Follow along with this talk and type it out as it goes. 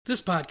This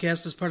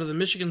podcast is part of the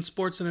Michigan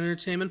Sports and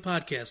Entertainment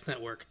Podcast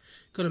Network.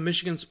 Go to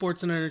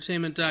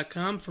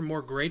michigansportsandentertainment.com for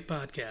more great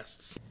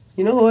podcasts.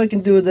 You know who I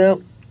can do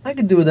without? I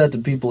can do without the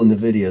people in the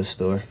video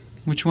store.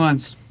 Which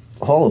ones?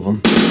 All of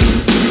them.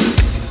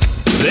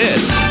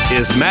 This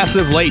is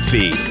Massive Late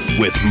Fee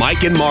with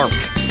Mike and Mark.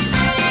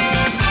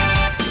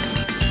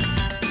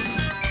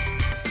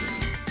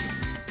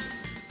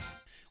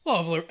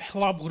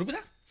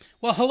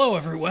 Well, hello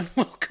everyone.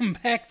 Welcome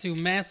back to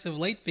Massive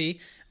Late Fee.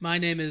 My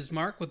name is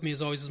Mark. With me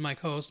as always is my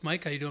co-host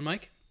Mike. How you doing,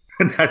 Mike?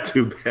 Not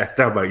too bad.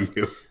 How about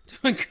you?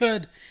 Doing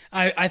good.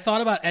 I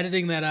thought about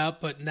editing that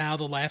out, but now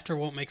the laughter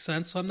won't make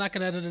sense, so I'm not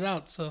going to edit it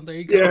out. So there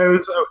you go. Yeah,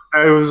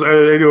 I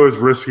knew I was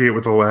risking it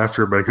with the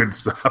laughter, but I couldn't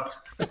stop.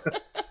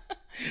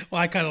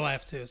 Well, I kind of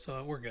laughed too,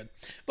 so we're good.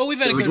 But we've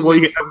had a good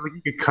week. week. I was like,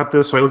 you could cut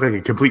this so I look like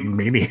a complete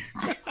maniac.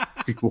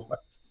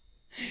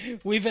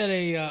 We've had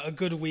a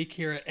good week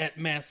here at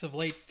Massive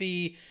Late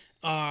Fee.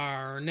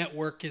 Our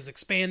network is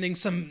expanding.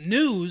 Some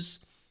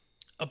news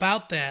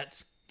about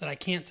that I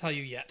can't tell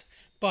you yet.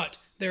 But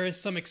there is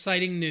some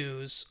exciting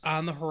news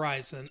on the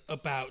horizon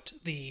about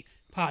the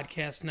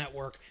podcast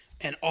network.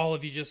 And all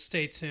of you just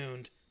stay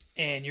tuned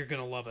and you're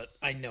going to love it.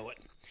 I know it.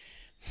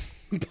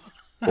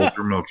 Hold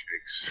your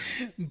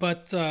milkshakes.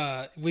 But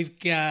we've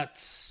got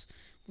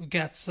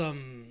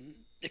some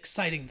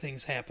exciting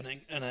things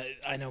happening. And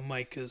I know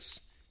Mike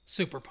is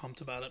super pumped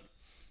about it.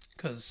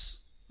 Because,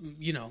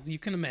 you know, you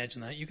can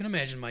imagine that. You can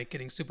imagine Mike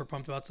getting super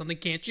pumped about something,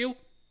 can't you?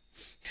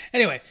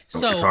 Anyway,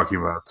 What you're talking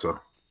about, so...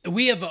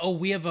 We have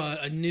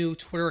a new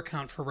Twitter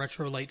account for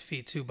Retro Late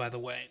Fee too, by the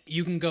way.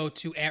 You can go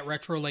to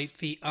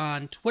 @RetroLateFee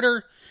on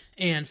Twitter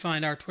and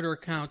find our Twitter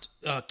account.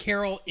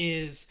 Carol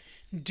is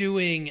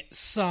doing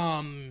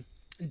some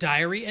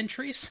diary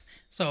entries.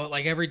 So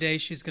like every day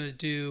she's going to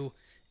do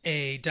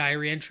a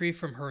diary entry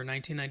from her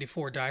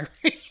 1994 diary.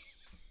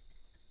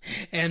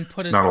 And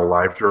put it... Not a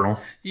live journal?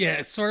 Yeah,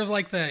 it's sort of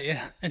like that,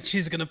 yeah. And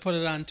she's going to put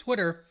it on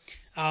Twitter.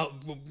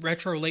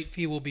 Retro Late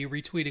Fee will be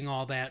retweeting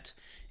all that.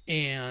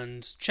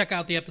 And check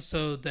out the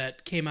episode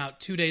that came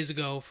out 2 days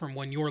ago from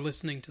when you're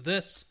listening to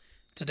this.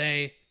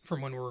 Today,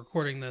 from when we're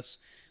recording this.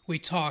 We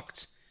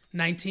talked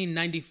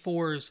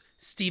 1994's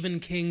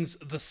Stephen King's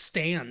The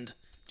Stand.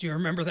 Do you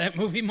remember that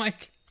movie,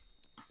 Mike?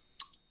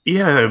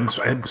 Yeah,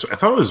 I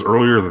thought it was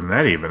earlier than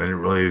that even. I didn't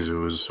realize it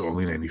was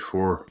only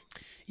 94.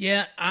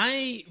 Yeah,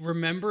 I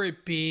remember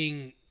it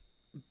being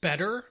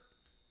better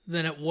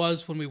than it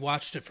was when we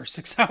watched it for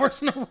 6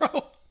 hours in a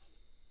row.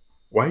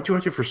 Why did you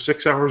watch it for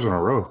 6 hours in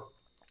a row?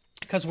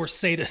 Because we're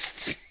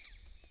sadists.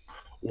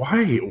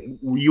 Why?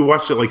 You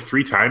watched it like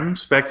 3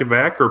 times back to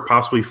back, or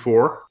possibly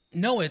 4?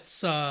 No, it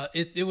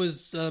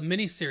was a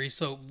miniseries,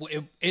 so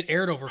it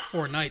aired over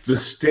 4 nights. The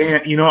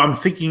Stand. You know, I'm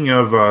thinking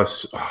of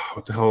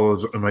what the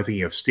hell am I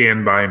thinking of?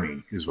 Stand By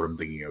Me is what I'm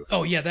thinking of.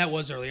 Oh yeah, that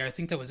was earlier. I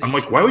think that was. I'm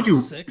like, why would you?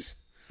 6?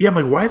 Yeah, I'm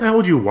like, why the hell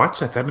would you watch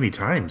that many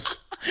times?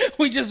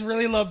 We just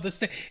really love the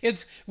Stand.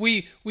 It's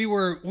we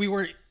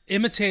were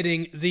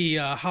imitating the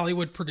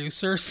Hollywood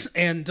producers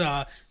and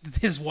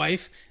his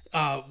wife.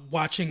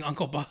 Watching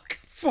Uncle Buck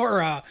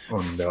for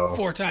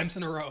 4 times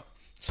in a row.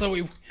 So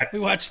we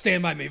watched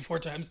Stand By Me 4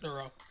 times in a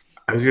row.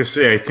 I was going to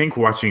say, I think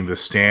watching The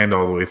Stand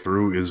all the way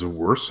through is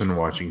worse than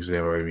watching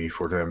Stand By Me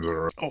 4 times in a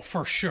row. Oh,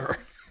 for sure.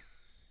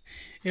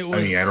 It was...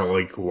 I mean, I don't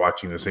like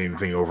watching the same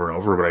thing over and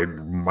over, but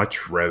I'd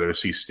much rather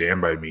see Stand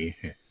By Me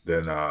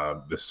than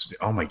this.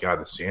 Oh my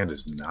God, The Stand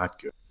is not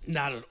good.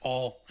 Not at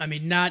all. I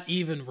mean, not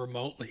even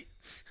remotely.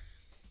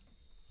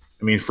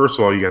 I mean, first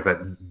of all, you got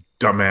that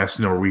dumbass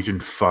Norwegian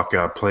fuck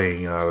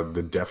playing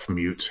the deaf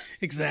mute.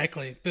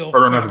 Exactly. Bill.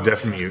 Or not the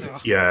deaf mute.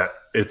 Yeah,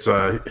 it's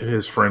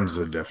his friend's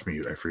the deaf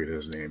mute. I forget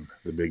his name.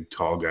 The big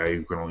tall guy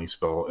who can only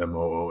spell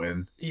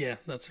Moon. Yeah,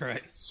 that's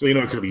right. So you know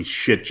it's gonna be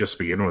shit just to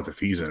begin with if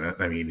he's in it.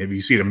 I mean, have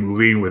you seen a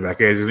movie with that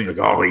guy's in it? You're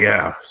like, oh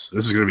yeah,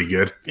 this is gonna be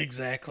good.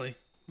 Exactly.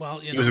 Well,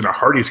 he was in a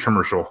Hardee's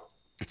commercial.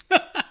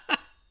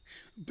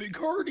 Big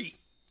Hardy.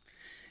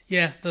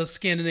 Yeah, those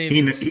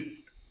Scandinavians.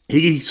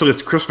 He still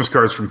gets Christmas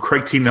cards from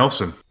Craig T.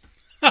 Nelson.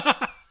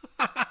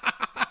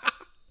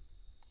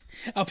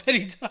 I'll bet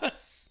he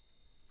does.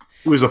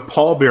 He was a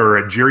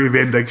pallbearer at Jerry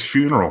Van Dyke's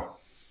funeral.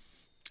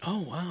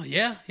 Oh, wow.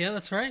 Yeah,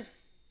 that's right.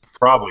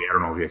 Probably. I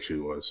don't know if he actually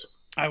was.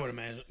 I would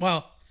imagine.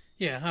 Well,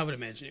 yeah, I would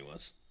imagine he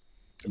was.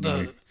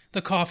 The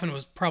coffin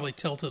was probably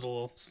tilted a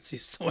little since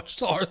he's so much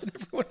taller than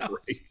everyone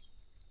else.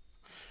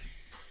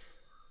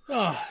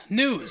 Right.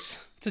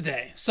 News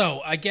today.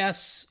 So I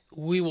guess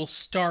we will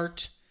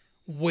start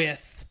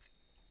with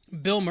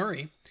Bill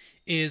Murray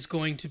is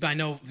going to, I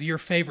know your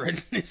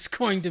favorite, is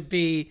going to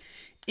be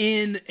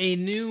in a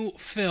new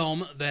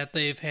film that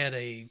they've had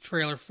a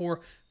trailer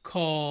for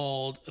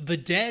called The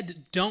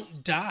Dead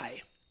Don't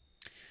Die,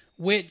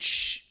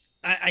 which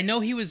I know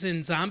he was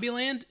in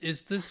Zombieland.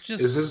 Is this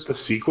the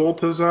sequel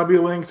to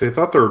Zombieland? 'Cause I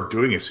thought they were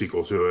doing a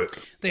sequel to it.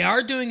 They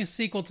are doing a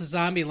sequel to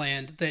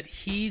Zombieland that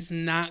he's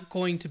not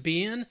going to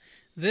be in.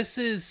 This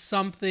is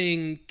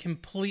something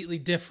completely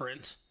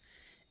different.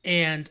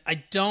 And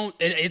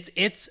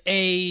it's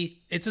a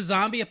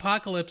zombie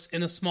apocalypse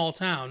in a small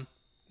town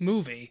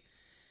movie.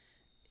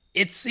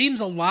 it seems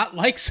a lot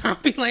like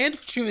Zombieland,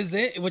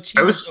 which he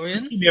I was was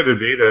in. thinking the other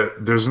day that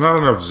there's not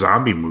enough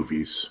zombie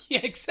movies.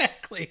 Yeah,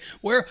 exactly.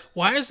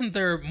 Why isn't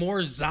there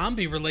more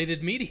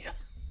zombie-related media?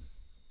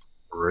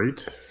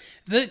 Right?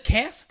 The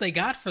cast they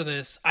got for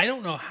this, I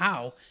don't know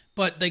how,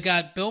 but they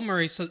got Bill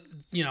Murray. So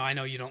I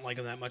know you don't like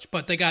him that much,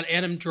 but they got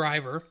Adam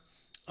Driver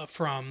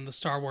from the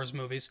Star Wars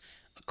movies,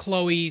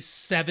 Chloe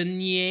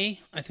Sevigny.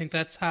 I think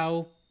that's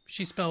how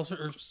she spells her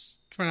or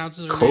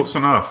pronounces her Close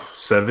name. enough.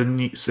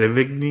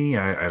 Sevigny?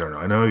 I don't know.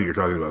 I know who you're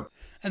talking about.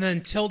 And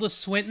then Tilda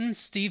Swinton,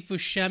 Steve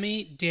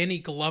Buscemi, Danny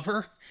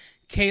Glover,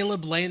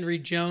 Caleb Landry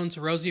Jones,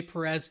 Rosie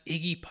Perez,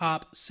 Iggy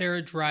Pop,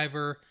 Sarah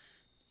Driver,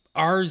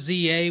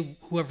 RZA,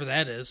 whoever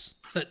that is.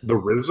 Is that The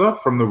RZA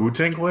from the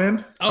Wu-Tang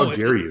Clan? How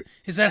dare you?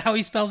 Is that how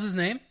he spells his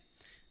name?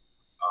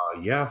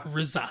 Yeah.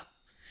 RZA. I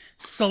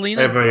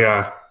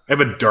Selena. have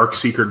a dark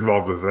secret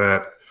involved with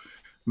that.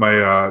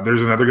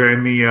 There's another guy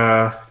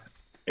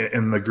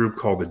in the group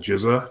called the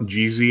Jizza.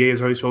 GZA is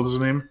how he spells his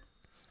name.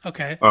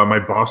 Okay. My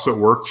boss at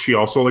work, she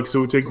also likes the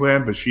Wu-Tang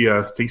Clan, but she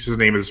thinks his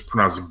name is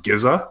pronounced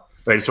Gizza.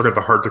 And I sort of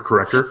have the heart to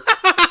correct her.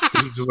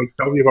 She's just like,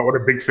 tell me about what a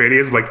big fan he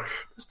is. I'm like,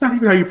 that's not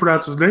even how you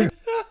pronounce his name.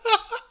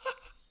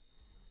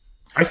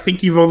 I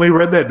think you've only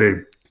read that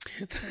name.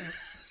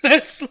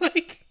 That's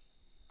like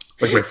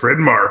my friend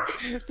Mark.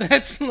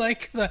 That's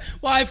like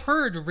I've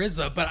heard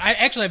RZA, but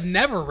I've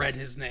never read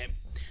his name.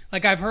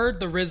 Like, I've heard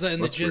the RZA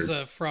and That's the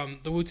Jizza from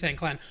the Wu-Tang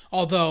Clan,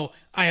 although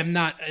I am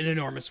not an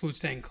enormous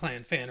Wu-Tang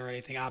Clan fan or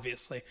anything,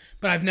 obviously.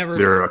 But I've never...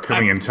 They're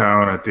coming in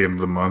town at the end of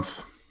the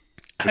month,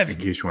 in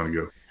case you want to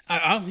go.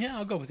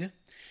 I'll go with you.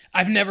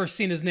 I've never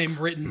seen his name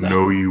written, though.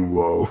 No, you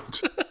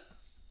won't.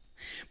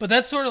 But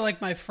that's sort of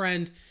like my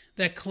friend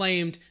that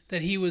claimed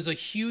that he was a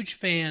huge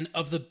fan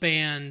of the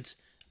band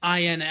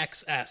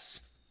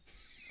INXS.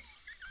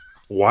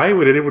 Why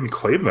would anyone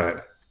claim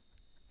that?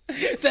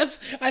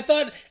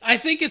 I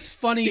think it's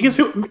funny.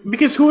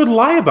 Because who would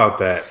lie about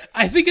that?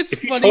 I think it's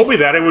If you funny. told me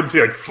that, I would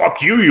say, like, fuck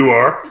you, you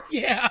are.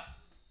 Yeah.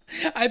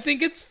 I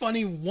think it's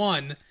funny,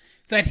 one,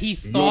 that he You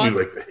thought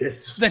only like the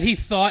hits. that he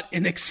thought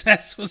In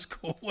Excess was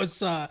cool,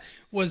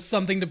 was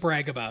something to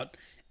brag about.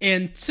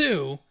 And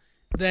two,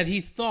 that he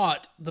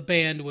thought the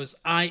band was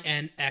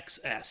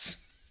INXS.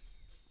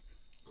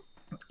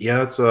 Yeah,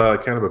 that's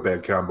kind of a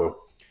bad combo.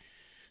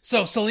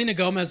 So Selena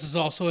Gomez is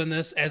also in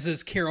this, as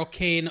is Carol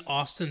Kane,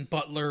 Austin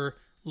Butler,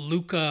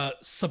 Luca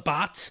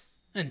Sabat,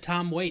 and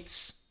Tom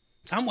Waits.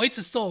 Tom Waits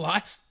is still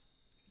alive.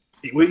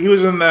 He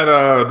was in that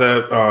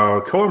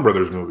Coen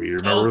Brothers movie. You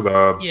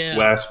remember yeah.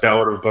 Last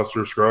Ballad of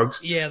Buster Scruggs?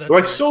 Yeah, that's Though I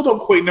right. still don't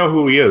quite know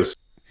who he is.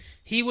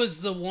 He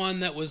was the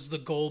one that was the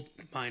gold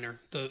miner.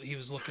 He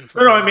was looking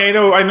for. No, I mean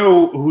I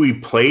know who he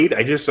played.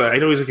 I just I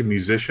know he's like a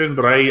musician,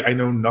 but I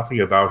know nothing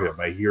about him.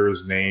 I hear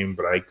his name,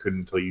 but I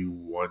couldn't tell you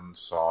one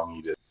song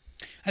he did.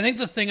 I think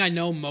the thing I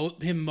know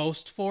him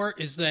most for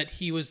is that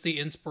he was the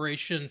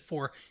inspiration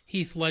for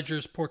Heath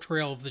Ledger's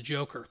portrayal of the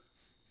Joker.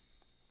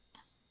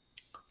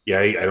 Yeah,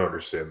 I don't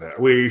understand that.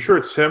 Wait, are you sure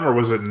it's him or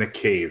was it Nick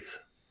Cave?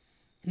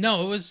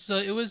 No,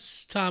 it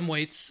was Tom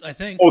Waits, I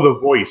think. Oh, The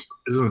Voice.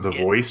 Isn't it The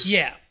Voice?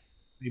 Yeah.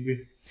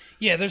 Maybe.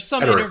 Yeah, there's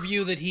some I don't know.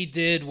 interview that he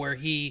did where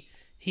he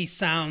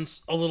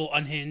sounds a little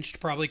unhinged,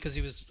 probably because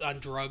he was on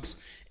drugs,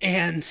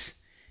 and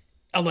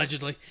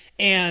allegedly,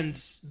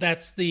 and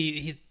that's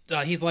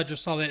Heath Ledger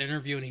saw that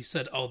interview and he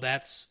said, "Oh,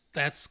 that's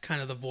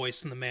kind of the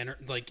voice and the manner,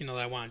 that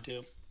I want to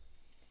do."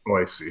 Oh,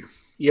 I see.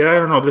 Yeah, I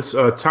don't know. This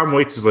Tom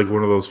Waits is like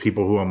one of those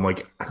people who I'm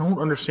like, I don't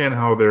understand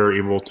how they're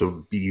able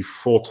to be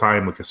full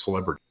time like a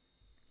celebrity.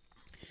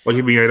 Like,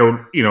 I mean, I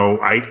don't,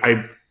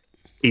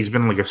 he's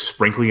been like a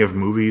sprinkling of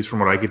movies from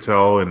what I could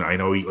tell, and I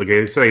know, like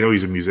I said, I know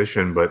he's a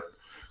musician, but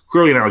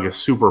clearly not like a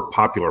super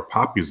popular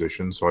pop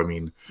musician. So I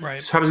mean,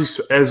 Right. how does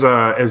he,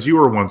 as you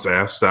were once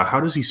asked, how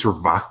does he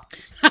survive?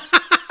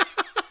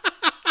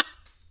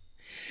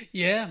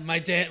 Yeah, my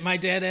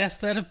dad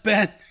asked that of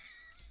Ben.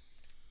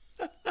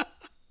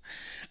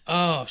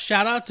 Oh,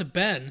 shout out to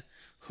Ben,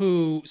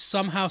 who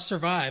somehow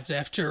survived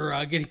after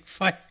getting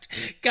fired.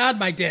 God,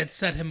 my dad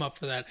set him up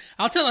for that.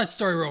 I'll tell that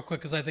story real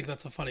quick because I think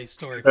that's a funny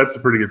story. That's a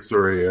pretty good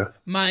story, yeah.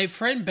 My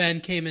friend Ben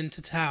came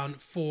into town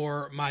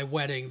for my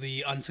wedding,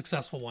 the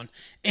unsuccessful one.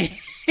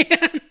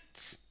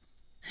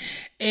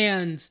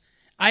 And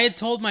I had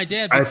told my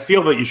dad... I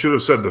feel that you should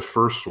have said the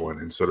first one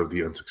instead of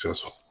the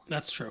unsuccessful.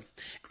 That's true.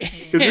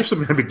 Because there's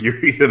some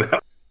ambiguity to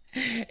that.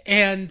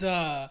 And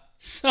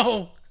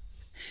so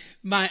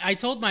I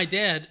told my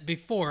dad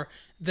before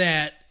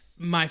that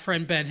my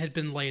friend Ben had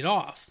been laid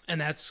off,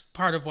 and that's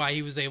part of why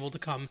he was able to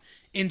come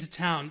into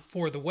town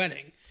for the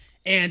wedding.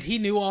 And he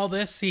knew all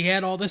this. He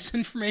had all this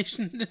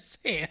information in his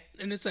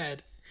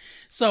head.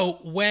 So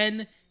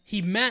when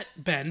he met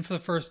Ben for the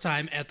first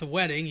time at the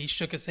wedding, he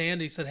shook his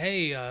hand. He said,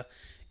 "Hey,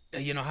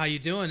 how you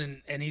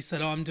doing?" And he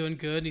said, "Oh, I'm doing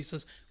good." And he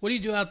says, "What do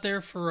you do out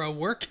there for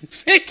work in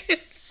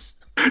Vegas?"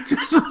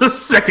 This is the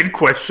second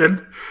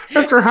question.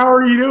 After how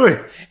are you doing?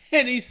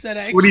 And he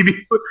said, What do you do?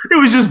 It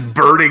was just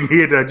burning. He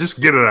had to just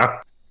get it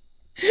out.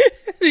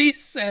 he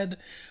said,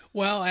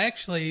 Well,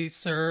 actually,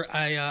 sir,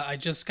 I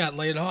just got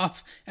laid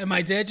off, and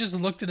my dad just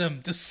looked at him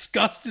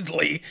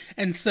disgustedly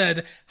and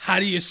said, "How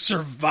do you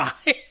survive?"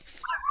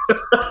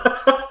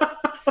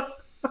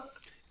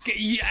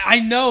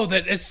 I know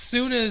that as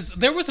soon as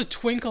there was a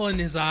twinkle in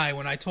his eye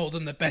when I told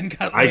him that Ben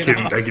got laid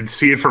off. I can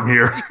see it from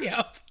here.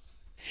 Yep.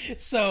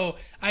 So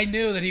I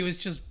knew that he was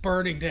just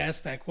burning to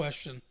ask that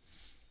question.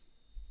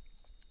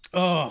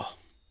 Oh.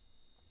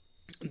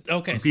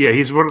 Okay. So, Yeah,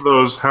 he's one of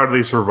those how do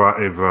they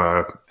survive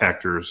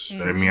actors.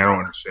 I mean, I don't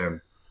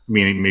understand. I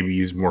mean, maybe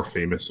he's more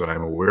famous than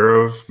I'm aware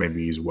of.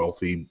 Maybe he's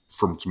wealthy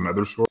from some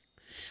other source.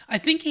 I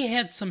think he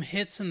had some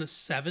hits in the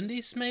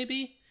 70s,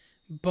 maybe,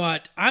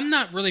 but I'm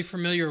not really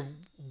familiar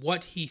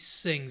what he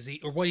sings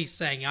or what he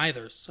sang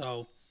either,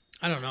 so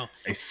I don't know.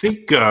 I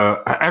think,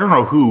 I don't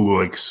know who,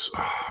 like,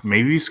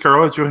 maybe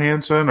Scarlett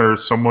Johansson or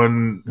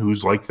someone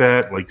who's like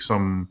that, like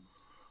some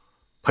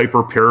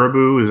Piper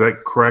Perabo, is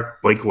that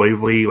correct? Blake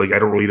Lively, like, I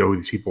don't really know who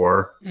these people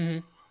are. Mm-hmm.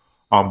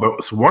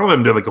 But so one of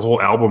them did like a whole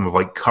album of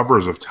like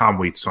covers of Tom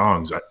Waits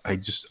songs. I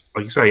just,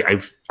 like I say,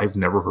 I've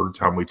never heard a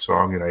Tom Waits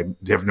song, and I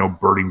have no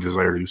burning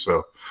desire to do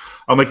so.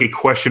 I'll make a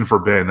question for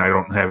Ben. I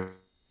don't have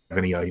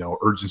any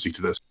urgency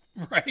to this.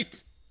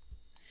 Right.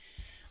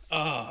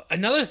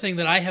 Another thing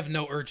that I have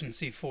no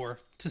urgency for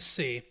to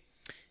see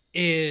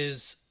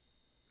is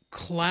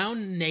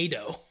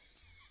Clownado.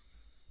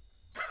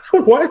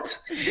 What?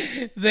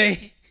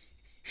 They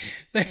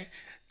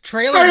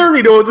trailer. I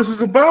already know what this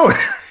is about.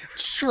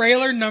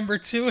 Trailer number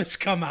 2 has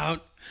come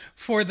out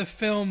for the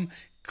film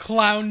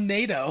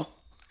Clownado,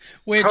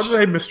 which how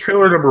did I miss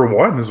trailer number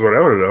 1 is what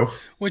I want to know.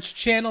 Which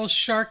channels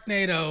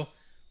Sharknado,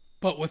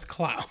 but with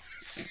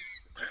clowns.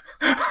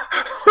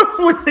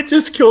 Would they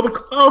just kill the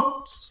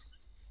clowns?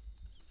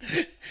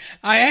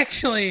 I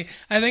think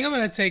I'm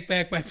going to take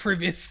back my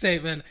previous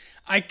statement.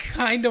 I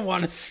kind of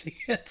want to see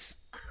it.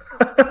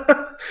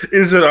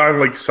 Is it on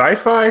like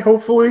Sci-Fi,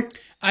 hopefully?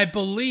 I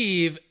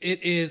believe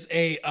it is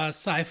a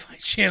Sci-Fi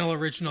Channel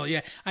original.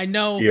 Yeah, I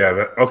know.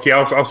 Yeah, okay,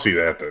 I'll see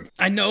that then.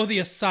 I know the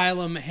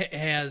Asylum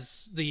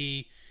has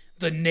the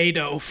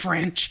NATO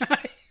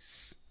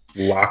franchise.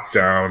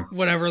 Lockdown.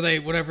 Whatever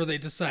they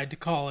decide to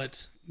call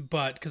it,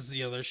 but because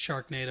there's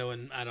Sharknado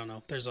and I don't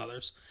know, there's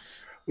others.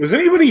 Was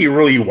anybody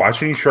really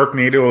watching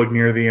Sharknado like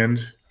near the end?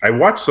 I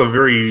watched the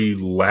very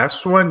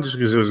last one just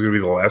because it was going to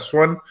be the last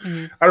one.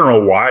 Mm-hmm. I don't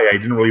know why. I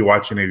didn't really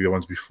watch any of the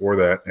ones before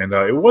that, and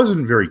it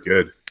wasn't very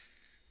good.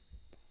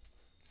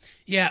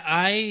 Yeah,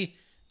 I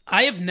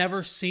have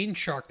never seen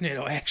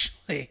Sharknado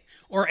actually,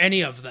 or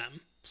any of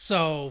them.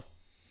 So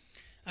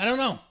I don't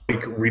know.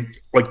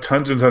 Like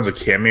tons and tons of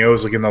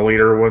cameos, like in the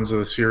later ones of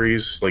the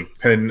series. Like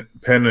Penn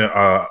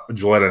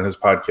Jillette on his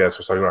podcast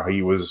was talking about how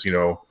he was,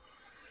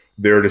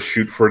 there to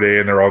shoot for a day,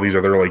 and there are all these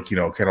other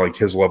kind of like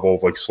his level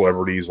of like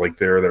celebrities like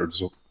there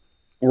that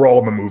were all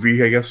in the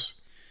movie, I guess.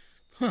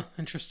 Huh,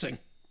 interesting.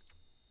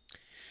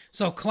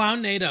 So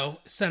Clownado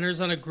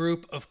centers on a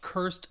group of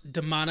cursed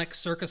demonic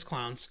circus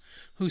clowns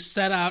who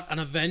set out on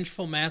a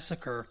vengeful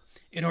massacre.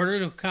 In order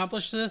to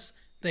accomplish this,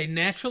 they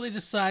naturally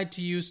decide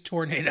to use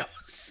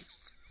tornadoes.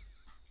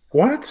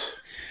 What?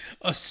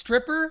 A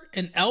stripper,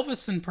 an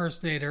Elvis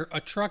impersonator,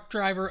 a truck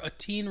driver, a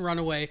teen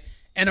runaway,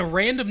 and a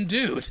random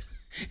dude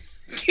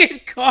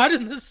get caught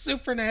in the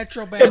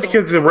supernatural battle. Yeah,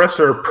 because the rest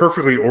are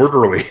perfectly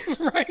orderly.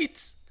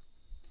 Right.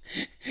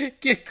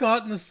 Get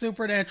caught in the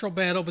supernatural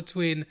battle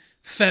between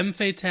Femme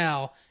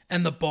Fatale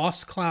and the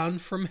boss clown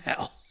from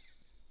hell.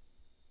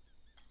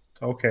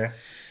 Okay.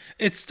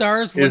 It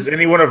stars... Is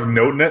anyone of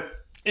note in it?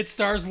 It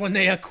stars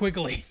Linnea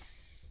Quigley.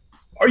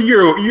 Oh,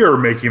 you're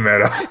making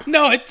that up.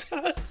 No, it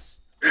does.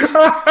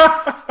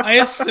 I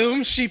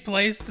assume she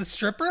plays the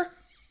stripper?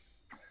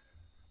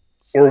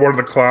 Or one of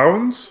the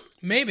clowns?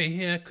 Maybe,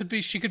 yeah. Could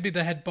be. She could be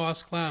the head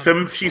boss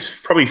clown. She's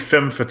probably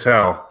Femme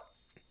Fatale.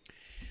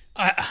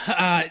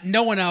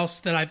 No one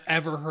else that I've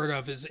ever heard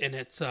of is in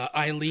it.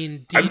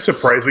 Eileen Dietz. I'm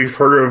surprised we've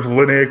heard of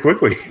Linnea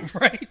Quigley.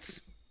 Right.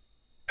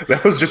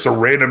 That was just a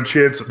random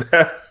chance at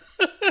that.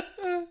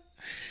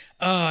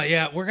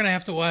 Yeah, we're gonna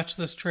have to watch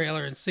this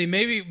trailer and see.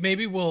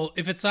 Maybe we'll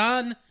if it's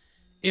on,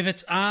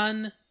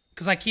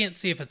 because I can't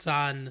see if it's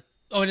on.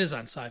 Oh, it is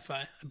on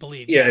Sci-Fi, I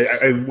believe. Yeah,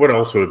 yes. What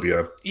else would it be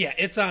on? Yeah,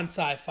 it's on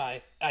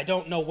Sci-Fi. I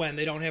don't know when.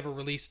 They don't have a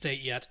release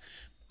date yet,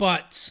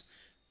 but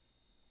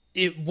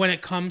when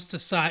it comes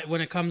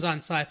on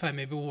Sci-Fi,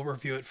 maybe we'll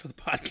review it for the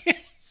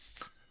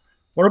podcast.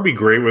 Wouldn't it be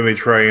great when they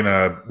try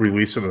and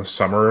release it in the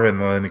summer, and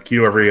then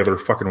every other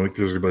fucking week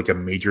there's gonna be like a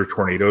major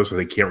tornado, so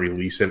they can't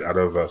release it out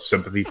of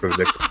sympathy for the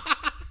victim.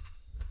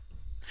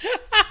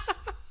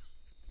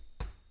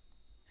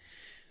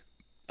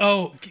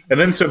 Oh, and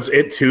then since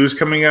It 2 is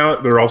coming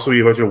out, there'll also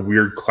be a bunch of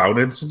weird clown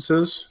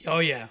instances. Oh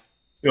yeah,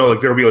 like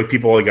there'll be like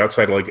people like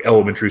outside of, like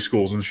elementary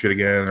schools and shit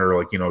again, or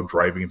like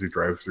driving through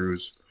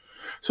drive-throughs.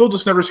 So we'll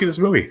just never see this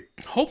movie.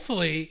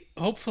 Hopefully,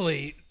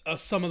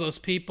 some of those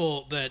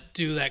people that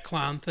do that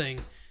clown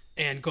thing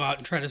and go out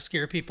and try to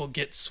scare people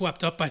get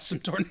swept up by some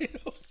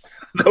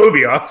tornadoes. That would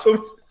be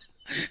awesome.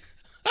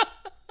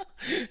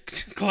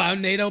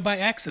 Clownado by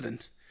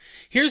accident.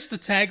 Here's the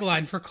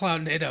tagline for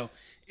Clownado.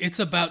 It's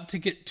about to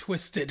get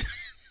twisted.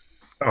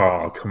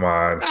 Oh, come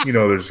on. You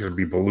know there's going to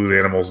be balloon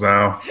animals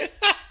now.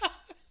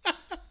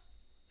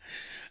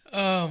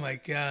 Oh my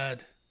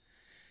God.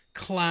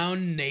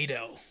 Clown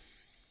NATO.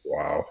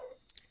 Wow.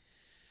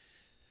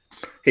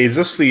 Hey, is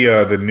this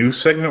the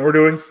news segment we're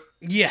doing?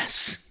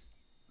 Yes.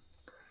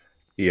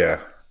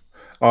 Yeah.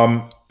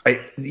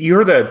 You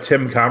heard that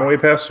Tim Conway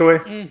passed away?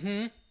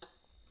 Mm-hmm.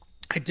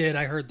 I did.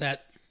 I heard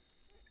that.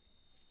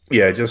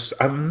 Yeah,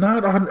 I'm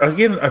not on.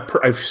 Again,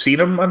 I've seen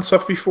him on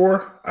stuff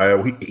before.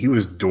 He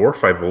was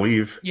Dorf, I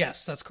believe.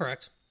 Yes, that's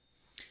correct.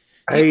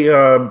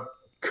 I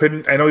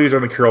couldn't. I know he was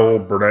on the Carol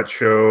Burnett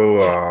show.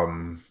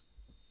 Yeah.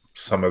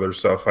 Some other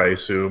stuff, I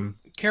assume.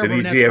 Carol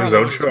Did Burnett's he have his probably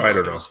own what he's show? I most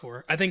don't know. famous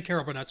for. I think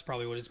Carol Burnett's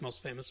probably what he's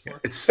most famous for.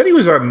 It said he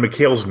was on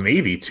McHale's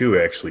Navy too,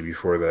 actually,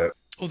 before that.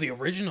 Oh, the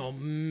original,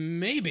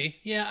 maybe.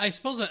 Yeah, I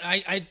suppose that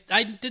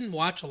I didn't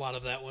watch a lot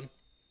of that one,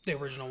 the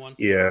original one.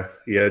 Yeah,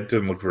 it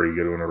didn't look very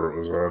good whenever it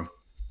was on.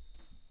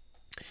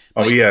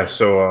 Oh yeah,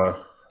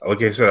 so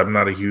like I said, I'm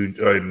not a huge.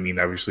 I mean,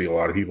 obviously, a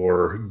lot of people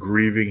are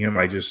grieving him.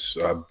 I just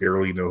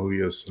barely know who he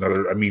is.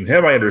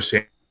 Him, I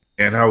understand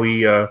how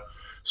he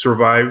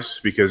survives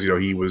because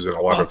he was in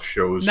a lot of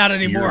shows not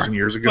anymore, years and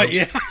years ago. But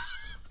yeah,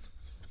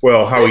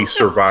 well, how he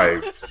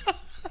survived.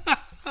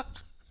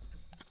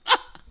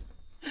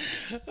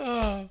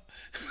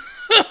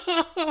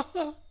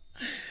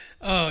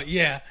 Oh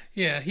yeah.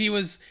 He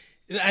was.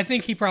 I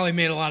think he probably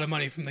made a lot of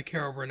money from the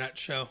Carol Burnett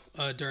show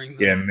during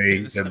the and they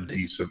the had 70s.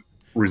 decent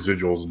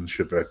residuals and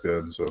shit back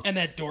then. So And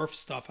that Dorf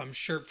stuff, I'm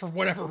sure, for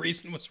whatever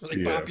reason, was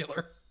really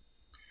popular.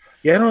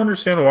 Yeah, I don't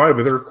understand why,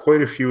 but there are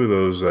quite a few of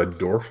those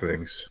Dorf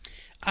things.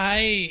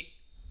 I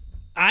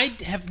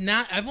have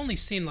not. I've only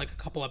seen like a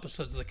couple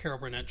episodes of the Carol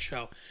Burnett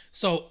show,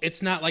 so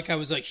it's not like I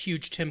was a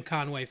huge Tim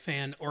Conway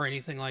fan or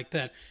anything like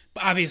that.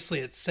 But obviously,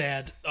 it's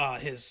sad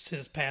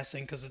his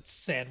passing because it's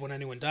sad when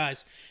anyone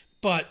dies.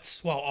 But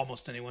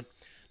almost anyone,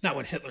 not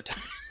when Hitler died.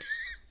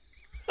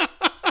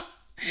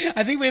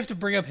 I think we have to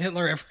bring up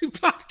Hitler every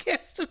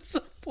podcast at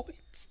some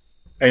point.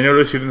 I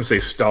noticed you didn't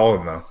say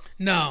Stalin though.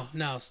 No,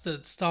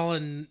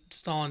 Stalin.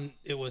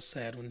 It was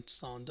sad when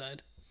Stalin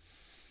died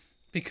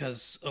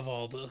because of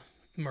all the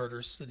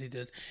murders that he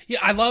did. Yeah,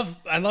 I loved.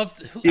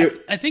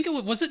 I think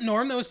it was it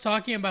Norm that was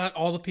talking about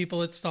all the people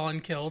that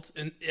Stalin killed,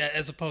 and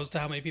as opposed to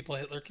how many people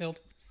Hitler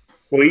killed.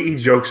 Well, he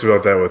jokes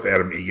about that with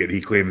Adam Egget.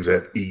 He claims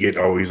that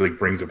Egget always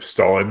brings up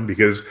Stalin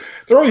because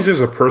there always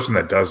is a person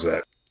that does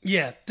that.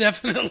 Yeah,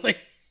 definitely.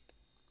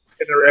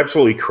 And they're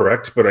absolutely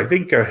correct, but I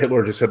think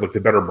Hitler just had the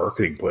better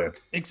marketing plan.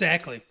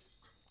 Exactly.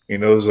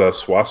 Those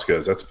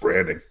swastikas, that's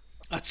branding.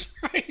 That's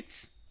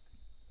right.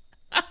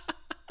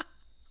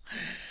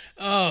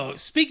 Oh,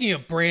 speaking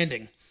of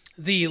branding,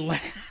 the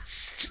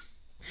last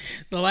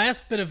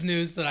bit of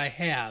news that I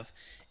have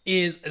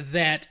is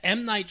that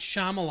M. Night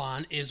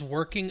Shyamalan is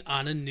working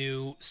on a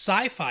new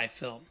sci-fi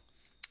film.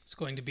 It's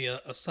going to be a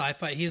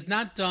sci-fi. He has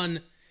not done.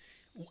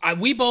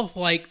 We both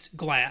liked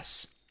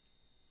Glass,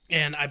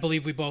 and I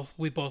believe we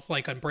both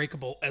like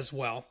Unbreakable as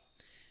well.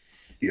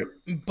 Yep.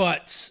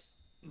 But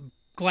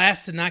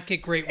Glass did not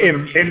get great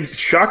reviews. And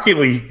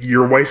shockingly,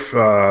 your wife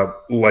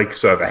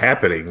likes The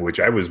Happening, which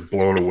I was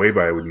blown away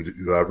by when you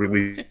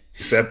released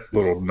that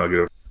little nugget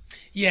of.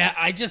 Yeah,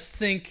 I just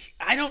think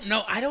I don't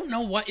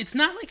know what. It's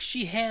not like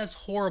she has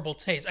horrible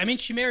taste. I mean,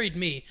 she married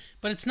me,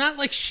 but it's not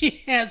like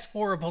she has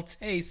horrible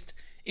taste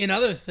in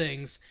other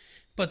things.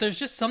 But there's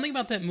just something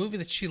about that movie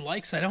that she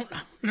likes. I don't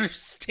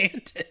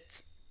understand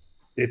it.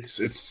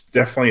 It's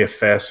definitely a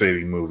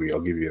fascinating movie. I'll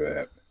give you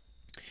that.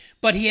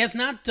 But he has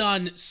not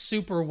done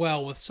super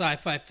well with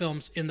sci-fi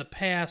films in the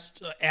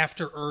past.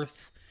 After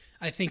Earth,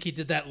 I think he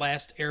did that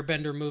last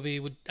Airbender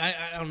movie.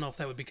 I don't know if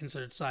that would be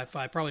considered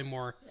sci-fi. Probably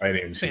more I didn't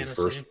even fantasy.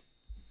 see the first.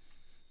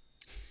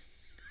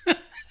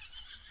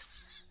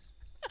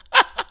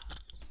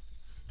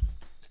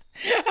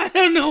 I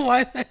don't know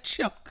why that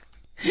joke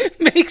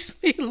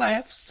makes me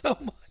laugh so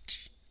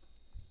much.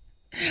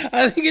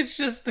 I think it's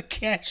just the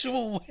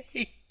casual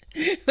way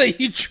that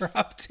you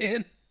dropped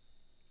in.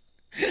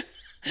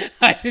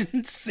 I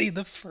didn't see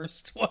the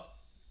first one.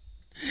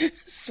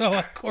 So,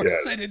 of course,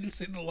 I didn't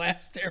see the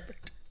last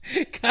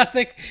Airbender. God,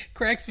 that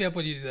cracks me up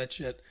when you do that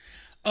shit.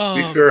 To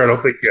be fair, I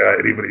don't think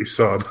anybody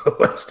saw the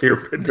last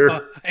Airbender.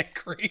 No, I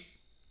agree.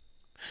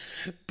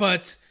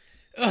 But,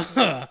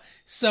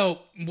 so,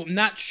 I'm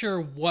not sure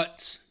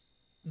what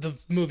the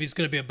movie's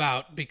going to be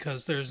about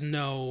because there's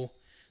no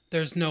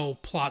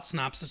plot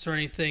synopsis or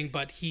anything,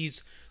 but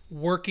he's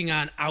working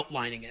on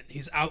outlining it.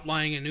 He's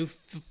outlining a new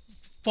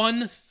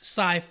fun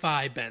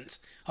sci-fi bent.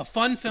 A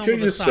fun film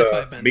with a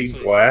sci-fi bent. Made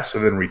Glass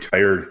and then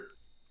retired.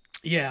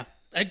 Yeah.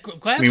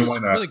 Glass was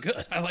really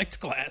good. I liked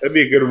Glass. That'd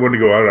be a good one to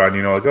go out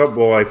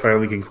on. I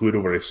finally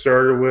concluded what I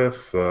started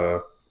with.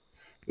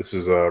 This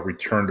is a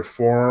return to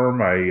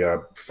form. I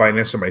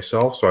financed it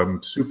myself, so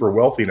I'm super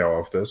wealthy now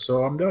off this,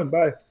 so I'm done.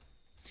 Bye.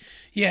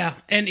 Yeah,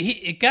 and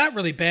it got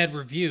really bad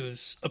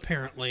reviews,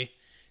 apparently,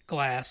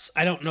 Glass.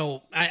 I don't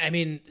know. I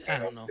mean, I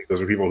don't know.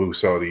 Those are people who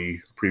saw the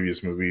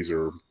previous movies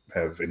or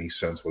have any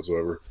sense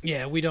whatsoever.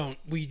 Yeah, we don't.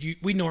 We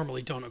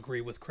normally don't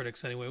agree with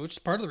critics anyway, which is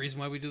part of the reason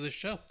why we do this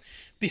show,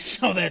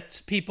 so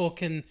that people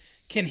can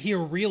hear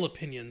real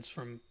opinions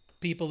from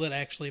people that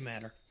actually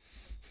matter.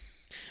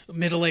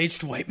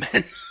 Middle-aged white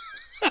men.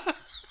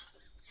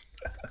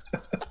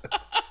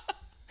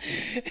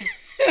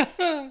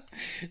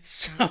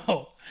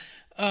 So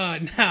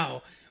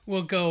now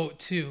we'll go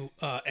to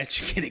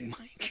educating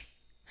Mike.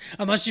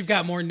 Unless you've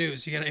got more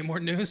news. You got any more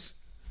news?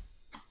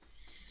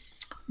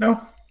 No.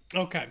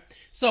 Okay.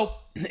 So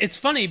it's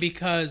funny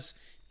because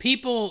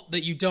people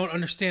that you don't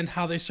understand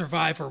how they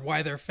survive or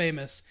why they're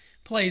famous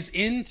plays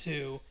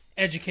into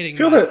educating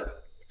Mike. I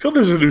feel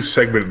there's a new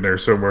segment in there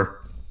somewhere.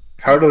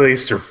 How do they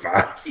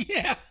survive?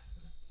 Yeah.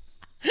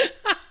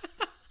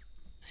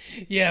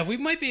 Yeah, we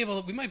might be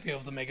able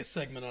to make a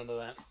segment out of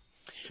that.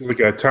 It's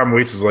like Tom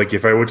Waits is like,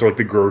 if I went to like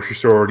the grocery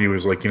store and he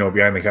was like,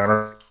 behind the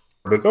counter,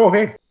 I'm like, oh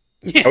hey,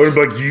 yes. I would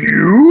be like,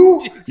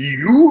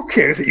 you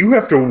can't, you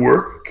have to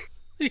work.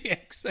 Yeah,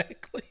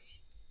 exactly.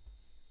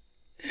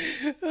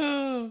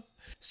 Oh.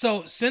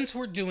 So since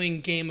we're doing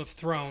Game of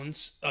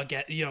Thrones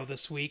again,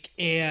 this week,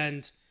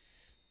 and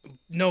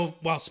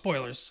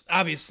spoilers,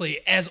 obviously,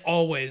 as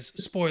always,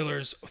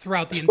 spoilers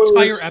throughout the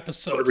entire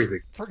episode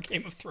for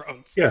Game of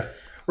Thrones. Yeah.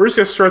 We're just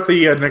going to start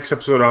the next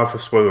episode off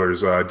with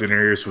spoilers.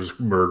 Daenerys was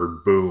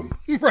murdered. Boom.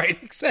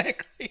 Right,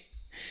 exactly.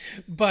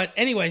 But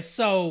anyway,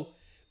 so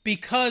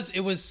because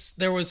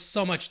there was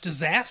so much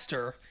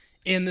disaster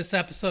in this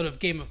episode of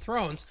Game of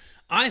Thrones,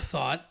 I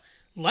thought,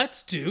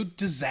 let's do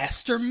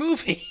Disaster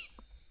Movie.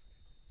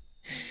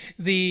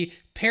 The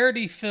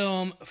parody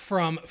film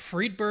from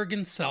Friedberg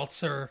and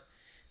Seltzer,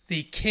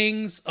 the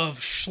kings of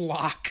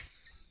schlock.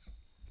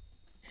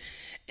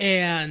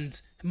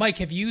 And Mike,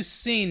 have you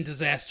seen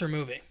Disaster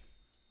Movie?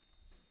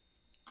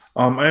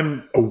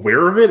 I'm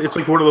aware of it. It's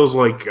like one of those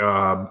like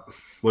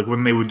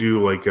when they would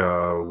do like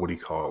what do you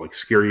call it, like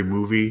scary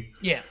movie.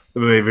 Yeah.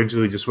 And then they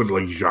eventually just went to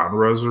like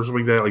genres or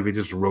something like that. Like they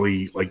just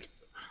really like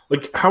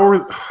how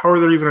are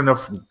there even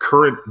enough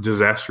current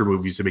disaster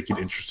movies to make an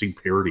interesting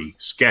parody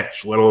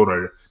sketch, let alone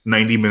a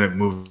 90-minute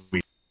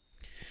movie?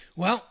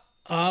 Well,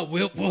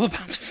 we're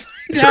about to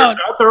find out.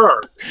 There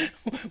are.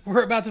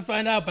 We're about to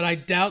find out, but I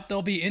doubt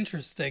they'll be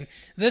interesting.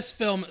 This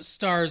film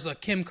stars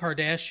Kim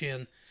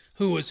Kardashian,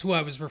 who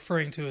I was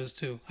referring to as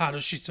to how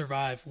does she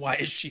survive? Why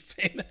is she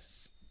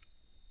famous?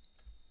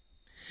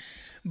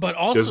 But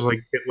also, just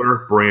like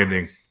Hitler,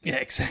 branding. Yeah,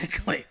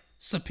 exactly.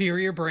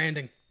 Superior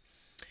branding.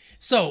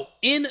 So,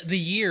 in the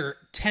year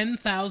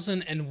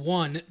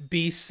 10,001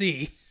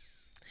 BC,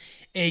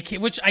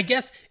 which I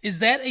guess, is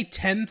that a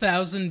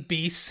 10,000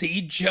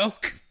 BC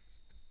joke?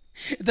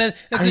 I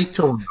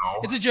don't know.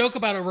 It's a joke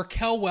about a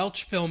Raquel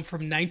Welch film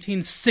from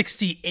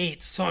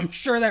 1968, so I'm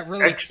sure that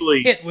really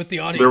hit with the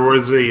audience.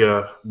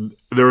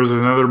 There was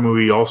another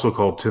movie also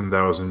called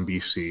 10,000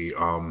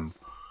 BC.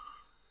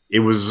 It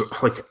was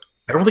like,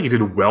 I don't think it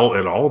did well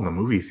at all in the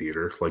movie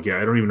theater. Like,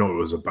 I don't even know what it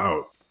was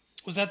about.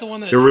 Was that the one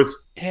that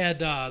had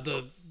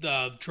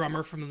the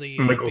drummer from the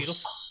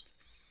Beatles?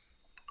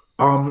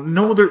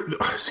 No.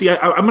 See, I'm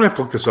gonna have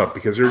to look this up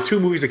because there are two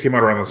movies that came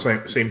out around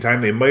the same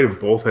time. They might have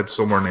both had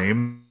similar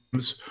names.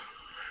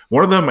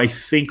 One of them, I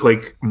think,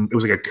 like it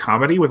was like a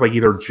comedy with like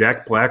either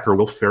Jack Black or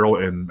Will Ferrell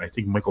and I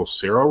think Michael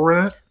Cera were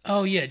in it.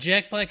 Oh yeah,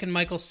 Jack Black and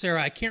Michael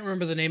Cera. I can't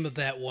remember the name of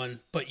that one,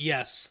 but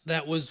yes,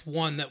 that was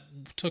one that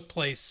took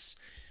place.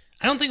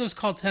 I don't think it was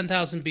called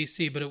 10,000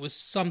 BC, but it was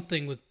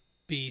something with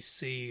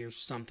BC or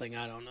something.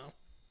 I don't know.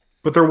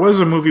 But there was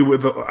a movie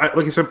with,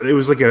 like I said, it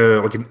was like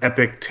an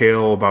epic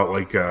tale about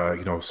like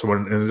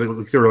someone,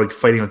 and they were like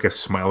fighting like a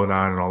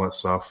Smilodon and all that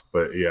stuff.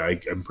 But yeah,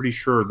 I'm pretty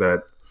sure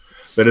that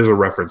is a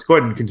reference. Go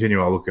ahead and continue.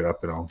 I'll look it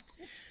up and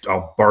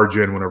I'll barge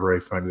in whenever I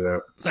find it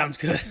out. Sounds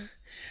good.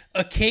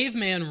 A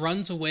caveman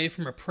runs away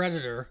from a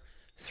predator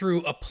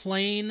through a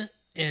plane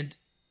and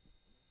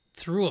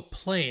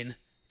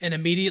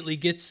immediately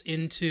gets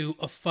into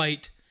a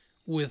fight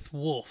with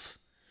wolf.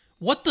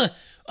 What the?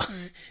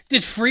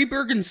 Did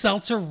Freeberg and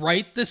Seltzer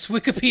write this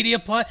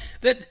Wikipedia plot?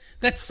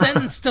 That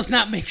sentence does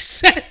not make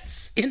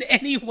sense in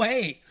any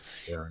way.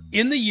 Yeah.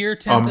 In the year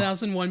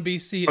 10,001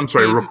 BC. I'm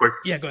sorry, real quick.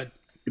 Yeah, go ahead.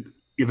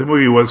 The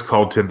movie was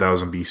called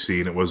 10,000 BC,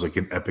 and it was like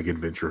an epic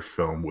adventure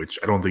film, which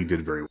I don't think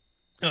did very well.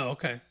 Oh,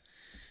 okay.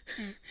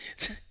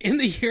 In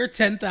the year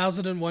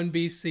 10,001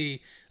 BC,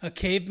 a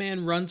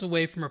caveman runs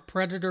away from a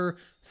predator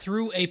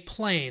through a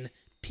plane,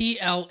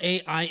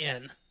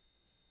 Plain,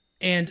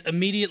 and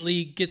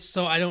immediately gets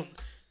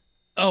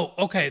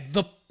okay.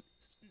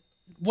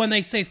 When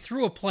they say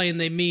through a plane,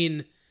 they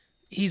mean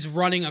he's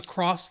running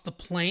across the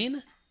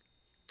plane?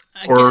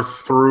 I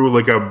guess. Through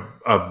like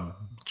a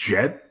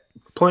jet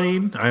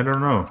plane? I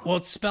don't know. Well,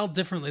 it's spelled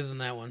differently than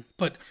that one,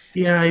 but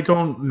yeah, I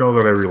don't know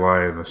that I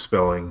rely on the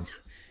spelling.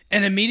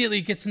 And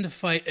immediately gets into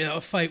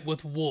a fight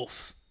with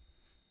Wolf.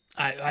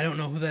 I don't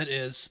know who that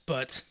is,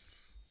 but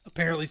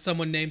apparently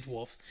someone named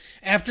Wolf.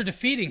 After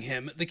defeating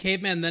him, the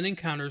caveman then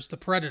encounters the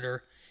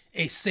predator,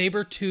 a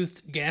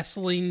saber-toothed,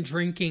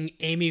 gasoline-drinking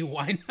Amy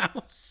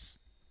Winehouse.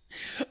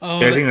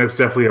 I think that's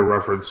definitely a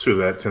reference to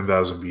that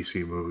 10,000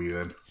 BC movie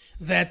then.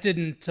 that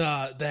didn't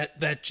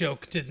that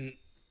joke didn't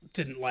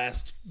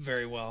last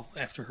very well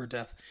after her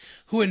death.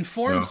 Who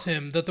informs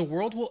him that the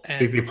world will I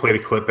think end? they played a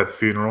clip at the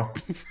funeral.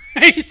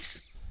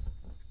 Right.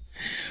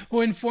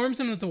 Who informs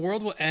him that the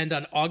world will end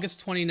on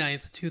August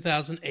 29th,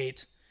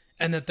 2008,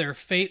 and that their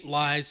fate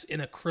lies in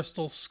a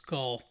crystal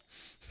skull.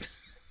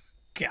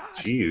 God.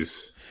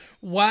 Jeez.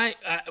 Why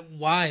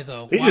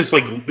though? They Why? just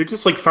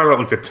found out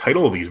like the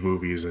title of these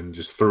movies and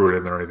just threw it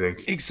in there, I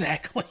think.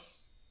 Exactly.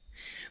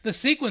 The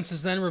sequence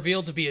is then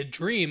revealed to be a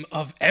dream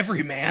of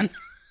every man.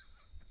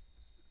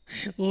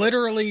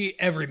 Literally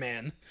every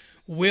man.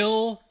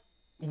 Will,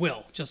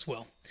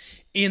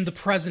 in the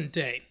present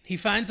day. He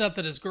finds out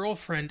that his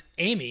girlfriend,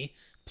 Amy,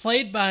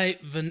 played by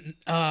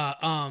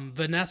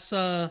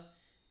Vanessa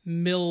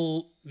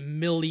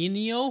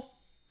Milenio,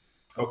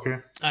 Okay.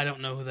 I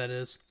don't know who that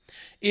is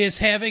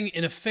having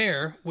an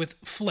affair with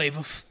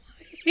Flava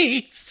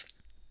Flav.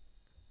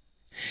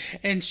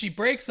 And she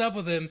breaks up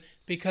with him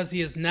because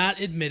he is not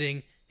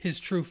admitting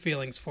his true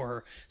feelings for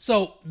her.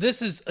 So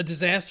this is a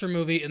disaster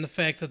movie in the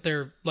fact that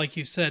they're, like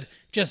you said,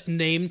 just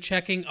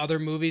name-checking other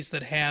movies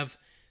that have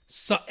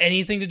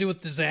anything to do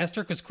with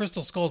disaster, because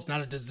Crystal Skull is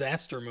not a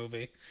disaster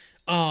movie.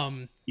 Yeah.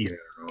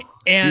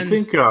 And Do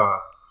you think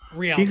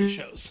reality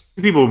shows.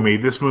 people who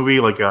made this movie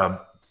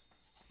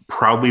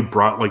proudly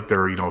brought like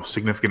their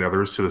significant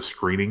others to the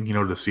screening,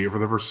 to see it for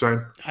the first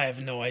time? I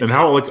have no idea. And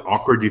how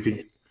awkward do you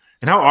think?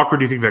 And how awkward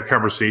do you think that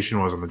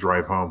conversation was on the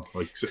drive home?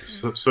 Like,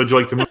 so did you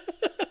like the movie?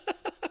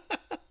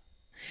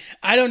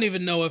 I don't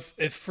even know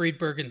if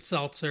Friedberg and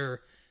Seltzer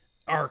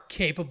are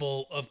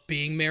capable of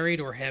being married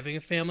or having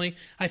a family.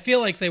 I feel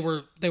like they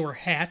were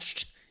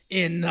hatched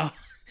in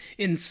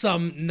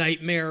some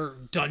nightmare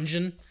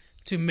dungeon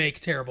to make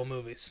terrible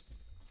movies.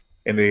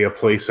 In a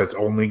place that's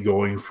only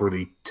going for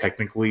the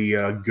technically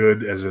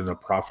good, as in a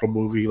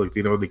profitable movie, like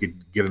they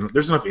could get.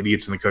 There's enough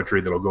idiots in the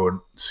country that'll go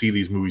and see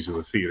these movies in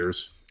the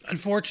theaters.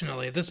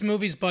 Unfortunately, this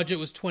movie's budget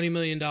was $20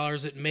 million.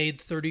 It made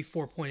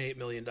 $34.8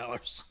 million.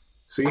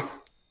 See.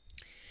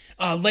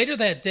 Later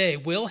that day,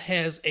 Will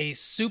has a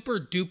super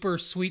duper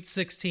Sweet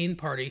 16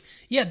 party.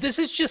 Yeah, this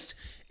is just,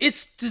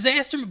 it's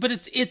disaster, but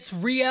it's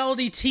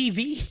reality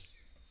TV.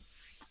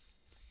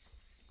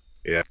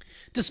 Yeah.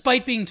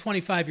 Despite being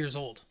 25 years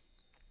old.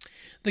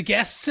 The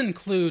guests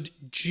include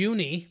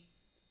Junie,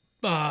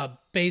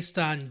 based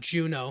on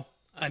Juno,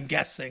 I'm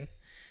guessing.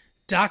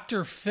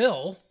 Dr.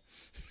 Phil,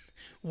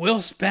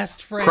 Will's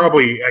best friend.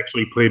 Probably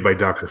actually played by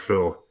Dr.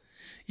 Phil.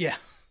 Yeah.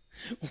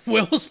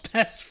 Will's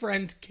best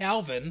friend,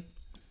 Calvin.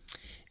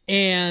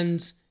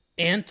 And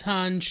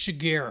Anton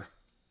Chigurh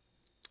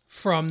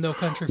from No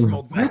Country for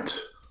Old Men. What?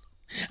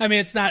 I mean,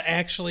 it's not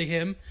actually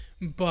him,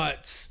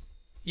 but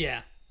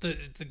yeah,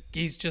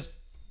 he's just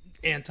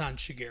Anton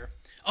Chigurh,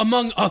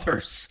 among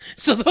others.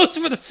 So those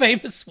were the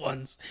famous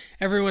ones.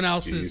 Everyone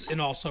else is in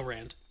Also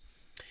Rand.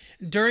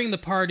 During the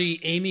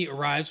party, Amy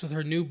arrives with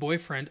her new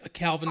boyfriend, a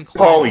Calvin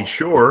Klein. Pauly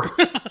Shore.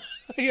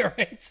 You're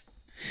right.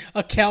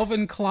 A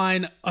Calvin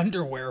Klein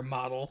underwear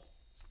model.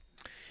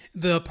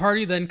 The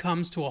party then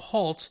comes to a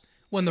halt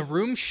when the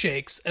room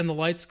shakes and the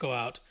lights go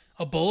out.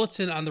 A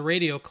bulletin on the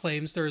radio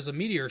claims there is a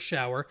meteor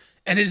shower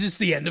and it is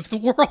the end of the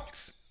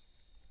world.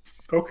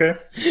 Okay.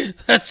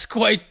 That's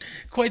quite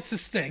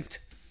succinct.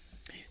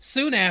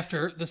 Soon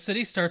after, the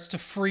city starts to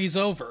freeze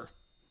over,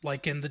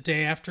 like in The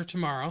Day After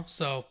Tomorrow.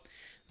 So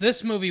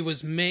this movie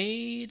was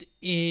made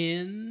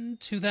in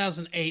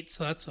 2008,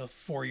 so that's a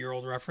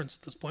 4-year-old reference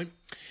at this point.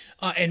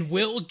 And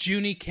Will,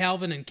 Junie,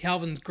 Calvin, and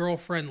Calvin's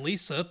girlfriend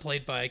Lisa,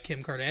 played by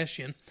Kim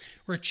Kardashian,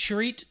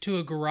 retreat to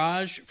a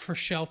garage for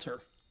shelter.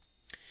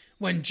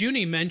 When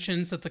Junie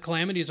mentions that the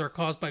calamities are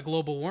caused by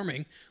global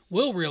warming,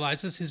 Will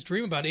realizes his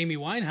dream about Amy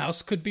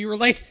Winehouse could be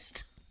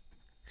related.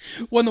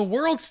 When the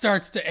world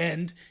starts to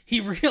end, he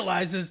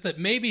realizes that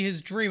maybe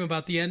his dream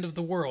about the end of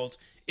the world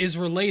is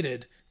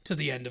related to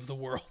the end of the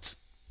world.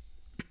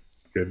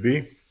 Could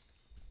be.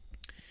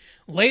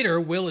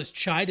 Later, Will is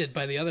chided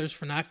by the others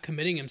for not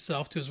committing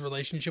himself to his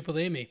relationship with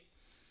Amy.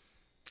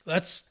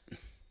 I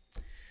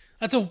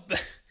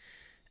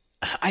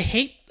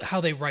hate how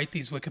they write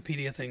these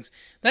Wikipedia things.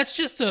 That's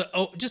just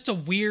a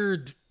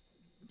weird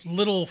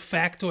little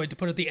factoid to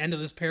put at the end of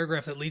this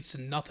paragraph that leads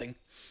to nothing.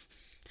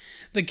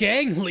 The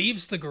gang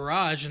leaves the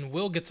garage and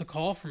Will gets a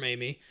call from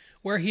Amy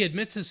where he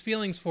admits his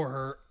feelings for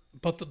her,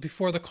 but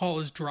before the call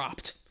is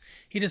dropped.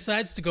 He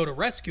decides to go to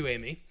rescue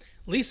Amy.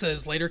 Lisa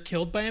is later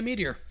killed by a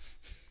meteor.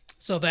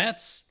 So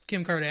that's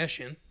Kim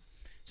Kardashian.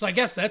 So I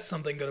guess that's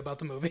something good about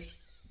the movie.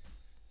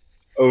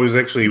 Oh, it was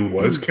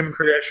Kim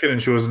Kardashian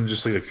and she wasn't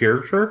just like a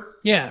character?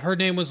 Yeah, her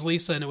name was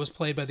Lisa and it was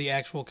played by the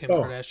actual Kim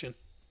Kardashian.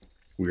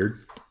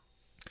 Weird.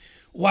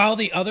 While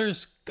the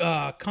others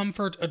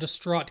comfort a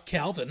distraught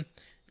Calvin,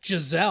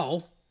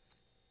 Giselle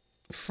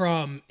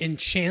from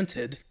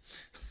Enchanted,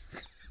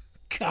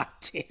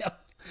 goddamn,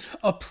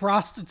 a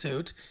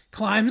prostitute,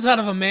 climbs out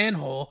of a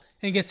manhole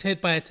and gets hit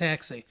by a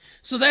taxi.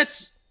 So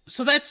that's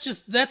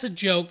a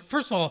joke.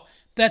 First of all,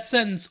 that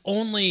sentence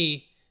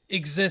only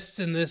exists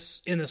in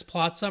this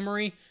plot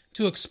summary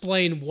to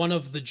explain one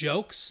of the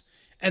jokes,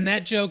 And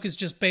that joke is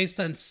just based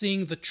on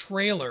seeing the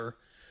trailer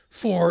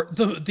for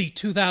the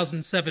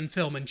 2007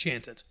 film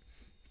Enchanted.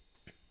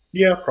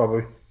 Yeah,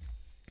 probably.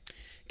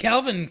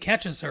 Calvin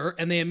catches her,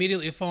 and they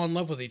immediately fall in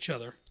love with each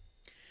other.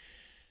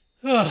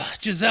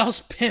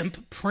 Giselle's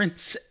pimp,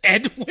 Prince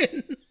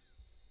Edwin,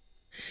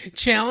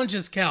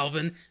 challenges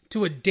Calvin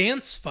to a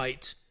dance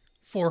fight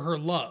for her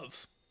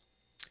love.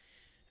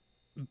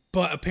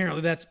 But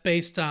apparently that's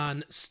based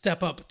on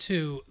Step Up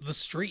to the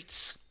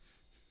Streets.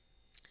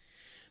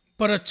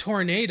 But a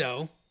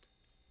tornado...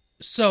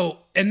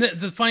 So, and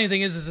the funny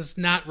thing is it's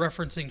not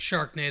referencing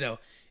Sharknado.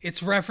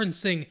 It's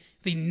referencing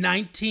the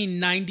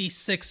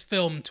 1996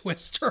 film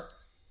Twister.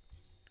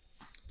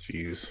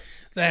 Jeez.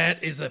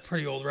 That is a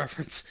pretty old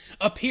reference.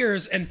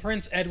 Appears and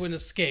Prince Edwin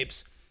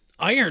escapes.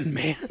 Iron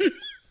Man,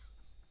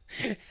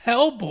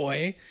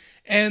 Hellboy,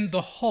 and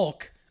the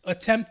Hulk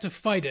attempt to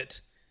fight it.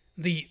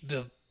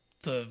 The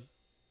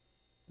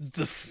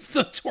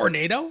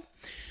tornado,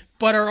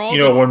 but are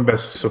all one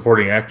best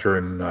supporting actor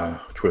in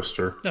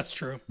Twister. That's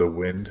true. The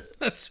Wind.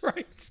 That's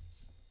right.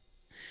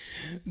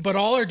 But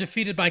all are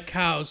defeated by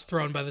cows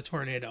thrown by the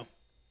tornado.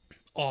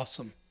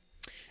 Awesome.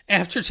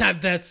 After time,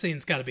 that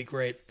scene's got to be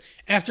great.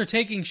 After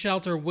taking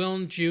shelter,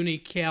 Will, Junie,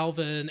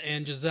 Calvin,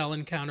 and Giselle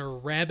encounter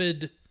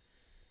rabid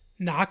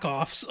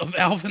knockoffs of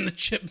Alvin the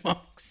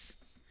Chipmunks.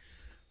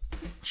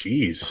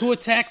 Jeez. Who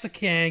attack the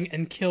gang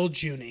and kill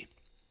Junie.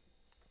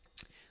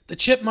 The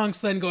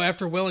Chipmunks then go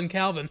after Will and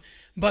Calvin,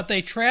 but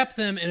they trap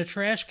them in a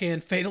trash can,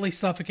 fatally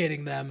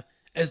suffocating them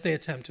as they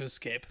attempt to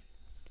escape.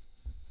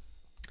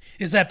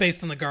 Is that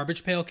based on the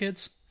Garbage Pail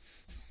Kids?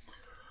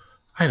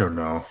 I don't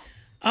know.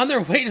 On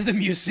their way to the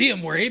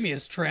museum where Amy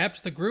is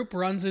trapped, the group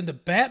runs into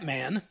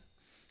Batman,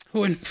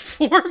 who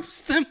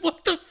informs them,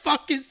 what the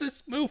fuck is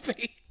this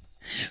movie?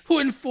 Who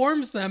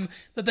informs them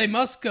that they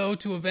must go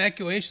to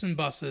evacuation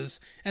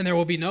buses and there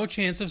will be no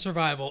chance of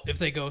survival if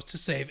they go to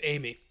save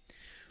Amy.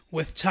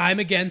 With time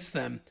against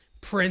them,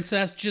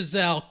 Princess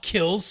Giselle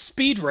kills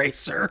Speed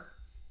Racer,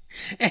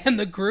 and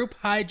the group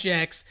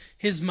hijacks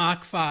his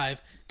Mach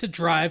 5 to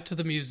drive to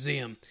the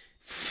museum.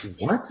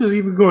 What is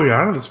even going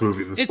on in this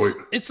movie at this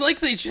point? It's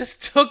like they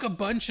just took a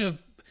bunch of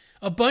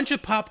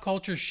pop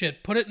culture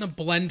shit, put it in a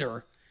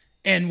blender,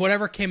 and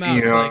whatever came out,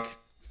 it's like,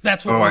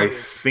 that's what I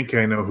think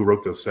I know who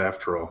wrote this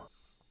after all.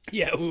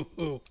 Yeah,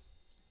 who?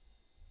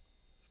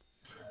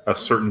 A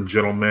certain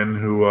gentleman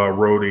who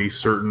wrote a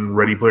certain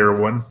Ready Player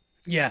One.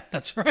 Yeah,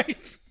 that's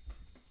right.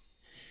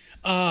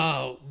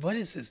 What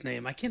is his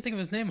name? I can't think of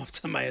his name off the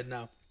top of my head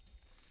now.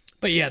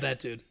 But yeah, that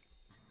dude.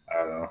 I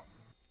don't know.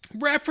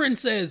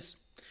 References.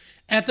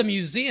 At the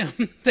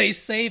museum, they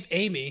save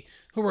Amy,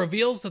 who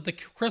reveals that the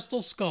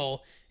crystal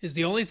skull is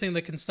the only thing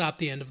that can stop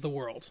the end of the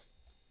world.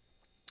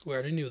 We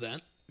already knew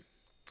that.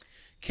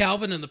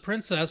 Calvin and the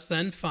princess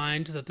then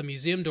find that the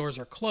museum doors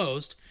are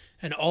closed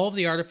and all of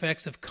the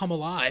artifacts have come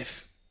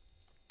alive.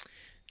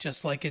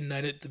 Just like in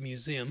Night at the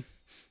Museum.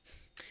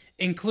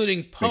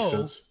 Including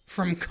Po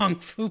from Kung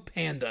Fu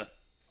Panda,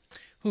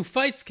 who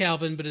fights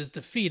Calvin but is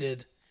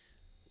defeated.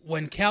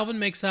 When Calvin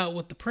makes out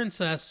with the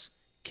princess,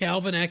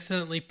 Calvin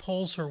accidentally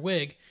pulls her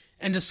wig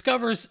and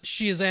discovers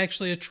she is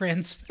actually a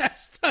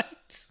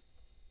transvestite.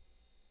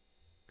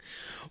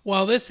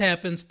 While this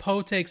happens,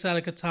 Po takes out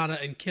a katana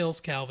and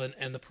kills Calvin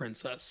and the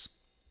princess.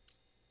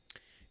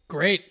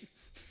 Great.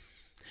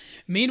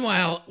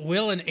 Meanwhile,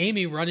 Will and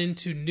Amy run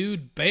into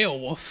nude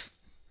Beowulf.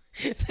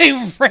 They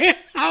ran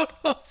out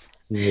of...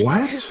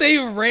 What? They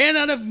ran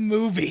out of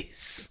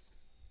movies.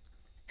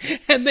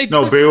 And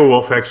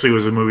Beowulf actually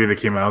was a movie that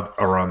came out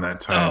around that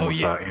time with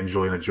yeah.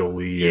 Angelina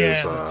Jolie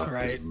as that's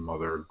right. his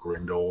mother,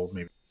 Grendel,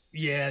 maybe.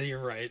 Yeah,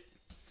 you're right.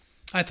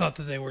 I thought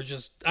that they were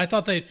just...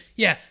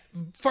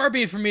 far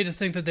be it from me to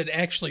think that they'd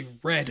actually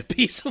read a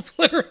piece of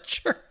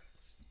literature.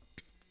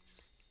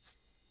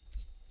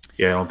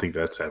 Yeah, I don't think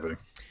that's happening.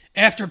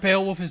 After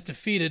Beowulf is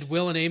defeated,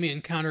 Will and Amy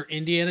encounter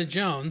Indiana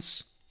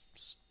Jones.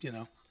 You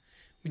know,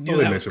 we knew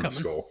that was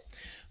coming.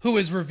 Who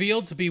is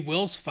revealed to be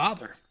Will's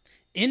father.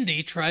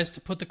 Indy tries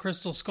to put the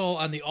crystal skull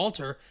on the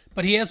altar,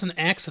 but he has an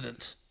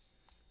accident.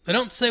 They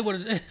don't say what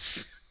it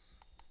is.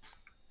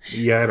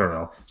 Yeah, I don't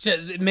know.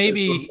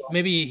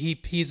 Maybe he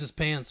pees his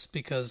pants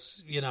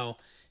because,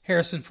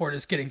 Harrison Ford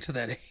is getting to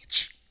that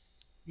age.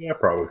 Yeah,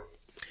 probably.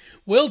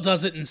 Will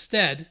does it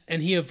instead,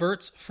 and he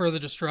averts further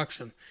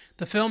destruction.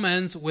 The film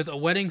ends with a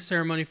wedding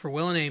ceremony for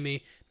Will and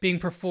Amy being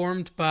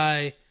performed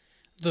by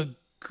the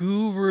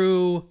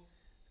Guru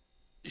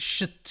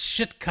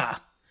Shitka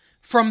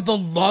from The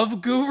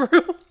Love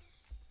Guru.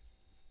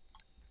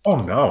 Oh,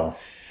 no.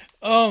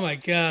 Oh, my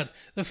God.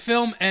 The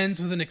film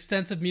ends with an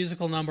extensive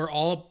musical number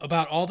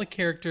about all the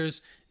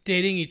characters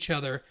dating each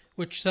other,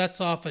 which sets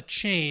off a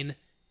chain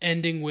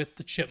ending with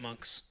the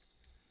Chipmunks.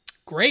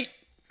 Great.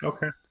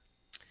 Okay.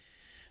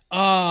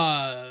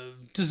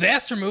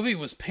 Disaster movie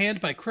was panned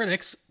by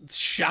critics.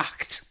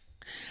 Shocked.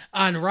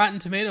 On Rotten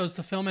Tomatoes,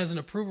 the film has an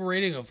approval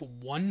rating of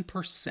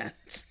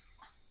 1%.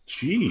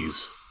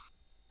 Jeez.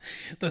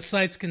 The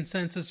site's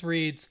consensus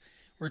reads,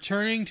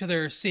 returning to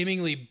their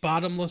seemingly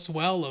bottomless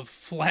well of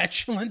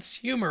flatulence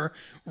humor,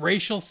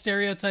 racial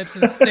stereotypes,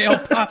 and stale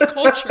pop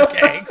culture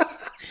gags,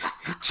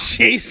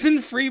 Jason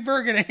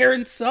Freeberg and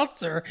Aaron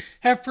Seltzer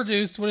have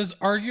produced what is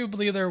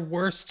arguably their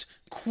worst,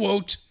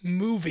 quote,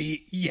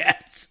 movie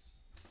yet.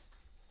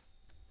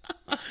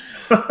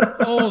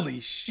 Holy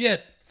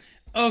shit.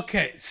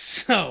 Okay,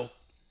 so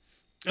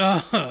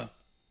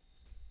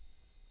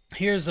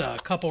here's a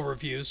couple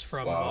reviews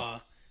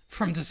from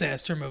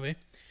Disaster Movie.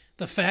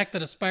 The fact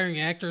that aspiring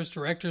actors,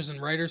 directors,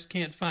 and writers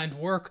can't find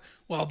work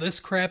while this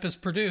crap is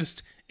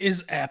produced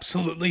is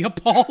absolutely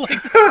appalling.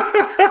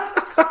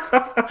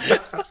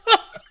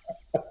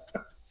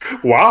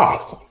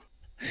 Wow.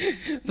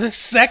 The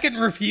second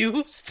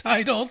review is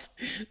titled,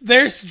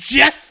 "There's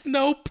just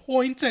no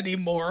point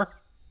anymore."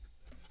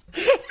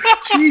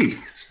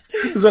 Jeez.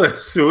 Is that a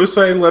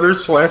suicide letter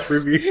 /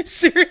 review?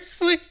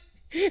 Seriously?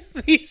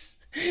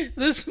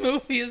 This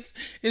movie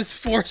is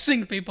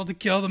forcing people to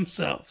kill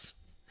themselves.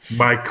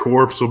 My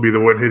corpse will be the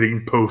one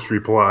hitting post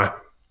reply.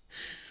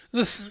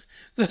 The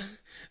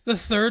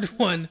third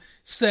one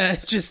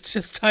said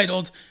just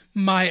titled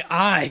 "My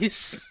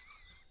Eyes."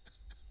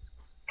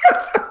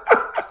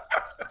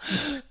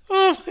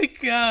 Oh my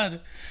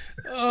god.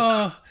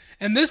 Oh,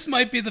 and this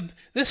might be the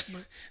best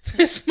like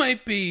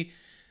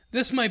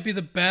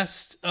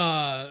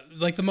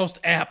the most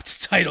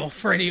apt title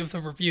for any of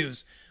the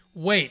reviews.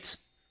 Wait.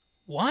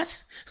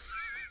 What?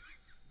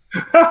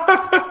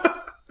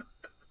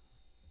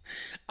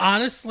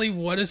 Honestly,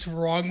 what is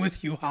wrong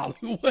with you,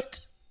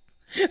 Hollywood?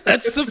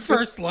 That's the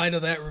first line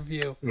of that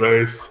review.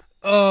 Nice.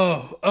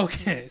 Oh,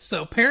 okay.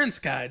 So, Parents'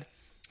 Guide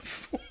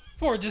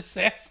for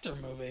Disaster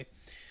Movie.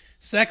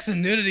 Sex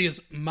and nudity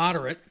is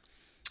moderate.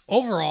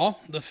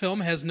 Overall, the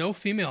film has no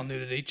female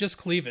nudity, just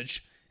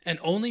cleavage, and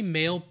only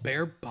male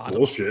bare bottom.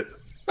 Bullshit.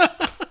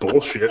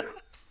 Bullshit.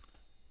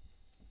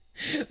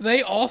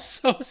 They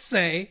also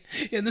say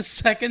in the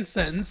second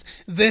sentence,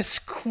 this,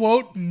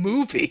 quote,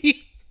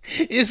 movie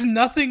is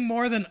nothing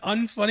more than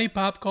unfunny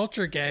pop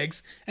culture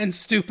gags and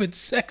stupid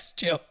sex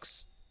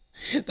jokes.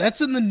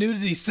 That's in the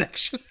nudity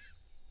section.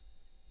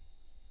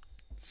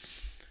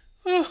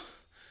 Oh,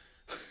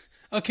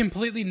 a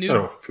completely nude... I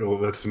don't feel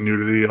that's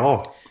nudity at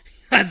all.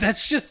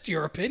 That's just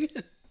your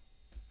opinion.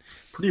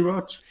 Pretty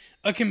much.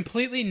 A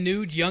completely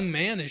nude young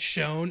man is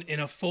shown in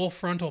a full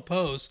frontal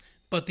pose,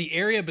 but the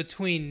area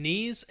between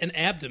knees and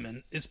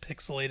abdomen is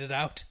pixelated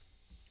out.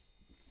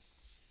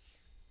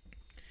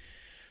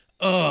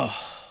 Oh,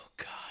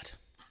 God.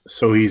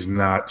 So he's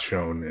not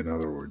shown, in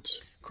other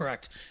words.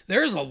 Correct.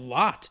 There's a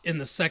lot in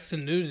the sex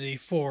and nudity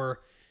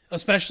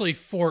especially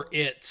for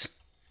it,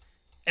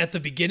 at the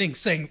beginning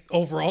saying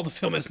overall the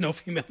film has no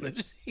female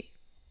nudity.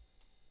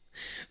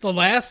 The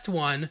last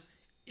one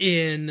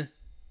in...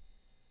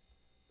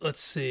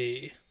 Let's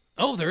see.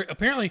 Oh, there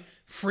apparently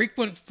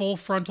frequent full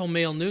frontal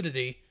male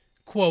nudity,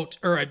 quote,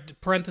 or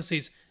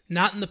parentheses,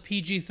 not in the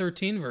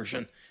PG-13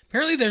 version.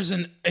 Apparently there's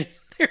a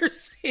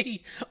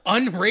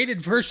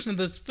unrated version of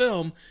this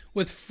film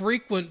with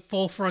frequent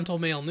full frontal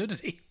male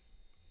nudity.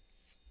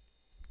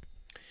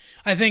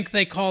 I think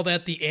they call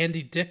that the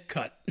Andy Dick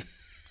cut.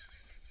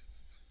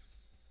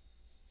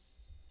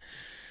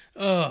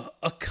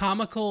 A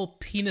comical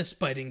penis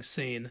biting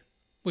scene,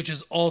 which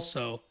is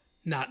also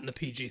not in the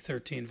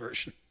PG-13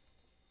 version.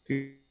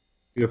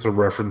 It's a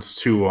reference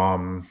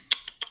to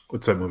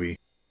what's that movie?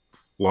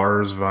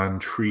 Lars von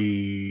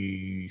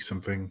Trier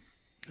something.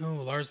 Oh,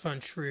 Lars von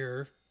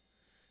Trier.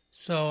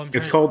 So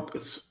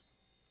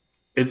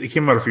it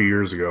came out a few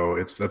years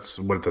ago. That's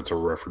a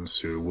reference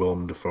to.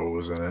 Willem Dafoe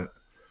was in it.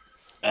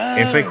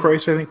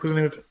 Antichrist, I think, was the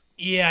name of it.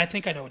 Yeah, I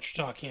think I know what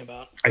you're talking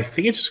about. I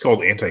think it's just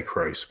called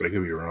Antichrist, but I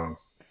could be wrong.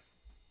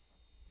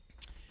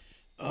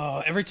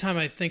 Every time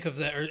I think of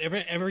that, or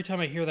every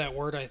time I hear that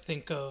word, I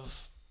think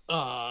of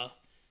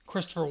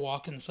Christopher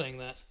Walken saying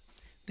that.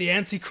 The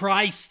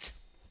Antichrist.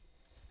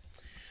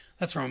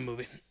 That's from a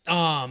movie.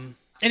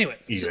 Anyway.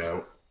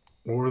 Yeah.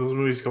 What were those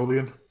movies called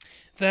again?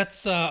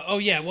 That's, well,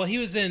 he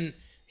was in,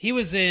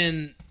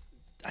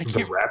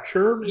 The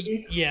Rapture,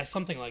 maybe? Yeah,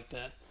 something like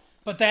that.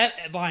 But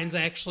that line's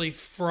actually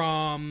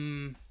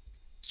from,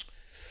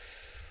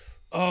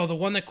 the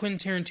one that Quentin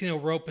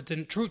Tarantino wrote, but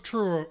didn't,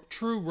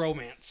 True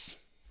Romance.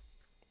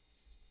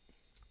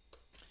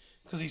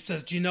 Because he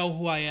says, do you know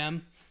who I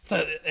am?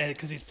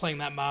 Because he's playing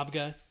that mob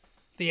guy.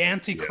 The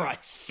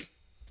Antichrist.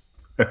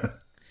 Yeah.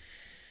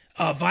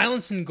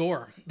 Violence and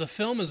gore. The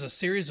film is a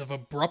series of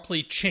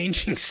abruptly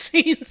changing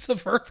scenes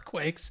of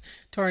earthquakes,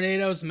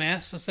 tornadoes,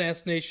 mass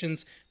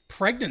assassinations,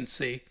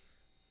 pregnancy.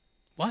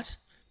 What?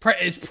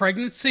 Is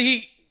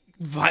pregnancy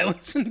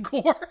violence and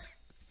gore?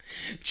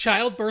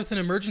 Childbirth and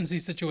emergency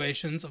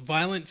situations,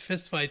 violent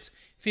fistfights,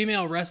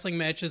 female wrestling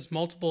matches,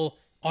 multiple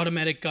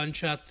automatic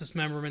gunshots,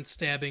 dismemberment,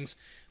 stabbings,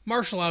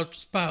 martial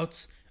arts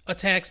bouts,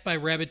 attacks by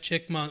rabid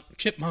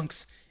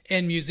chipmunks,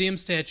 and museum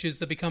statues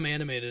that become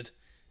animated,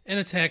 and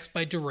attacks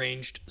by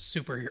deranged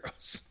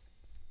superheroes.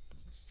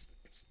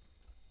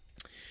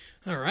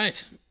 All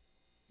right.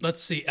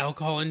 Let's see.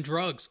 Alcohol and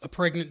drugs. A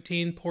pregnant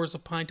teen pours a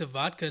pint of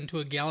vodka into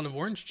a gallon of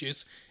orange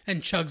juice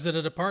and chugs it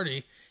at a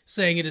party,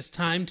 saying it is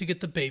time to get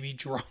the baby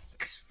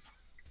drunk.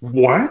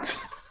 What?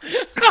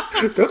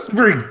 That's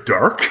very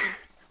dark.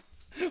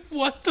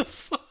 What the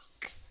fuck?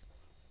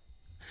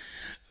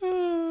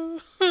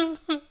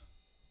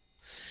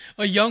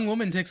 A young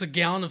woman takes a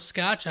gallon of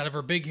scotch out of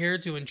her big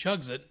hairdo and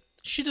chugs it.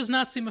 She does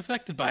not seem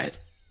affected by it.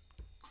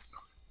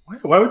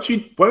 Why would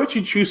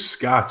she choose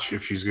scotch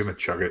if she's gonna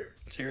chug it?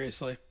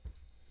 Seriously.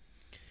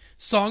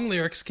 Song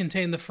lyrics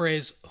contain the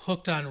phrase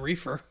 "hooked on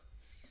reefer."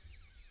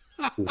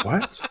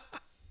 What?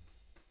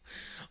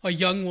 A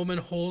young woman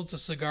holds a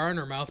cigar in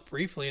her mouth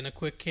briefly in a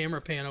quick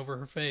camera pan over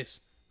her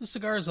face. The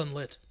cigar is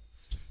unlit.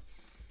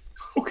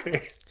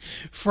 Okay.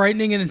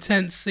 Frightening and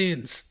intense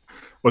scenes.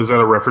 Was that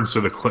a reference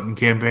to the Clinton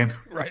campaign?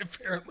 Right,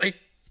 apparently.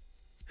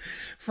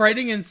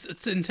 Frightening and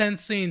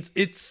intense scenes.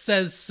 It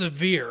says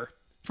severe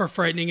for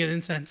frightening and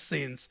intense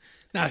scenes.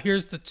 Now,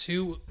 here's the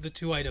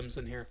two items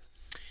in here.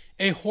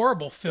 A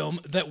horrible film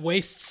that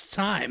wastes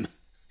time.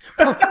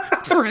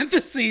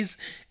 Parentheses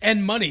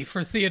and money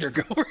for theater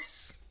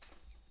goers.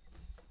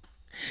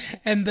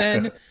 And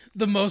then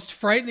the most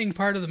frightening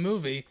part of the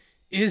movie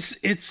is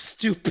its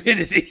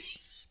stupidity.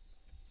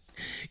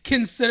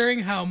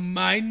 Considering how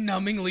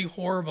mind-numbingly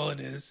horrible it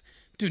is,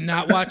 do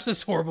not watch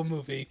this horrible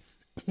movie.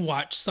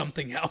 Watch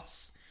something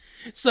else.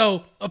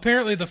 So,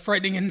 apparently the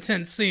frightening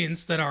intense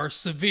scenes that are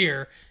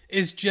severe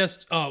is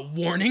just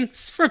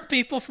warnings from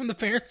people from the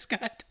Parents'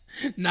 Guide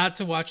not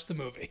to watch the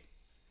movie.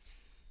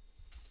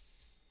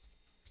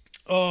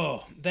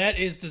 Oh, that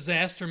is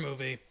Disaster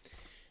Movie.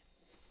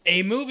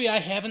 A movie I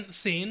haven't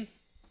seen,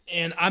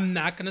 and I'm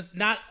not gonna,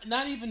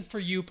 not even for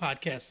you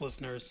podcast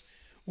listeners,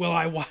 will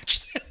I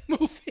watch that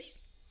movie.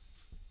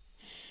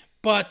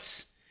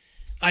 But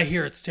I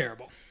hear it's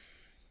terrible.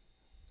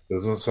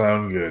 Doesn't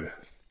sound good.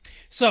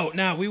 So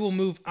now we will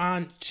move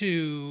on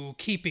to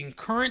Keeping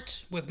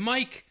Current with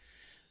Mike.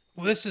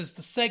 Well, this is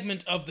the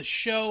segment of the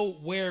show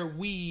where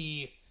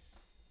we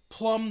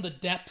plumb the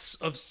depths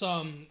of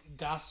some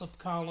gossip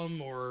column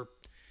or,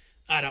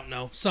 I don't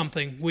know,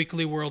 something,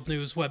 Weekly World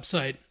News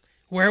website.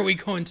 Where are we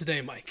going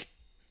today, Mike?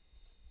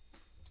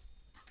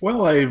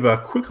 Well,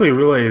 I've quickly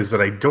realized that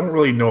I don't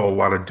really know a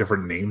lot of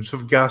different names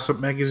of gossip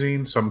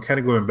magazines, so I'm kind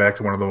of going back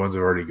to one of the ones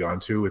I've already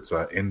gone to. It's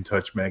In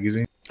Touch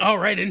magazine. All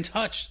right, In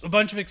Touch. A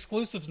bunch of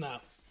exclusives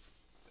now.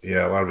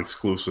 Yeah, a lot of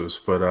exclusives,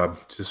 but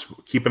just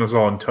keeping us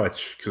all in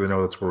touch, because I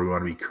know that's where we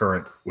want to be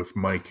current with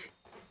Mike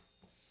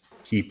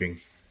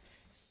keeping.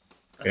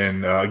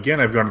 And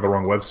again, I've gone to the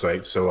wrong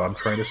website, so I'm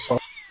trying to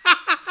solve.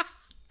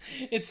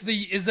 Is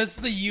this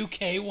the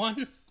UK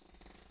one?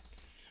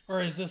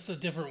 Or is this a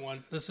different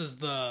one? This is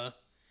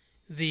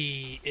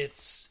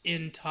it's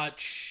In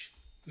Touch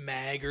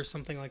mag or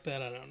something like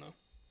that. I don't know.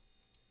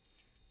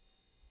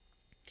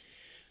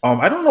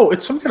 I don't know.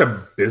 It's some kind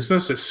of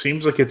business. It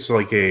seems like it's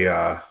like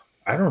a,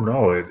 I don't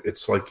know.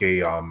 It's like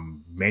a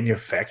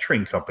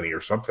manufacturing company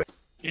or something.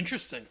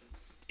 Interesting.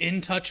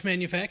 In Touch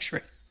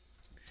Manufacturing.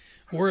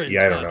 We're in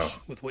touch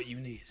with what you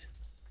need.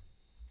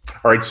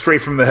 All right,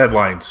 straight from the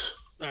headlines.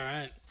 All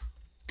right.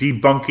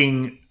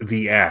 Debunking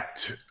the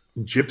act.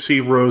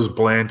 Gypsy Rose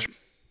Blanchard.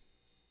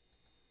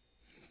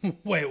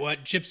 Wait,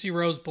 what? Gypsy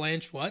Rose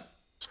Blanche what?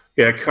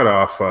 Yeah, I cut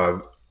off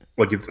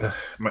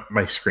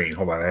my screen.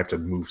 Hold on, I have to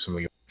move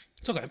something.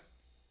 It's okay.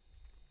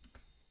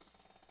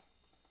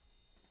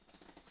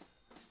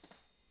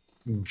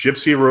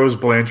 Gypsy Rose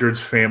Blanchard's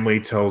family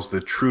tells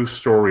the true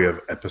story of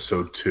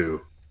episode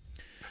 2.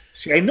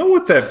 See, I know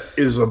what that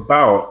is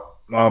about.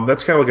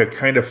 That's kind of like a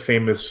kind of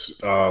famous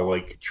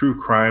like true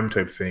crime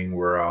type thing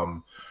where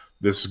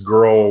this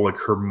girl, like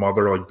her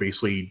mother, like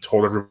basically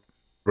told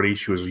everybody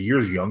she was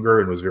years younger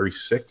and was very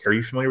sick. Are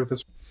you familiar with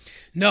this?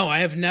 No, I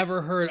have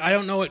never heard. I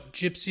don't know what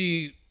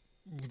Gypsy.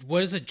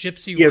 What is it,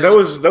 Gypsy? Yeah, that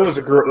was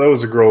a girl. That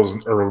was a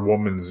girl's or a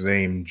woman's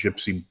name,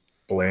 Gypsy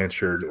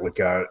Blanchard. Like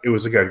it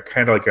was like a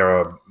kind of like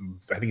a.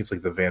 I think it's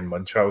like the Van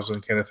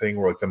Munchausen kind of thing,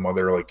 where like the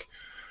mother like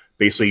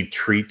basically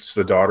treats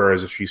the daughter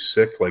as if she's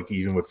sick, like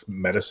even with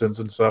medicines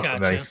and stuff. Gotcha.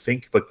 And I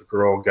think like the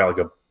girl got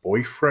like a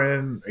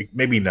boyfriend,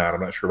 maybe not. I'm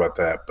not sure about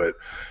that, but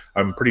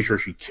I'm pretty sure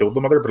she killed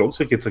the mother. But it looks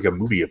like it's like a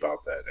movie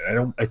about that.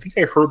 And I think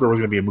I heard there was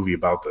going to be a movie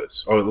about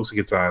this. Oh, it looks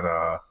like it's on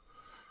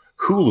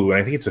Hulu,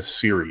 and I think it's a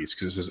series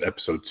because this is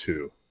episode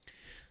 2.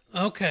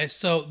 Okay,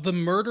 so the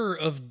murder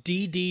of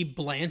D.D.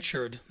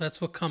 Blanchard, that's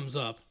what comes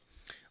up.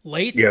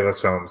 Late Yeah, that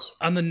sounds...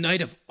 on the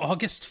night of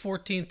August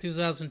 14th,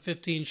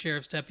 2015,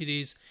 sheriff's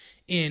deputies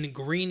in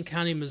Greene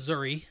County,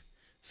 Missouri,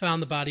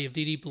 found the body of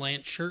D.D.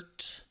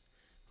 Blanchard,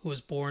 who was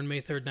born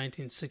May 3rd,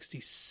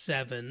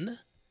 1967,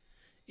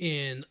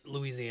 in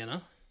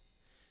Louisiana,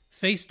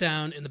 face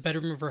down in the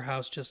bedroom of her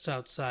house just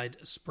outside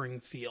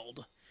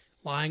Springfield.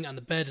 Lying on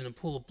the bed in a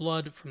pool of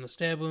blood from the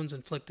stab wounds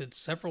inflicted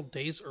several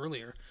days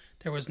earlier.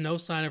 There was no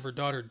sign of her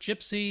daughter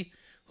Gypsy,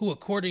 who,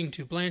 according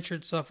to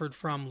Blanchard, suffered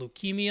from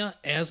leukemia,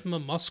 asthma,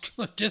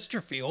 muscular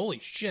dystrophy, holy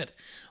shit,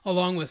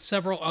 along with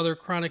several other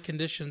chronic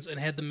conditions, and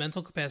had the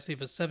mental capacity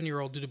of a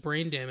 7-year-old due to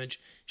brain damage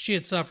she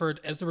had suffered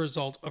as a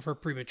result of her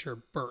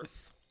premature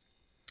birth.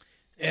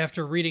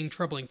 After reading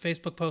troubling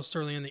Facebook posts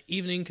earlier in the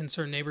evening,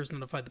 concerned neighbors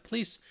notified the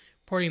police,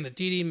 reporting that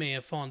Dee Dee may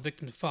have fallen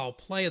victim to foul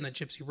play and that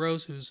Gypsy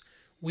Rose, whose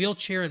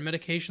wheelchair and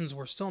medications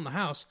were still in the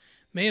house,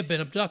 may have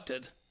been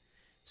abducted.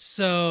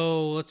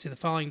 So, let's see, the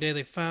following day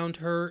they found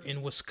her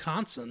in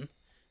Wisconsin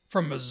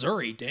from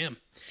Missouri, damn.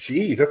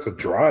 Gee, that's a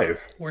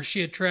drive. Where she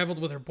had traveled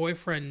with her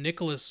boyfriend,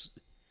 Nicholas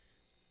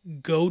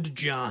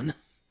Godejohn,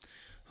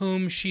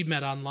 whom she'd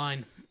met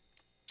online.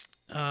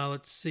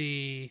 Let's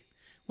see.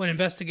 When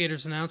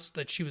investigators announced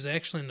that she was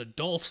actually an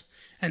adult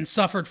and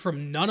suffered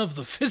from none of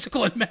the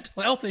physical and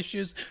mental health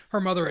issues her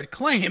mother had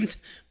claimed,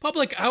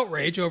 public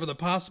outrage over the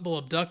possible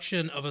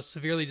abduction of a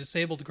severely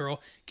disabled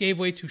girl gave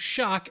way to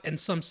shock and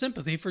some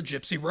sympathy for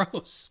Gypsy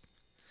Rose.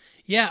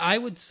 Yeah, I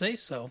would say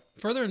so.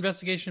 Further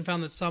investigation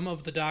found that some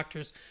of the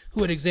doctors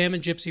who had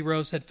examined Gypsy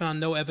Rose had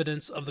found no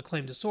evidence of the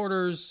claimed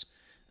disorders.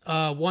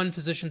 One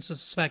physician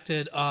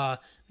suspected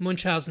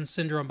Munchausen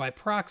syndrome by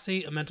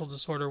proxy, a mental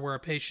disorder where a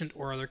patient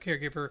or other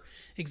caregiver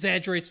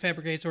exaggerates,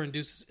 fabricates, or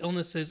induces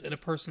illnesses in a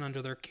person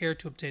under their care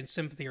to obtain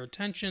sympathy or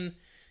attention.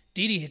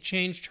 Dee Dee had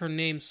changed her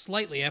name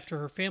slightly after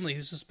her family,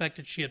 who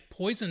suspected she had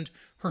poisoned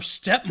her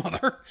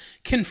stepmother,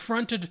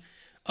 confronted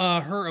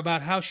her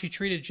about how she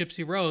treated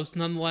Gypsy Rose.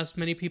 Nonetheless,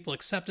 many people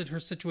accepted her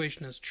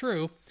situation as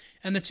true,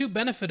 and the two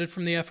benefited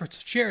from the efforts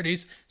of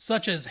charities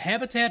such as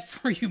Habitat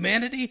for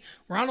Humanity,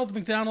 Ronald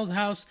McDonald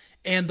House,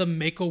 and the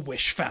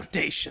Make-A-Wish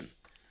Foundation.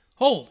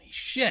 Holy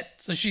shit.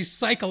 So she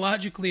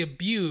psychologically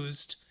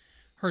abused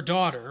her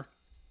daughter,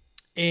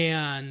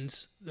 and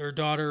her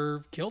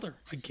daughter killed her,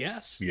 I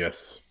guess.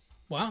 Yes.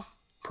 Wow.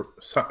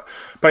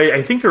 But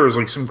I think there was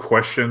like some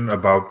question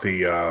about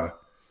the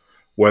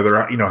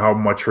whether, you know, how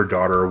much her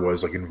daughter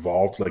was like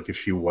involved, like if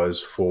she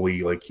was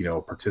fully like, you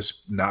know,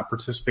 not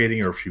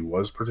participating, or if she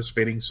was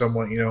participating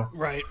somewhat, you know,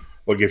 right,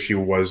 like if she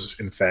was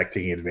in fact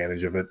taking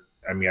advantage of it.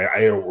 I mean,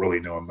 I don't really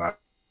know. I'm not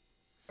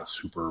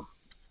super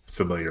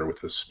familiar with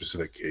this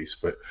specific case,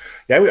 but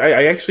yeah,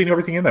 I actually knew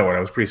everything in that one. I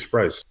was pretty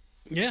surprised.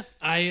 Yeah,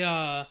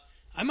 I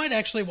might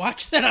actually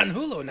watch that on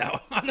Hulu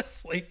now.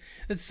 Honestly,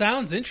 it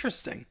sounds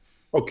interesting.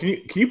 Oh, can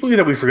you believe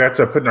that we forgot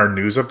to put in our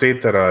news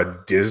update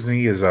that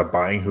Disney is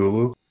buying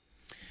Hulu?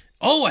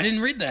 Oh, I didn't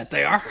read that.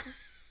 They are.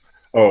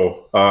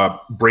 Oh,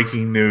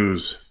 breaking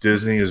news.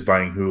 Disney is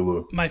buying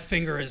Hulu. My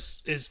finger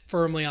is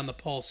firmly on the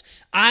pulse.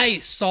 I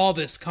saw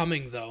this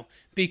coming, though,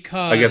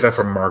 because... I get that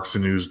from Mark's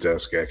news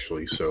desk,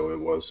 actually, so it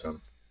was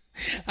him.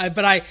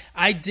 But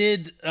I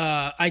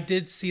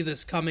did see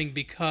this coming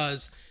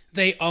because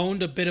they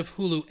owned a bit of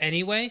Hulu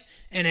anyway,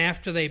 and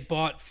after they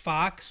bought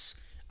Fox,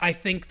 I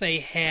think they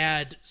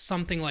had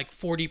something like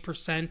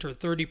 40% or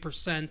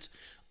 30%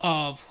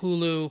 of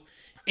Hulu.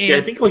 And yeah,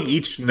 I think like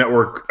each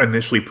network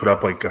initially put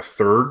up like a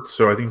third,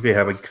 so I think they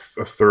had like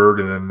a third,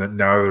 and then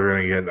now they're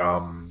going to get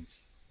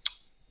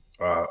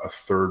a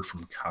third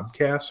from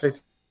Comcast, I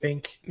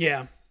think.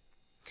 Yeah,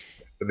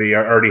 they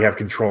already have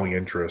controlling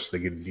interest. They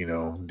could, you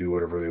know, do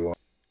whatever they want.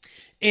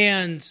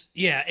 And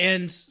yeah,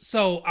 and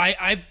so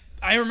I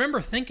remember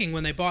thinking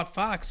when they bought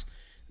Fox,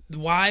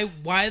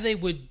 why they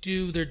would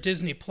do their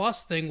Disney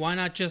Plus thing? Why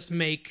not just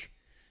make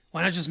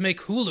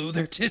Hulu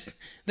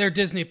their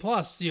Disney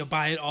Plus, you know,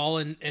 buy it all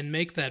and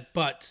make that.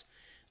 But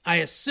I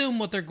assume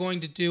what they're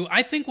going to do,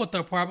 I think what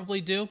they'll probably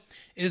do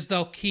is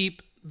they'll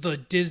keep the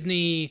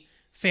Disney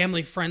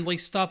family-friendly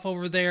stuff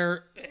over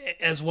there,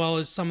 as well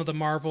as some of the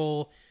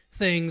Marvel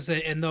things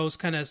and those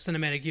kind of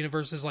cinematic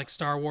universes like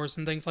Star Wars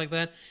and things like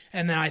that.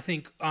 And then I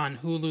think on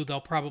Hulu,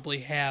 they'll probably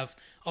have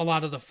a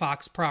lot of the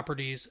Fox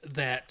properties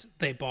that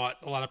they bought,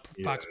 a lot of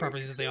Fox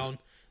properties that they own,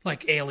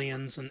 like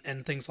Aliens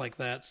and things like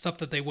that, stuff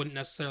that they wouldn't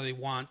necessarily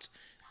want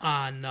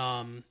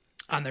on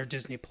their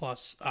Disney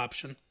Plus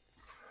option.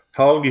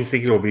 How long do you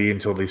think it'll be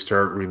until they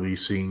start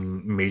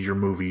releasing major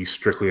movies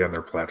strictly on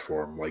their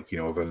platform? Like, you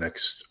know, the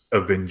next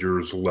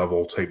Avengers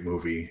level type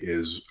movie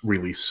is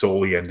released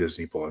solely on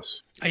Disney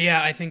Plus.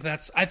 Yeah, I think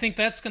that's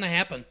going to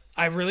happen.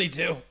 I really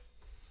do.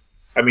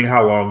 I mean,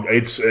 how long?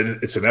 It's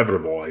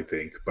inevitable, I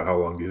think. But how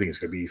long do you think it's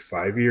going to be?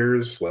 5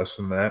 years? Less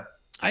than that?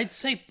 I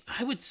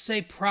would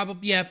say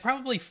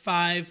probably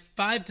 5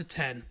 to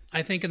 10.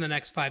 I think in the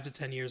next 5 to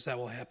 10 years that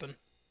will happen.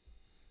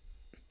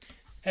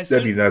 I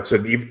mean,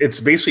 it's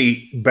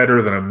basically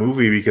better than a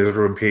movie because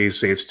everyone pays,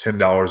 say, it's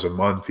 $10 a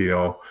month. You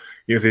know,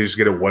 if they just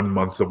get 1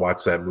 month to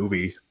watch that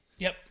movie,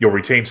 yep, you'll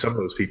retain some of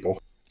those people.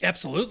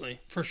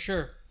 Absolutely, for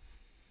sure.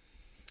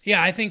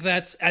 Yeah, I think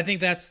that's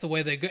the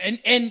way they go.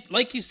 And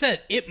like you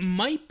said, it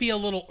might be a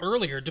little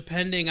earlier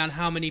depending on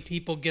how many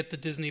people get the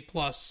Disney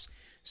Plus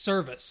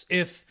service.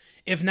 If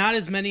not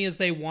as many as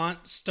they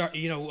want start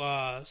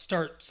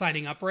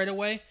signing up right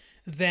away,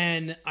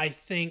 then I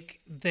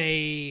think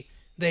they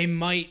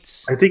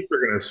might. I think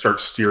they're going to start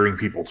steering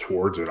people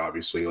towards it,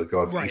 obviously. Like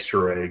they'll have right.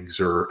 Easter eggs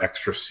or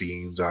extra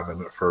scenes on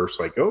them at first.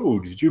 Like, oh,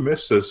 did you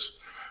miss this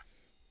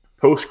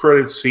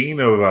post-credit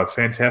scene of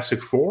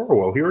Fantastic Four?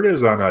 Well, here it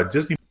is on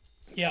Disney.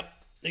 Yep,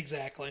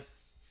 exactly.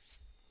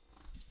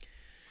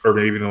 Or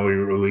maybe they'll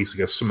release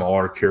like a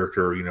smaller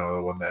character, you know,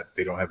 the one that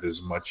they don't have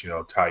as much, you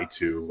know, tie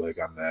to, like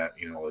on that,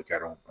 you know, like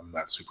I'm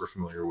not super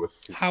familiar with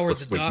Howard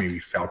the Duck. Maybe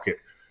Falcon.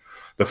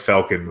 the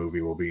Falcon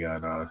movie will be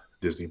on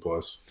Disney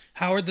Plus.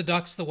 Howard the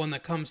Duck's the one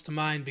that comes to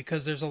mind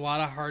because there's a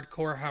lot of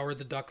hardcore Howard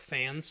the Duck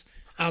fans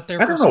out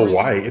there. I don't know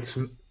why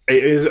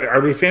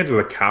are they fans of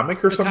the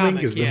comic or something?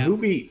 Because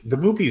the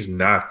movie's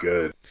not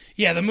good.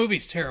 Yeah, the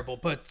movie's terrible,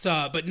 but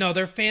no,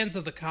 they're fans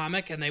of the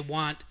comic and they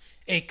want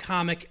a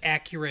comic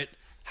accurate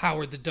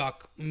Howard the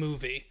Duck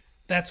movie.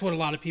 That's what a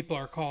lot of people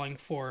are calling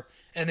for,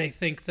 and they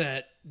think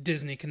that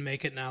Disney can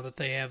make it now that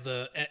they have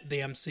the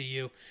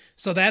MCU.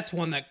 So that's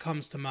one that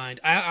comes to mind.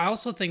 I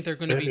also think they're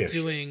going to be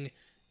doing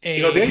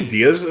a. The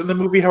ideas in the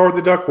movie Howard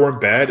the Duck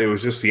weren't bad. It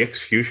was just the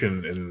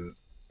execution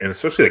and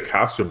especially the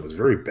costume was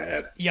very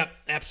bad. Yep,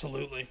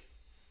 absolutely.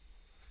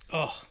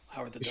 Oh,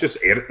 Howard the Duck.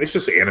 Let's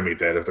just animate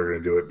that if they're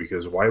going to do it,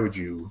 because why would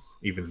you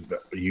even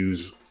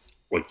use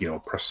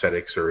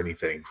prosthetics or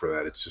anything for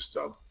that? It's just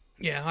dumb.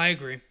 Yeah, I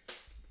agree.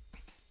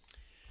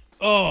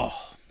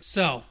 Oh,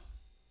 so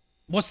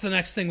what's the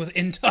next thing with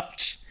In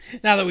Touch?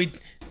 Now that we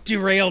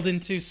derailed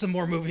into some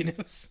more movie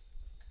news.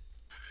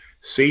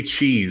 Say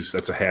cheese.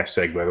 That's a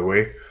hashtag, by the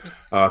way.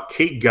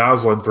 Kate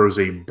Goslin throws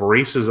a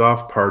braces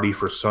off party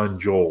for son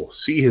Joel.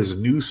 See his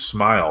new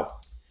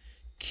smile.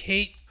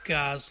 Kate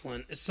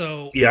Goslin.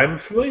 So yeah, I'm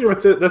familiar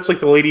with it. That's like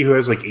the lady who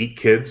has like 8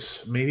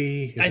 kids,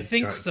 maybe. I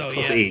think so.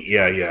 Plus yeah, 8.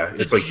 Yeah.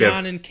 It's like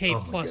John and Kate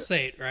plus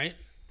 8, right?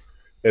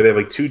 Yeah, they have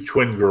like 2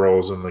 twin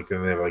girls, and then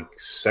they have like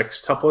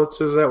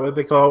sextuplets. Is that what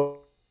they call it?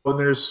 When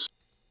there's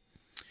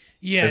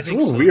it's a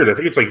little weird. I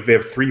think it's like they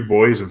have 3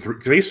 boys and 3.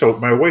 Because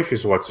my wife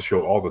used to watch the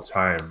show all the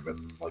time,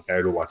 and like I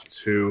had to watch it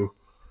too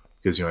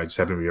because I just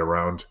happened to be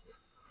around.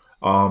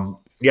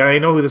 Yeah, I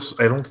know who this.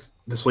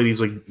 This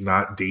lady's like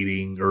not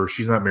dating, or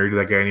she's not married to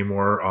that guy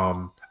anymore.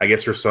 I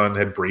guess her son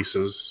had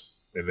braces,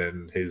 and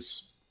then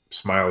his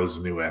smile is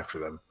new after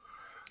them.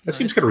 That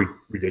seems kind of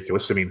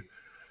ridiculous. I mean,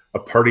 a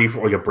party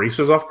like a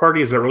braces off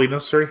party, is that really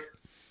necessary?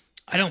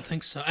 I don't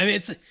think so. I mean,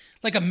 it's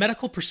like a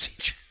medical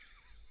procedure.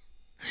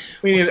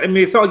 I mean,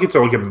 it's not like it's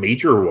like a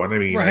major one. I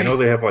mean, right. I know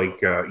they have like,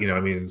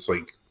 it's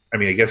like, I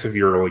guess if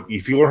you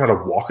learn how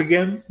to walk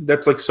again,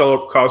 that's like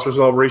cause for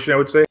celebration, I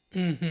would say.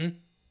 Mm-hmm.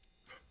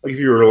 Like if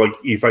you were like,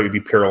 you thought you'd be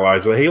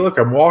paralyzed, like, hey, look,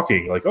 I'm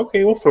walking. Like,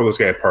 okay, we'll throw this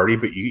guy a party,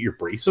 but you get your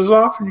braces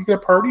off and you get a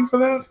party for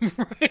that?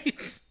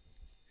 Right.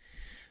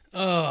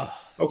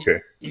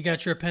 Okay. You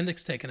got your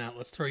appendix taken out.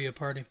 Let's throw you a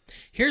party.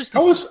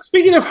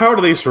 Speaking of how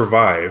do they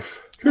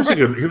survive? Here's a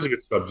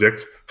good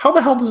subject. How the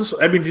hell does this?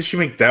 I mean, did she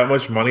make that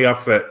much money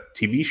off that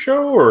TV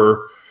show,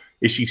 or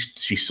is she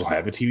still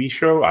have a TV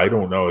show? I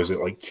don't know. Is it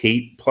like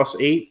Kate plus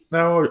 8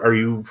 now? Are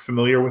you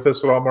familiar with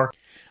this at all, Mark?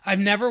 I've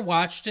never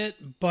watched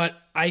it, but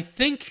I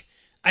think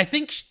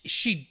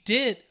she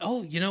did.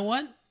 Oh, you know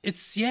what?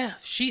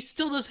 She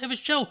still does have a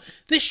show.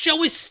 This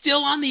show is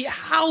still on the.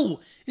 How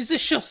is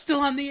this show still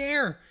on the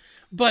air?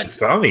 But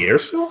it's on the air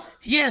still.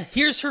 Yeah,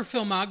 here's her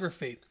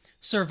filmography.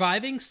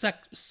 Surviving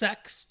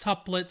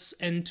Sextuplets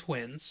and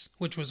Twins,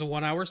 which was a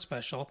 1-hour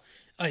special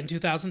in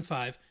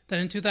 2005. Then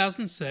in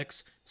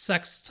 2006,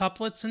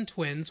 Sextuplets and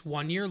Twins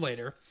 1 year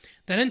later.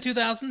 Then in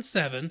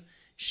 2007,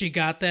 they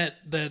got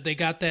that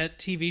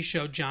TV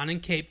show John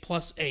and Kate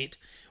plus 8,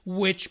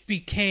 which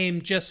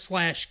became just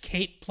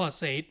 /Kate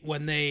plus 8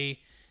 when they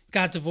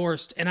got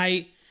divorced. And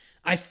I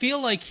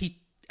feel like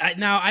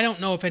now I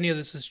don't know if any of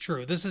this is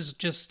true. This is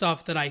just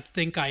stuff that I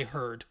think I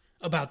heard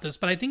about this,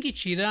 but I think he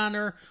cheated on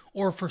her,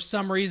 or for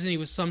some reason he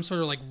was some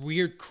sort of like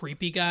weird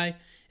creepy guy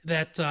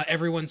that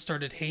everyone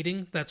started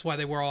hating. That's why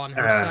they were all on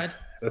her side.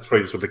 That's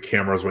probably just what the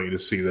cameras want you to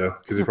see, though,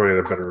 because they probably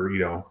had a better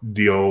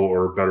deal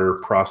or better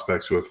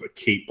prospects with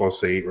Kate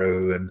plus 8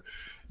 rather than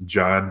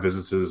John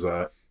visits his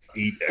 8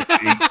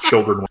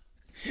 children.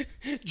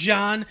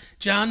 John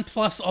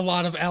plus a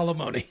lot of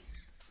alimony.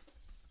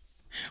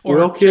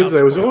 Well, kids,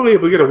 I was only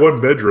able to get a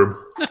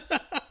 1-bedroom.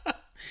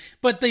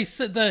 But they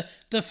said the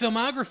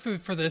filmography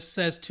for this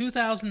says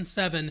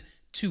 2007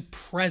 to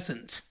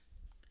present.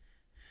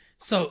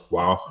 So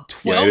wow,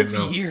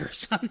 12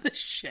 years on this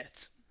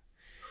shit.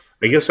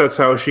 I guess that's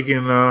how she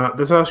can.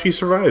 That's how she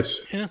survives.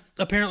 Yeah.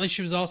 Apparently,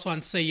 she was also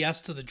on Say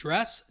Yes to the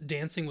Dress,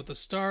 Dancing with the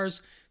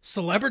Stars,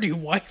 Celebrity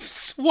Wife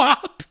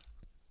Swap.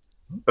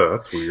 Oh,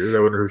 that's weird. I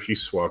wonder who she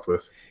swapped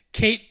with.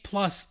 Kate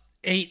plus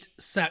 8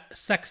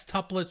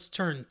 Sextuplets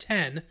Turn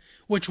 10,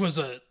 which was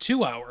a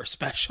 2-hour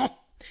special.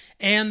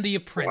 And The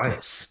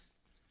Apprentice.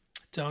 Why?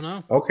 Don't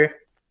know. Okay.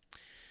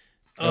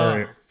 All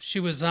right. She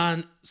was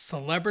on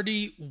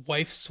Celebrity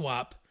Wife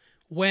Swap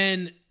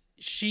when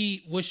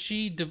let's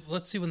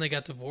see when they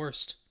got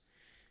divorced.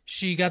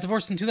 She got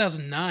divorced in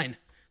 2009.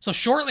 So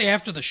shortly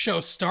after the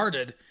show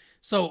started.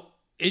 So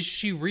is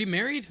she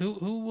remarried?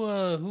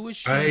 Who is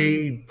she?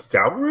 I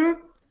doubt it.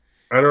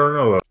 I don't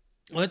know.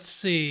 Let's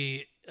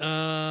see.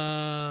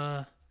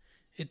 It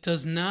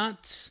does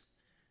not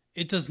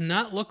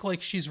look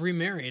like she's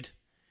remarried.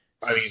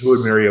 I mean, who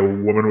would marry a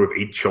woman with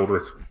 8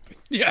 children?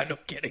 Yeah, no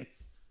kidding.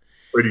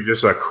 Would you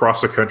just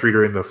cross the country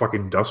during the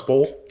fucking Dust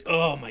Bowl?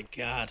 Oh, my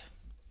God.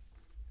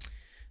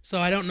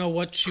 So I don't know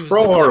what she was... For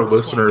all our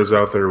listeners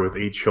out there with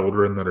 8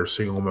 children that are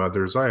single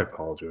mothers, I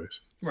apologize.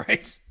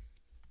 Right.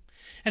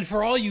 And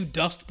for all you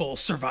Dust Bowl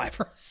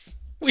survivors,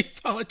 we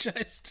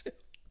apologize too.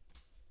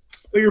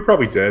 Oh, you're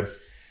probably dead.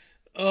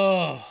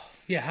 Oh,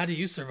 yeah. How do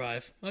you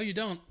survive? Well, you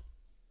don't.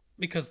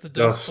 Because the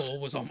Dust Dust.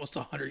 Bowl was almost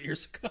 100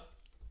 years ago.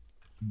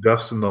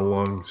 Dust in the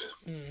lungs.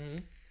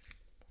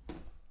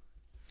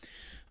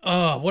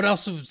 What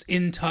else was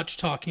In Touch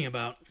talking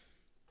about?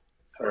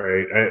 All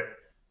right.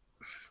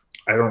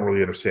 I don't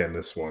really understand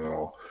this one at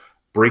all.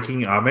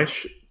 Breaking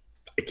Amish.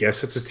 I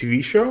guess it's a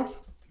TV show.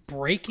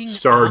 Breaking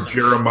Star Amish.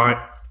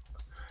 Jeremiah.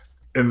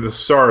 And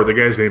the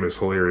guy's name is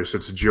hilarious.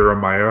 It's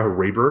Jeremiah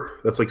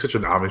Raber. That's like such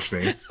an Amish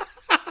name.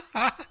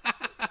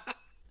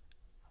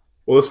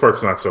 Well, this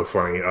part's not so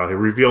funny. He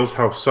reveals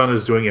how son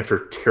is doing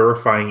after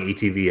terrifying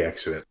ATV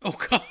accident. Oh,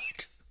 God.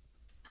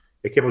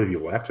 I can't believe you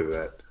laughed at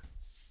that.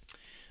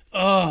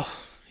 Oh,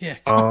 yeah.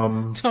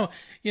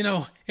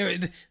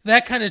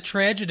 That kind of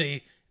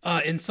tragedy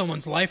in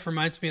someone's life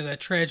reminds me of that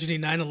tragedy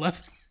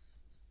 9/11.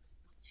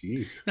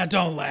 Jeez. Now,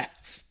 don't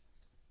laugh.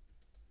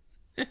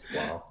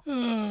 Wow.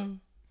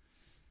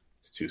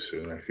 It's too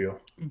soon, I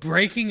feel.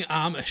 Breaking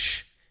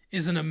Amish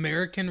is an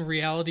American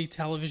reality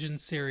television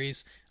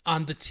series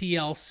on the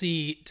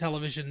TLC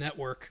television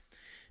network.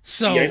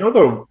 So Yeah, I know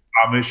the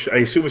Amish. I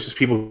assume it's just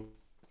people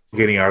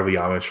getting out of the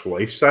Amish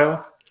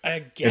lifestyle.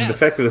 I guess. And the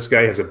fact that this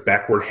guy has a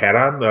backward hat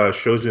on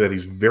shows me that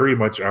he's very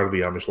much out of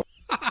the Amish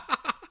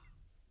lifestyle.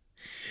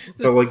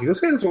 But like, this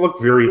guy doesn't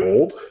look very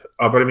old.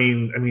 But I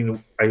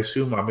mean, I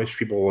assume Amish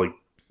people like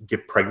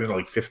get pregnant at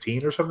like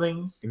 15 or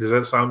something. Does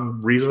that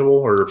sound reasonable,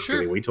 or Sure.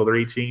 do they wait till they're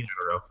 18? I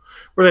don't know.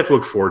 What do they have to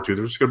look forward to?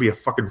 They're just going to be a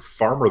fucking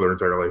farmer their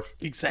entire life.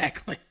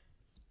 Exactly.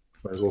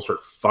 Might as well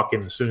start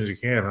fucking as soon as you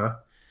can, huh?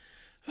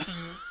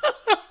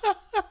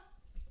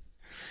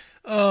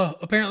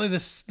 Apparently the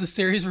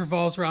series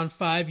revolves around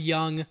 5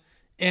 young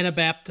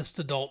Anabaptist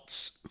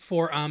adults,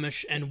 4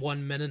 Amish, and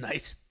 1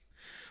 Mennonite,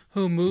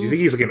 who Do you moved.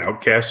 think he's like an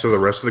outcast to the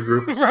rest of the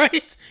group?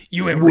 Right?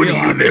 You ain't What real do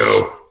you Amish.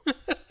 know?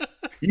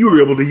 You were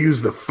able to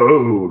use the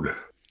phone.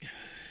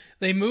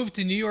 They moved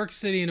to New York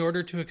City in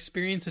order to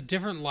experience a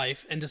different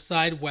life and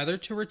decide whether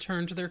to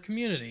return to their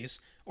communities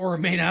or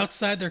remain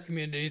outside their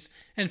communities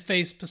and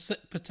face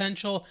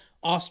potential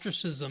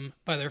ostracism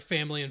by their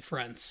family and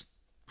friends.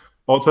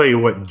 I'll tell you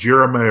what,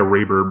 Jeremiah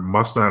Raber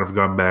must not have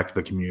gone back to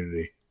the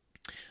community.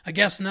 I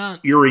guess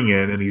not. Earring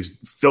in, and he's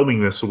filming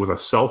this with a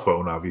cell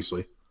phone,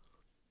 obviously.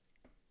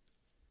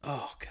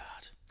 Oh, God.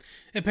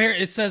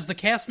 It says the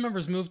cast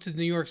members' move to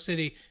New York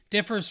City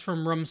differs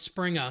from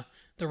Rumspringa,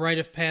 the rite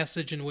of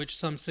passage in which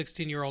some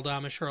 16-year-old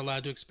Amish are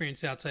allowed to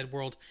experience the outside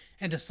world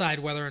and decide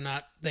whether or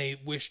not they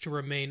wish to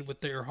remain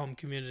with their home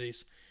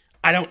communities.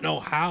 I don't know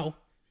how.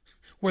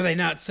 Were they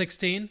not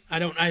 16? I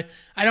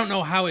don't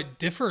know how it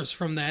differs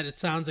from that. It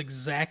sounds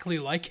exactly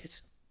like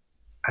it.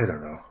 I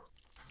don't know.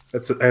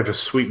 I have a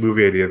sweet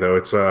movie idea, though.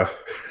 It's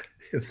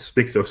this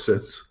makes no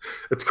sense.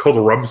 It's called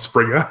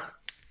Rumspringa.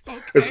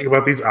 Okay. It's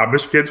about these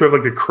Amish kids who have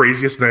like the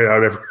craziest night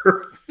out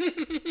ever.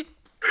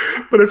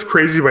 But it's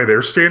crazy by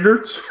their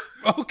standards.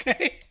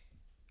 Okay.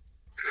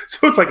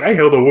 So it's like, I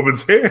held a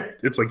woman's hand.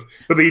 It's like,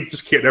 but they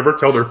just can't ever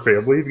tell their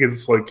family because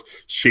it's like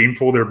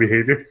shameful, their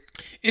behavior.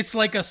 It's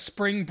like a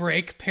Spring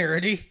Break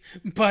parody,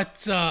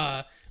 but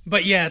yeah,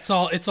 it's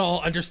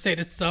all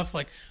understated stuff.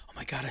 Like, oh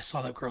my God, I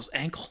saw that girl's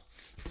ankle.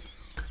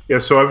 Yeah,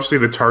 so obviously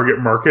the target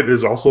market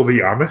is also the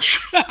Amish,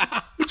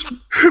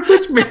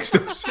 which makes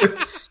no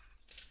sense.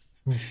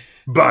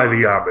 By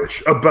the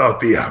Amish, about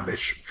the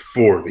Amish,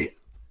 for the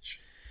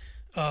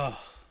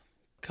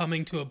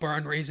Coming to a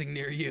barn raising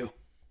near you.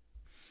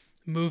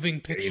 Moving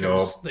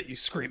pictures that you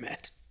scream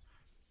at.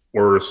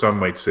 Or some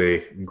might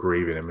say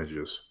graven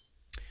images.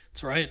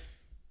 That's right.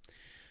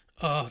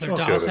 Their I'll see how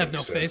dolls that have no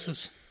makes sense.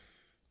 faces.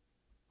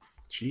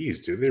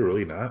 Jeez, do they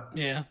really not?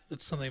 Yeah,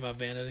 it's something about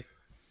vanity.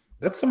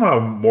 That's somehow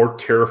more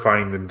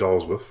terrifying than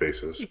dolls with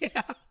faces.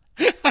 Yeah,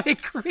 I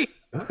agree.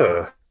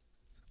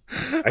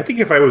 I think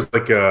if I was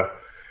like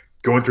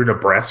going through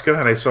Nebraska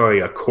and I saw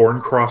a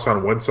corn cross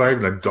on one side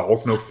and a doll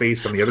with no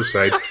face on the other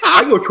side,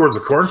 I go towards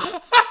the corn.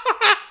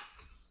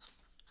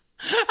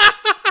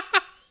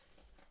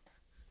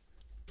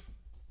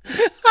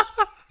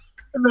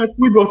 And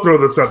we both know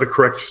that's not the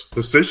correct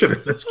decision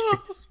in this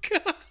case. Oh,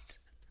 God.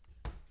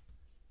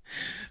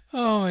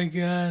 Oh, my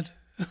God.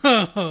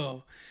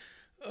 Oh.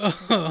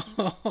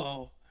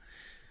 Oh.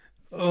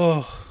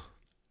 Oh.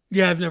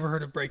 Yeah, I've never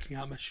heard of Breaking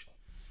Amish.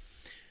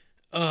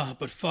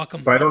 But fuck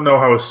him. But I don't know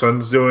how his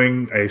son's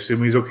doing. I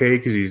assume he's okay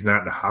because he's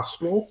not in a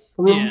hospital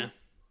room. Yeah.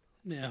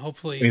 Yeah,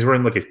 hopefully. And he's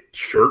wearing like a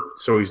shirt,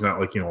 so he's not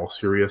like, all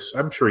serious.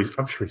 I'm sure he's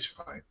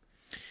fine.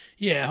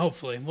 Yeah,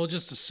 hopefully. We'll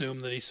just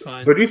assume that he's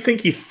fine. But do you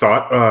think he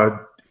thought,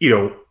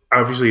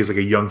 obviously he's like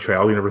a young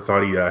child. He never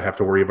thought he'd have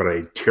to worry about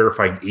a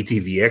terrifying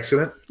ATV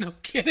accident. No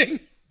kidding.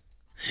 Do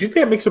you think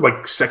that makes him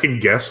like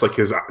second guess like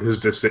his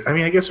decision? I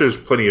mean, I guess there's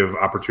plenty of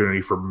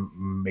opportunity for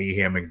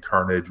mayhem and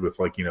carnage with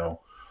like,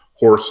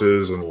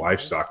 horses and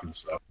livestock and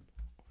stuff.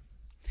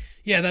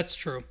 Yeah, that's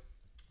true.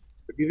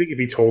 But do you think if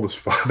he told his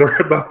father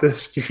about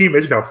this, can you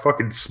imagine how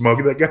fucking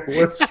smug that guy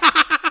was?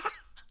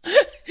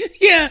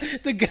 Yeah,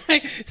 the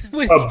guy.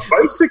 A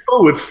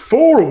bicycle with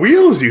 4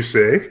 wheels, you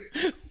say?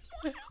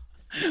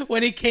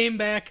 when he came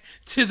back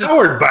to the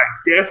Powered by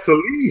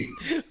gasoline.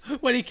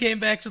 when he came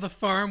back to the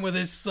farm with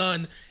his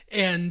son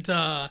and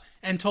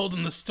told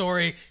him the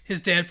story,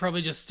 his dad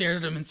probably just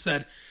stared at him and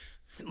said,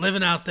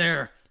 "Living out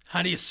there,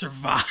 how do you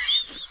survive?"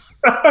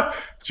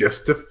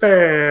 Just a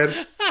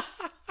fad.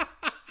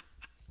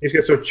 He's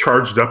got so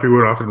charged up, he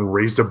went off and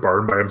raised a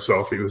barn by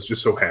himself. He was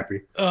just so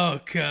happy. Oh,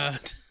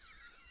 God.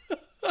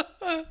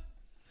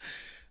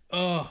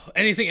 Oh,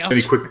 anything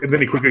else? And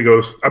then he quickly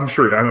goes,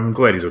 I'm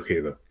glad he's okay,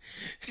 though.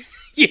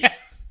 Yeah.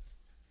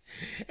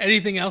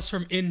 Anything else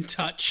from In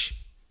Touch?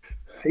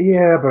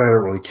 Yeah, but I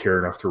don't really care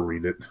enough to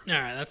read it. All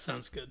right, that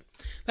sounds good.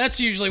 That's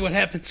usually what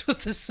happens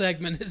with this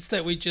segment, is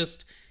that we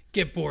just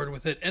get bored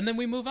with it, and then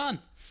we move on.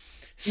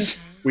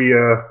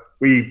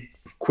 We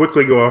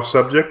quickly go off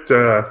subject,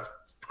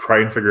 try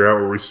and figure out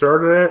where we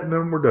started at, and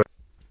then we're done.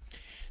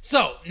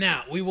 So,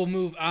 now, we will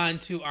move on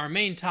to our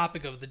main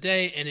topic of the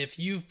day, and if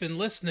you've been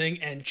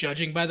listening, and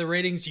judging by the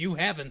ratings, you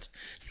haven't.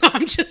 No,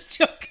 I'm just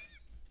joking.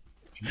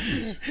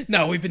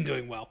 No, we've been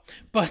doing well.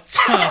 But,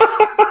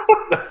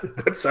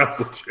 that sounds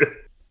legit.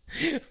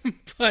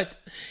 But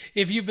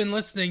if you've been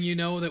listening, you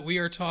know that we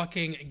are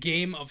talking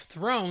Game of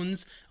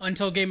Thrones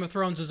until Game of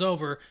Thrones is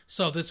over,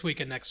 so this week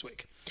and next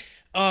week.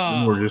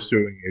 We're just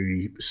doing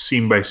a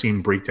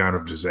scene-by-scene breakdown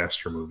of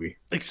Disaster Movie.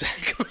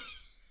 Exactly.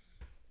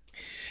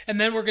 And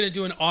then we're going to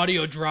do an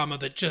audio drama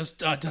that just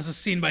does a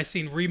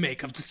scene-by-scene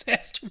remake of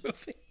Disaster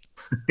Movie.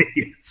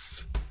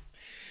 Yes.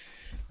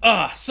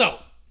 So,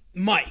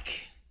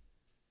 Mike,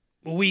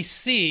 we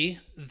see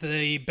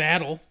the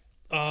battle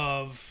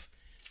of,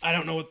 I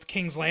don't know what,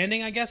 King's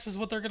Landing, I guess is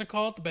what they're going to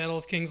call it, the Battle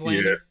of King's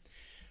Landing. Yeah.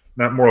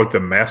 Not more like the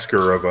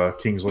massacre of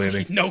King's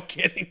Landing. No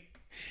kidding.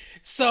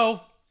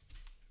 So,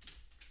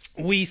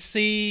 we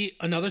see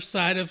another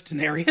side of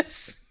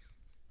Daenerys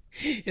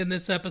in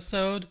this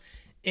episode,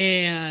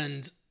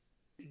 and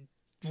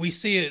we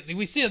see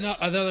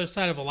another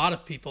side of a lot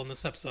of people in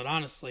this episode,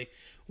 honestly.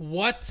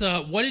 What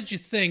did you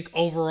think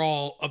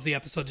overall of the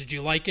episode? Did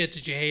you like it?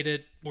 Did you hate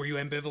it? Were you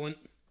ambivalent?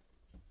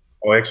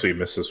 Oh, I actually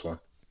missed this one.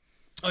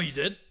 Oh, you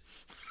did?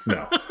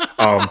 No.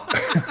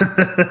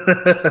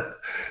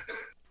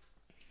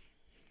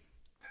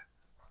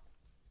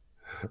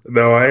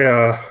 No,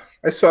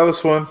 I saw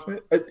this one.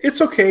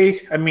 It's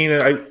okay. I mean,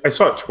 I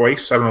saw it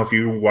twice. I don't know if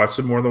you watched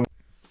it more than.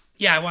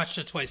 Yeah, I watched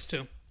it twice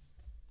too.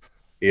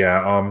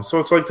 Yeah. So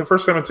it's like the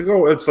first time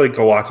it's like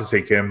a lot to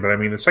take in, but I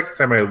mean, the second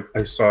time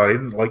I saw it, I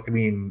didn't like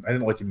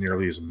it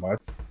nearly as much.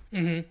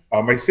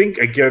 Mm-hmm. I think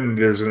again,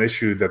 there's an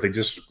issue that they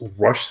just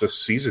rushed the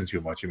season too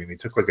much. I mean, they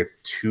took like a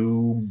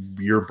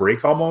 2-year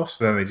break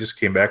almost, and then they just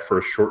came back for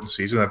a shortened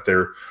season.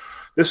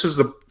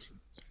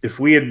 If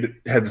we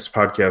had this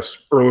podcast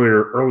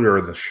earlier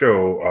in the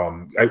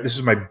show, this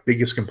is my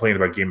biggest complaint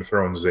about Game of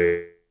Thrones.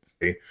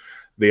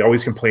 They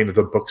always complain that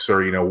the books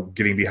are,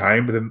 getting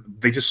behind, but then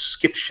they just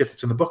skip shit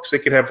that's in the books. They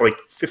could have like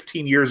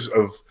 15 years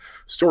of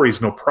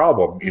stories, no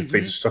problem, if they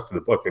just stuck to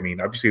the book. I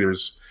mean, obviously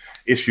there's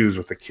issues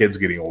with the kids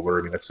getting older.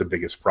 I mean, that's the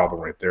biggest problem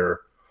right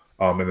there.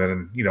 And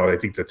then, I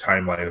think the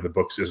timeline of the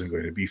books isn't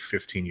going to be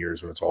 15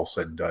 years when it's all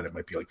said and done. It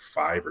might be like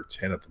 5 or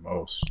 10 at the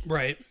most.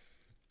 Right.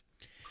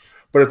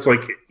 But it's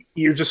like,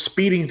 you're just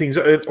speeding things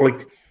up.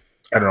 Like,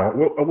 I don't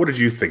know. What did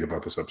you think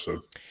about this episode?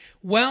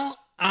 Well,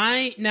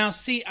 I'm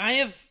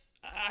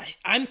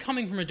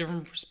coming from a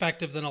different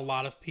perspective than a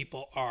lot of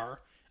people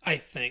are, I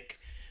think.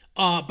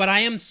 But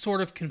I am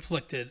sort of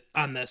conflicted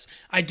on this.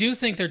 I do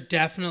think they're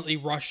definitely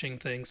rushing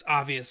things,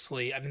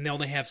 obviously. I mean, they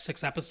only have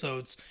 6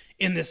 episodes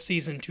in this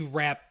season to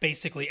wrap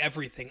basically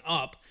everything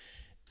up.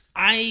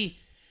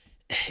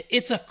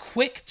 It's a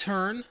quick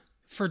turn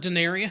for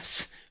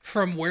Daenerys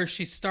from where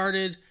she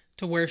started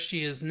to where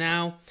she is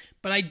now,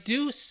 but I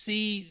do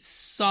see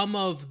some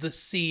of the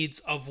seeds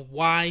of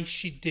why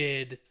she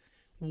did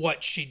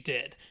what she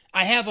did.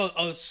 I have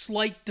a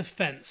slight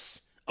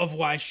defense of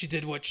why she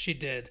did what she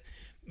did,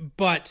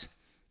 but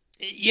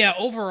yeah,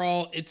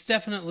 overall, it's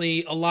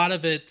definitely, a lot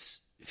of it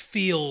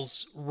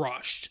feels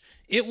rushed.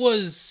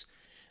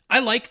 I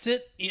liked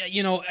it.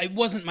 It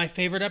wasn't my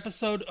favorite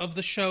episode of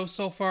the show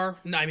so far.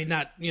 I mean,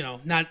 not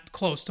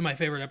close to my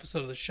favorite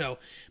episode of the show,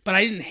 but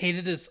I didn't hate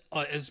it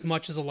as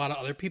much as a lot of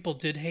other people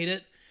did hate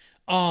it.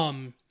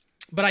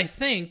 But I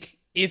think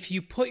if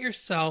you put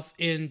yourself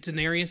in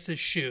Daenerys'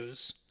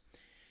 shoes,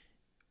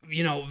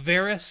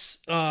 Varys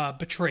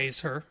betrays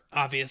her,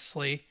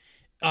 obviously.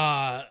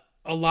 A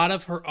lot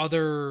of her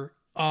other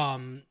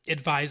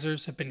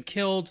advisors have been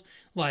killed,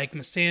 like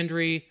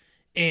Missandei,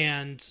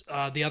 and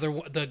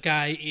the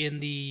guy in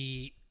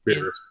the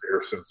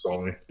Barristan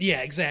Sully.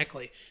 Yeah,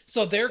 exactly.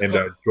 So they're and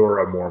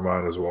Jorah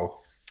Mormont as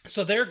well.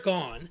 So they're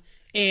gone,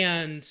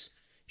 and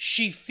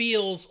she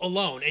feels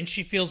alone, and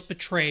she feels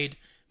betrayed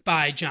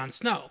by Jon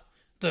Snow,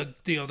 the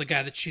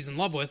guy that she's in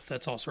love with.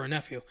 That's also her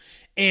nephew,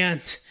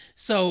 and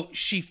so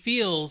she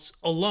feels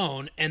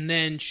alone, and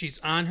then she's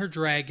on her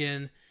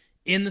dragon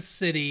in the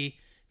city,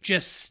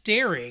 just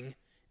staring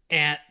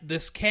at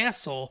this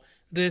castle.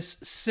 This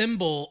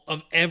symbol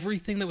of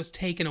everything that was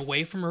taken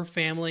away from her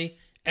family,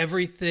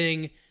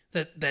 everything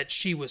that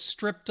she was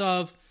stripped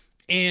of,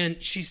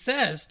 And she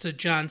says to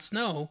Jon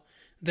Snow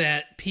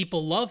that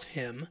people love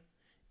him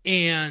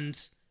and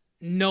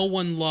no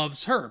one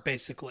loves her,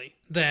 basically.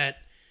 That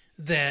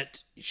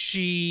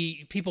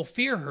people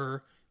fear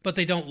her, but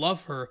they don't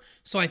love her.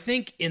 So I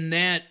think in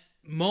that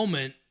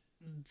moment,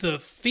 the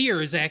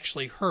fear is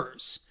actually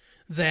hers.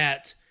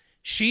 That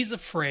she's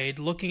afraid,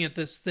 looking at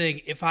this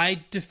thing, if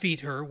I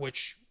defeat her,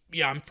 which,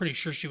 yeah, I'm pretty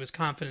sure she was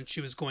confident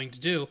she was going to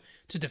do,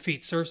 to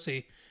defeat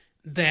Cersei,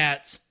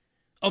 that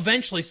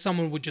eventually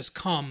someone would just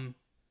come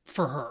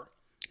for her.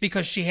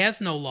 Because she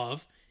has no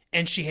love,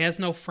 and she has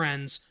no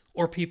friends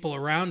or people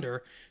around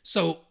her.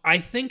 So I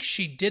think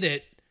she did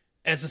it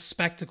as a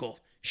spectacle.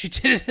 She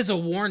did it as a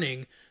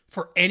warning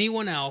for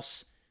anyone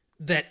else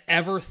that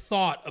ever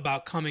thought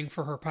about coming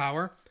for her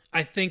power.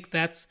 I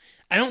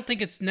don't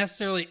think it's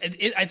necessarily,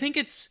 I think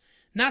it's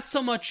not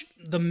so much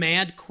the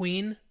Mad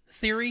Queen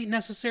theory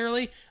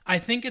necessarily. I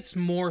think it's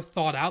more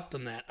thought out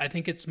than that. I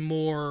think it's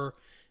more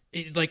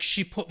like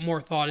she put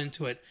more thought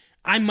into it.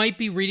 I might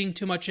be reading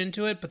too much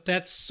into it, but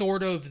that's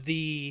sort of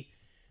the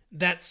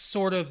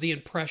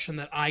impression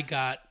that I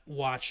got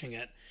watching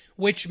it,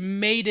 which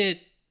made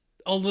it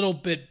a little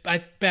bit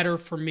better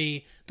for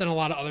me than a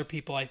lot of other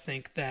people, I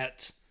think,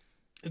 that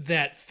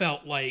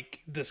felt like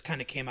this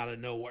kind of came out of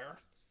nowhere.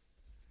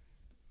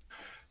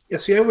 Yeah,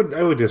 see, I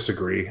would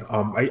disagree.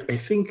 I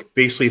think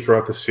basically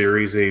throughout the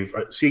series,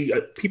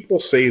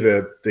 people say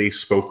that they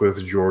spoke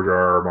with George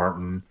R.R.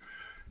 Martin,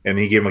 and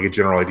he gave them like a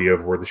general idea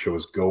of where the show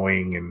is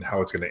going and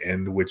how it's going to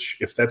end. Which,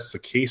 if that's the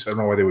case, I don't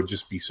know why they would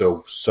just be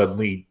so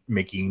suddenly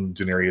making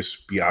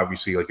Daenerys be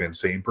obviously like an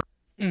insane person.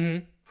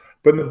 Mm-hmm.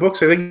 But in the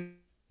books, I think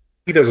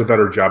he does a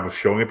better job of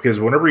showing it, because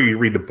whenever you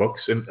read the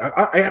books, and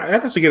I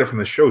honestly get it from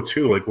the show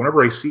too. Like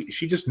whenever I see,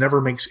 she just never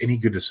makes any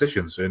good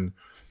decisions, and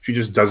she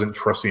just doesn't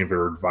trust any of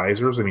her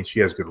advisors. I mean, she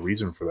has good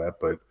reason for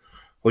that, but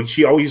like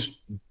she always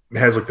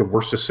has like the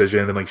worst decision,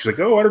 and like she's like,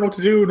 "Oh, I don't know what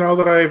to do now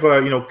that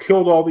I've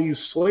killed all these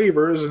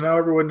slavers, and now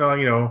everyone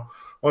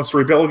wants to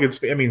rebel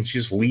against me." I mean, she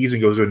just leaves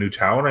and goes to a new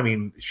town. I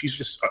mean,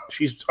 she's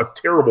a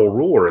terrible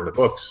ruler in the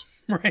books,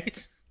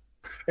 right?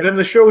 And in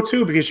the show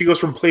too, because she goes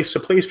from place to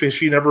place because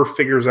she never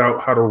figures out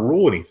how to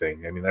rule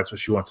anything. I mean, that's what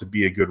she wants to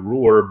be, a good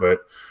ruler,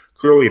 but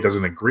clearly it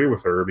doesn't agree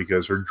with her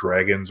because her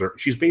dragons are.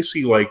 She's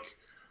basically like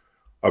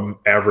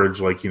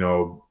average,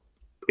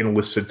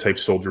 enlisted type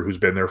soldier who's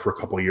been there for a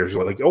couple of years.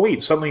 Like, oh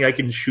wait, suddenly I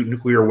can shoot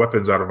nuclear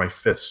weapons out of my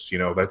fists.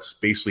 That's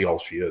basically all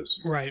she is.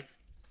 Right.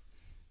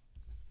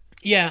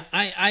 Yeah,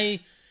 I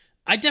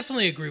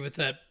definitely agree with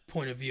that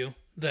point of view,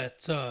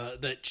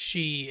 that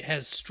she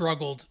has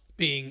struggled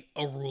being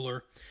a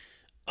ruler.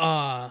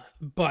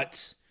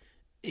 But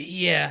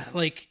yeah,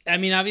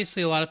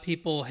 obviously a lot of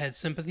people had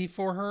sympathy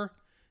for her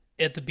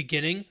at the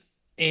beginning,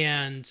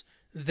 and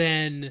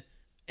then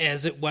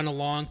as it went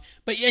along,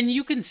 and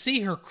you can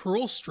see her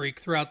cruel streak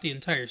throughout the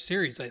entire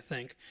series, I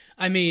think.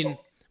 I mean,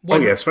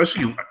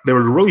 especially they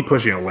were really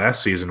pushing it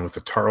last season with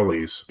the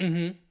Tarleys.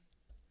 Mm-hmm.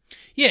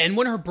 Yeah, and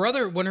when her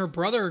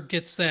brother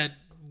gets that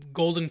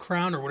golden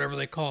crown or whatever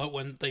they call it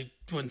when they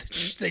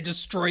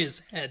destroy his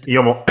head. You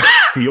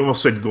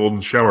almost said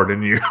golden shower,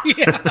 didn't you?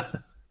 Yeah.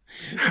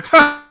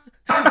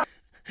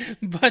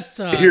 But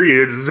here he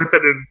is,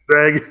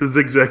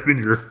 zigzagging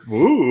in your.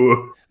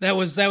 Ooh. That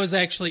was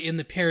actually in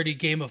the parody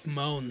Game of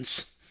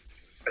Moans.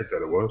 I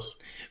thought it was.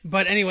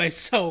 But anyway,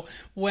 so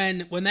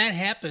when that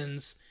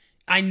happens,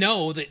 I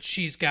know that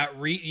she's got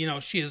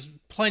she has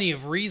plenty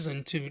of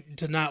reason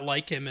to not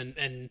like him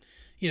and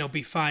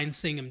be fine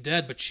seeing him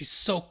dead, but she's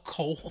so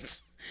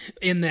cold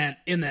in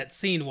that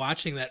scene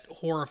watching that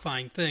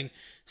horrifying thing.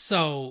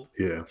 So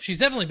yeah, she's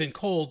definitely been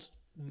cold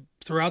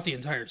throughout the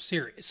entire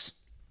series.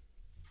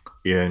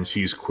 Yeah, and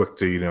she's quick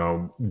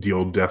to,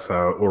 deal death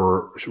out,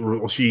 or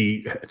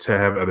to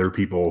have other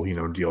people,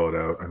 deal it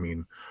out. I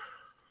mean,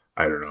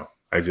 I don't know.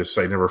 I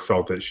never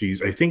felt that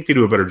I think they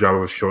do a better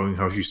job of showing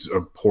how she's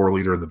a poor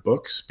leader in the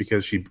books,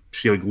 because she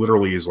like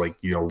literally is like,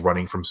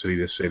 running from city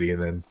to city,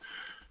 and then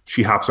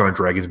she hops on a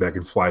dragon's back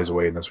and flies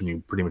away, and that's when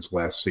you pretty much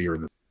last see her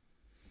in the.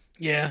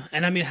 Yeah,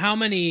 and I mean, how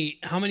many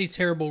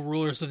terrible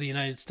rulers of the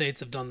United States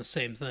have done the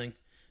same thing?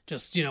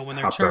 Just, when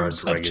their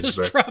terms up,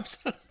 just drops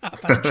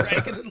hop on a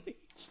dragon and leave.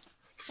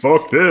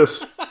 Fuck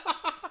this.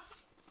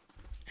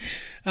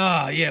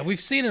 Yeah, we've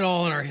seen it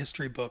all in our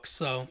history books,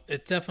 so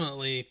it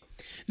definitely.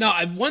 No,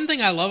 one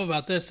thing I love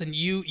about this, and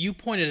you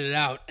pointed it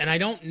out, and I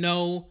don't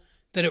know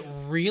that it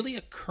really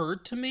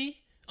occurred to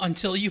me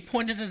until you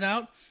pointed it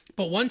out,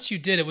 but once you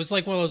did, it was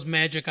like one of those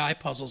magic eye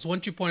puzzles.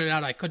 Once you pointed it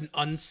out, I couldn't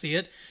unsee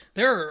it.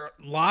 There are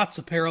lots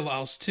of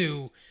parallels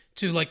to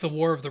like the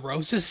War of the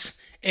Roses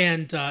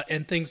and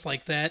things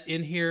like that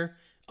in here.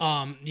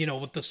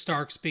 With the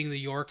Starks being the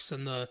Yorks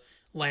and the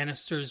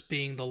Lannisters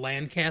being the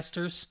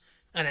Lancasters,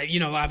 and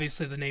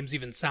obviously the names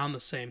even sound the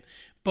same,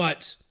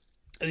 but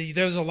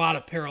there's a lot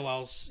of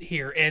parallels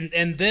here, and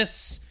in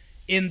this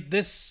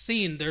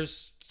scene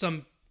there's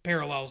some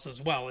parallels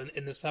as well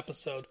in this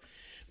episode.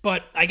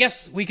 But I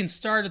guess we can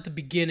start at the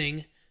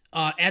beginning.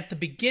 At the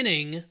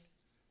beginning,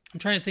 I'm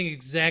trying to think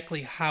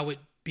exactly how it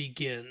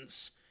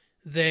begins.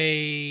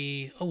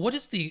 What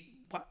is the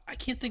I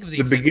can't think of the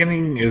The exact.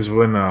 beginning is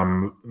when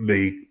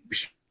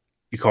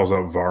he calls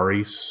out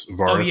Varys.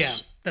 Oh yeah,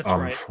 that's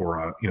right.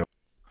 For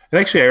And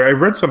actually, I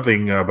read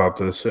something about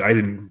this. I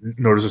didn't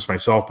notice this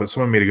myself, but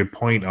someone made a good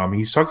point.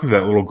 He's talking to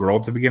that little girl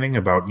at the beginning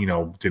about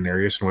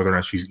Daenerys and whether or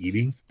not she's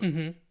eating.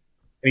 Mm-hmm.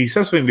 And he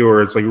says something to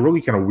her. It's like really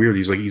kind of weird.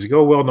 He's like,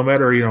 oh well, no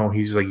matter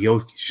he's like,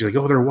 she's like,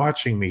 oh, they're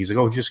watching me. He's like,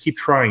 oh, just keep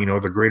trying.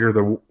 The greater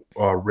the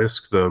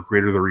risk, the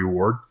greater the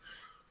reward.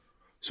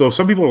 So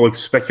some people like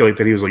speculate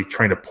that he was like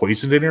trying to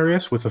poison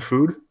Daenerys with the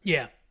food.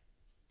 Yeah.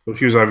 So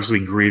she was obviously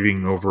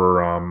grieving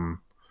over.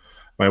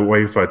 My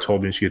wife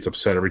told me she gets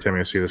upset every time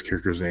I say this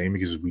character's name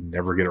because we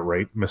never get it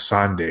right.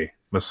 Missandei,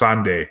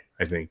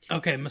 I think.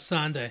 Okay,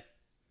 Missandei.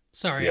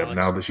 Sorry, yeah,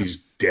 Alex. now that she's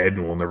dead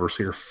and we'll never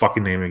see her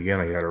fucking name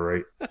again, I got it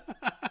right.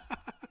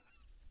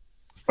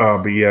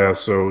 But yeah,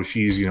 so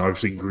she's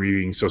obviously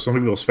grieving. So some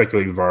people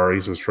speculate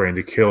Varys was trying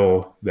to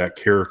kill that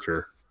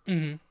character.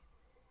 Mm-hmm.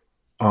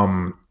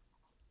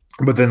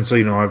 But then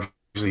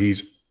obviously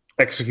he's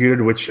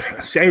executed. Which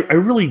I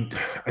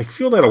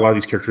feel that a lot of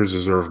these characters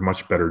deserve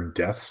much better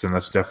deaths, and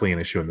that's definitely an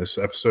issue in this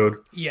episode.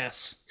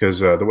 Yes,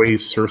 because the way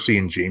Cersei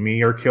and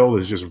Jaime are killed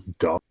is just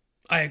dumb.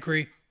 I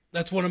agree.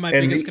 That's one of my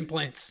biggest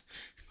complaints.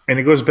 And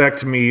it goes back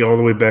to me all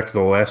the way back to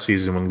the last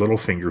season when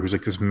Littlefinger, who's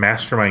like this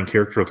mastermind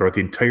character throughout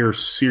the entire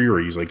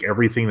series, like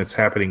everything that's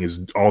happening is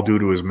all due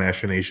to his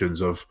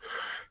machinations of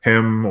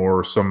him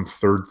or some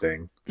third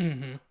thing.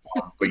 Mm-hmm.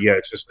 But yeah,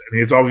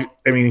 it's always,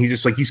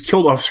 he's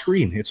killed off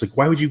screen. It's like,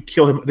 why would you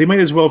kill him? They might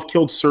as well have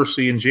killed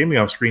Cersei and Jaime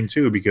off screen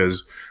too,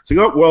 because it's like,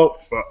 oh, well,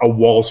 a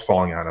wall's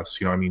falling on us.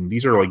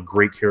 These are like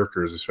great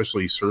characters,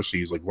 especially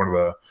Cersei is like one of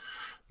the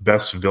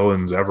best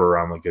villains ever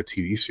on like a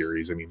TV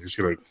series. Just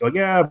like,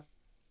 yeah,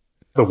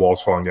 the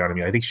wall's falling down.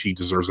 I think she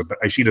deserves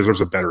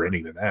a better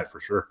ending than that for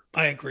sure.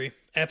 I agree.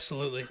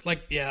 Absolutely.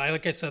 Like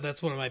I said,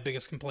 that's one of my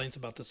biggest complaints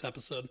about this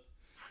episode.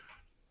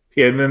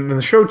 Yeah, and then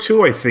the show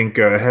too, I think,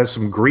 has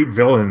some great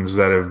villains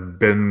that have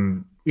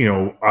been,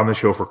 on the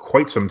show for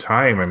quite some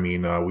time.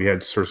 We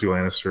had Cersei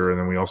Lannister, and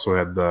then we also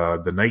had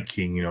the Night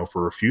King,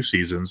 for a few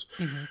seasons.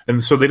 Mm-hmm.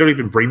 And so they don't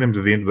even bring them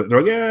to the end of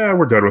they're like, yeah,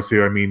 we're done with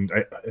you.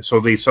 So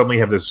they suddenly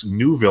have this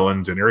new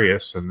villain,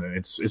 Daenerys, and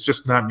it's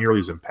just not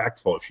nearly as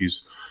impactful if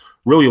she's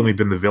really only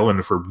been the villain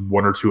for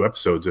one or two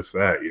episodes, if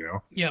that,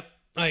 Yep,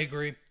 I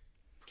agree.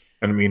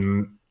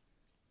 And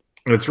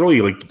it's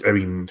really like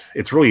in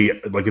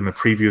the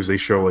previews they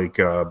show like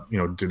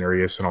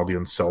Daenerys and all the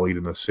Unsullied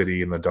in the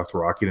city and the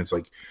Dothraki, and it's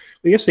like,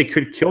 I guess they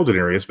could kill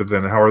Daenerys, but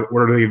then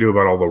what are they gonna do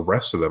about all the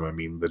rest of them?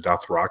 The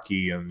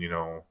Dothraki and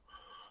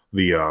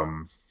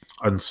the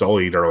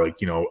Unsullied are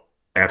like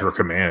at her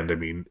command.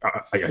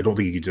 I don't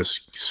think you could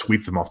just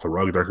sweep them off the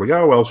rug. They're like,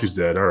 oh well, she's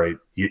dead. All right,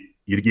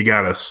 you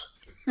got us.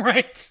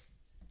 Right.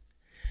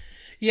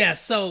 Yeah,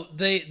 so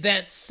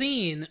that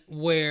scene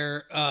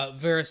where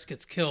Varys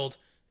gets killed,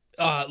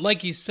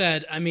 like you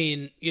said,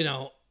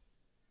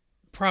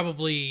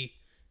 probably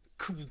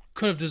could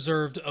have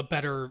deserved a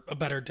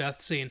better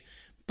death scene,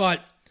 but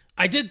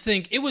I did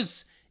think it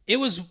was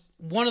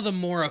one of the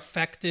more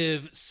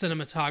effective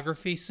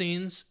cinematography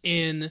scenes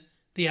in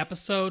the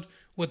episode,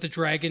 with the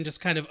dragon just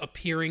kind of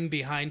appearing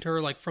behind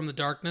her, like from the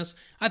darkness.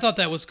 I thought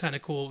that was kind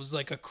of cool. It was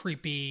like a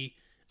creepy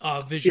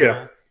visual.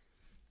 Yeah.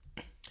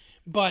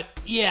 But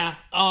yeah,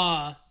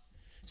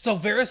 so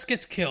Varys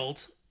gets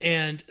killed,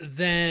 and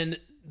then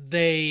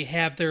they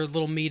have their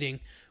little meeting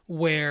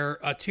where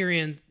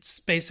Tyrion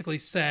basically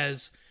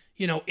says,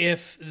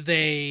 if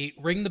they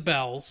ring the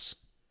bells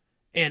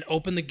and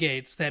open the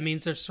gates, that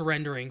means they're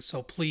surrendering,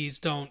 so please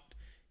don't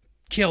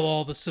kill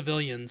all the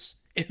civilians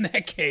in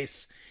that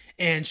case.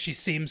 And she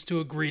seems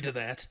to agree to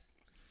that.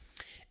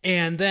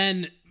 And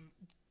then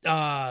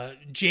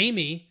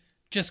Jaime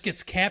just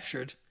gets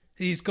captured.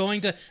 He's going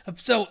to...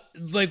 So,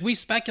 like we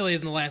speculated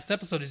in the last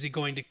episode, is he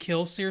going to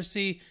kill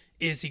Cersei?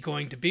 Is he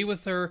going to be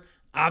with her?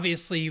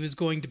 Obviously, he was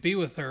going to be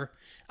with her.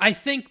 I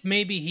think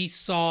maybe he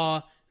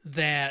saw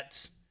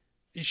that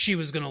she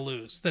was going to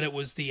lose, that it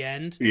was the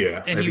end.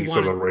 Yeah, and he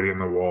saw the writing on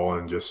the wall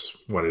and just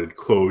wanted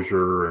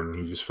closure, and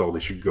he just felt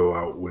he should go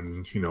out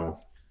when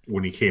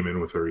he came in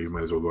with her, he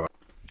might as well go out.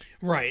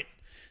 Right.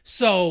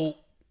 So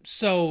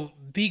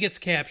B gets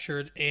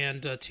captured,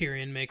 and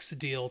Tyrion makes a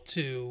deal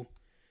to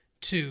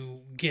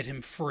get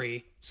him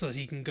free so that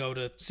he can go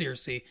to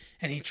Cersei,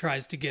 and he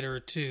tries to get her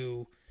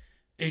to...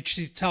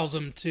 She tells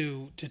him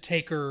to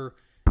take her,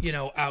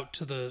 out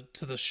to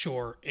the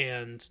shore,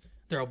 and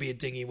there'll be a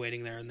dinghy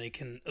waiting there, and they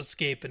can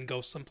escape and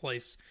go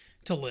someplace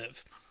to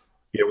live.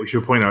 Yeah, we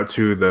should point out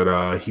too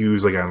that he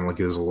was like on like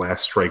his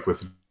last strike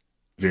with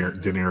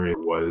Daenerys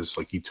was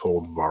like he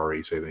told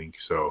Varys, I think.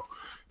 So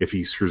if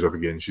he screws up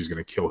again, she's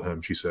going to kill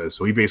him. She says.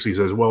 So he basically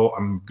says, "Well,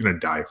 I'm going to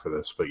die for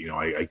this, but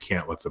I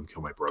can't let them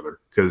kill my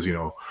brother because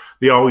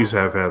they always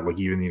have had like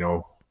even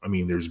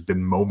there's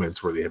been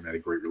moments where they haven't had a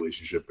great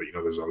relationship, but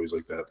there's always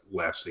like that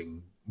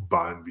lasting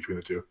bond between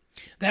the two."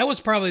 That was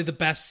probably the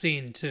best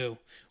scene too,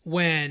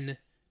 when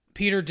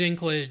Peter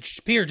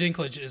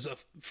Dinklage is a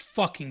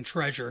fucking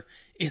treasure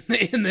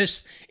in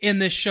this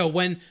show.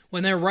 When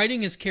they're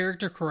writing his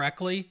character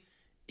correctly,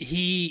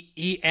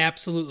 he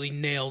absolutely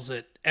nails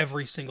it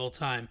every single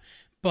time.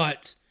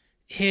 But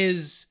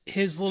his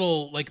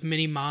little like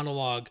mini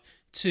monologue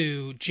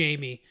to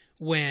Jamie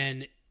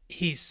when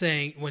he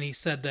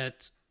said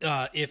that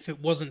if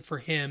it wasn't for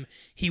him,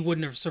 he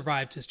wouldn't have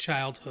survived his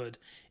childhood,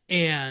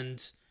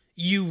 and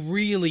you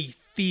really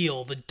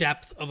feel the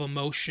depth of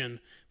emotion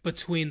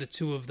between the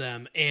two of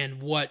them,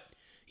 and what,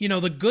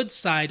 the good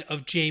side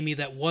of Jamie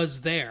that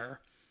was there,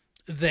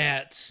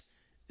 that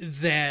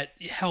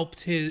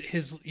helped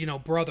his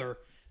brother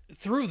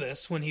through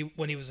this when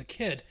he was a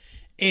kid.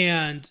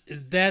 And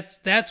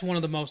that's one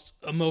of the most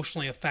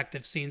emotionally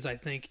effective scenes, I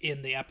think,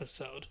 in the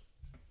episode.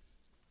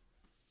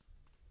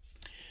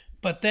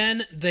 But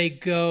then they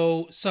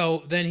go,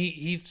 so then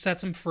he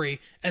sets him free,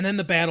 and then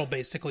the battle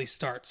basically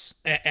starts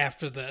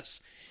after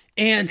this.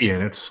 And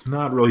it's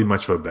not really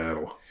much of a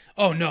battle.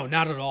 Oh, no,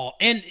 not at all.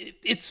 And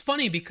it's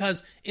funny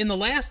because in the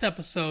last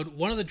episode,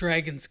 one of the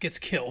dragons gets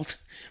killed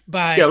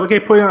by... Yeah, look, I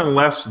put it on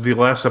the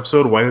last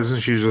episode. Why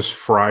doesn't she just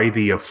fry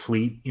the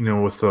fleet,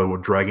 with the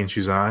dragon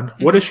she's on?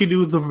 Mm-hmm. What does she do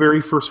with the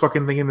very first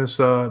fucking thing in this...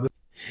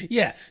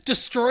 Yeah,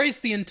 destroys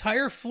the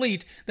entire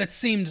fleet that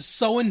seemed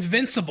so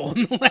invincible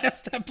in the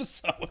last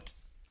episode.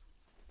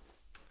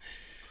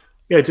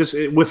 Yeah, just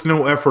with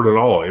no effort at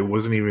all. It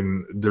wasn't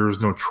even... There was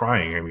no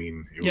trying. I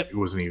mean, it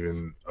wasn't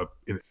even...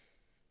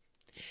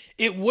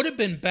 It would have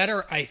been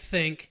better, I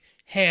think,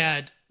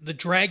 had the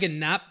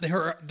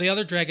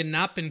other dragon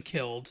not been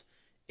killed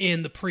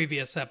in the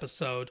previous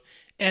episode,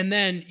 and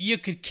then you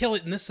could kill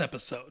it in this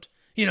episode.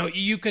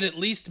 You could at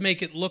least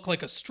make it look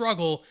like a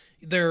struggle.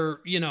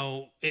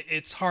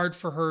 It's hard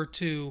for her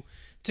to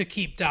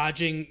keep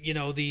dodging,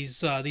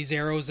 these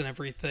arrows and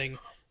everything.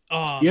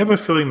 You have a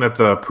feeling that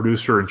the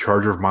producer in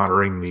charge of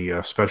monitoring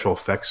the special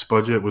effects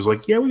budget was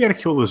like, yeah, we got to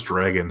kill this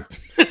dragon.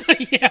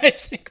 Yeah, I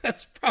think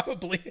that's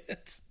probably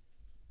it.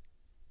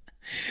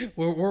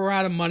 We're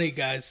out of money,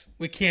 guys.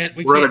 We're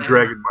out of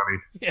dragon money.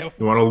 Yeah.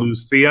 You want to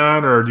lose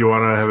Theon, or do you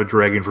want to have a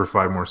dragon for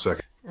 5 more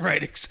seconds?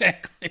 Right,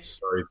 exactly.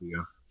 Sorry,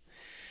 Theon.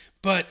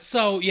 But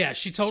so yeah,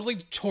 she totally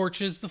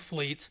torches the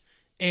fleet,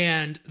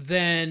 and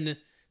then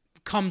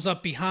comes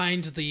up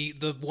behind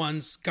the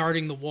ones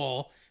guarding the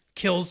wall,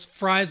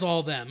 fries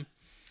all them.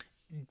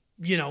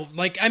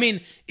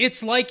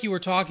 It's like you were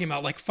talking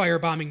about, like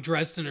firebombing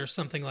Dresden or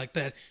something like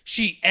that.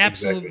 She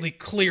absolutely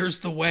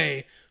clears the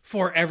way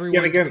for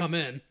everyone to come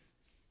in.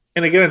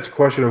 And again, it's a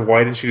question of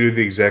why didn't she do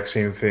the exact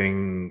same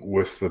thing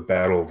with the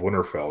Battle of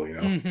Winterfell?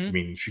 Mm-hmm. I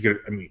mean, she could.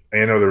 I mean,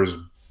 I know there was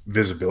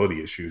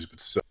visibility issues, but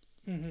still.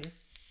 Mm-hmm.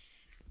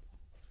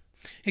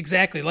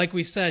 Exactly, like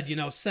we said,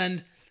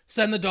 send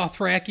the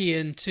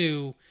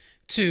Dothraki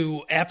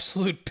to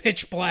absolute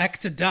pitch black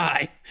to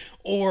die,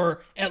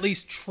 or at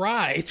least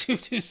try to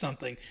do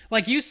something.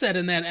 Like you said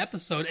in that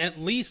episode, at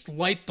least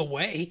light the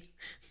way.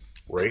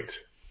 Right.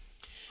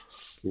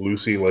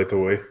 Lucy, light the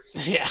way.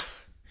 Yeah.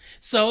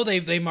 So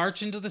they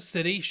march into the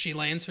city. She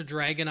lands her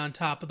dragon on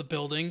top of the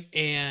building,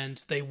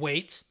 and they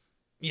wait,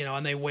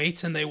 and they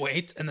wait and they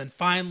wait. And then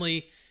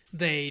finally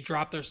they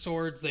drop their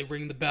swords. They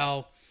ring the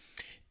bell,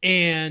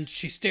 and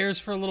she stares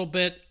for a little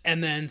bit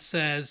and then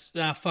says,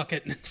 fuck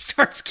it, and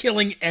starts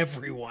killing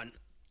everyone.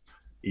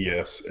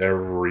 Yes,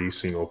 every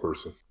single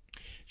person.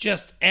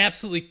 Just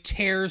absolutely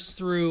tears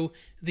through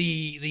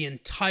the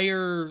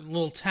entire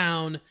little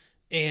town.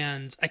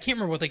 And I can't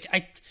remember what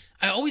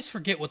I always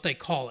forget what they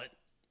call it.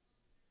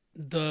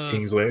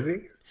 King's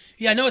Landing?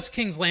 Yeah, I know it's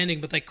King's Landing,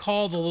 but they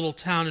call the little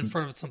town in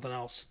front of it something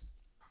else.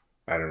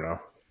 I don't know.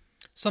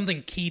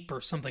 Something Keep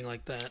or something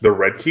like that. The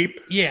Red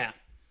Keep? Yeah.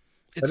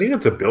 I think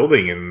it's a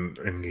building in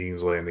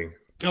King's Landing.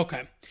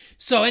 Okay.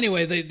 So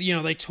anyway,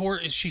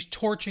 she's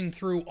torching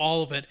through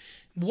all of it.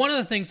 One of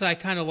the things that I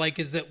kind of like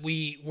is that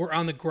we're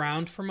on the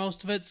ground for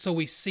most of it, so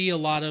we see a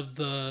lot of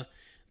the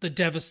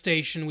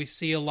devastation. We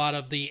see a lot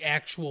of the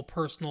actual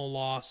personal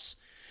loss.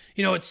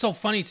 It's so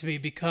funny to me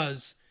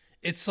because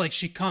it's like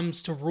she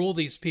comes to rule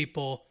these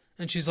people,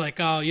 and she's like,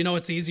 oh,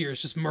 it's easier.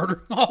 It's just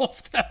murdering all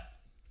of them.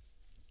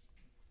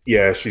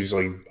 Yeah, she's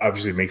like,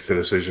 obviously makes the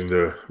decision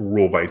to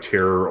rule by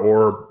terror,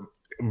 or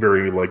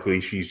very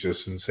likely she's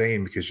just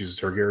insane because she's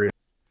a Targaryen.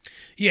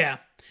 Yeah.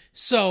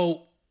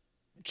 So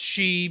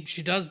she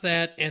does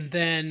that, and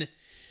then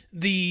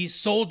the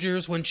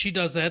soldiers, when she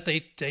does that,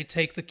 they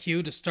take the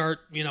cue to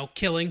start,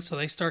 killing. So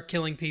they start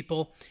killing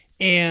people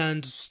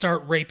and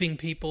start raping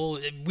people.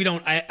 We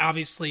don't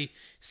obviously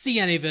see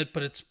any of it,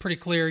 but it's pretty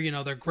clear,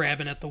 they're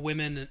grabbing at the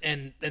women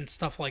and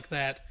stuff like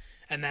that.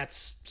 And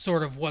that's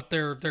sort of what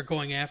they're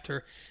going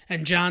after.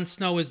 And Jon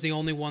Snow is the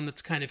only one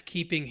that's kind of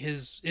keeping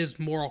his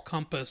moral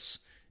compass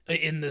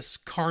in this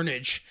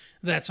carnage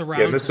that's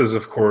around. Yeah, this is,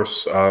 of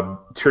course,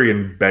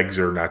 Tyrion begs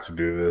her not to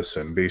do this,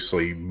 and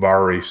basically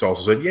Varys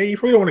also said, yeah, you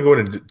probably don't want to go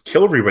in and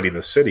kill everybody in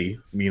the city.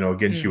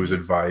 Again, she was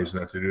advised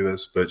not to do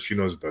this, but she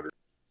knows better.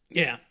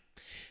 Yeah.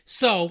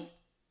 So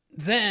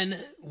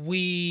then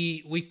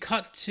we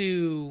cut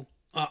to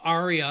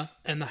Arya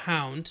and the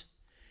Hound,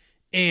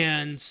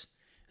 and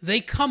they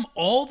come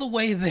all the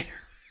way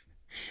there.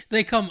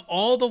 They come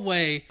all the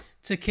way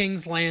to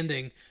King's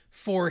Landing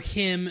for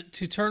him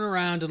to turn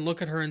around and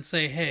look at her and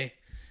say, hey,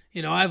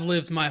 you know, I've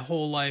lived my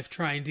whole life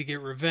trying to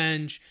get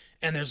revenge,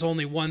 and there's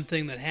only one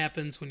thing that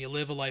happens when you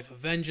live a life of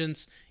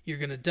vengeance. You're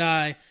going to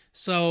die.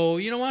 So,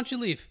 you know, why don't you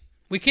leave?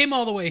 We came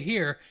all the way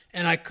here,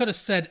 and I could have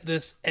said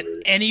this at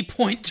any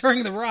point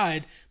during the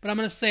ride, but I'm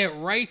going to say it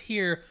right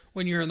here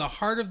when you're in the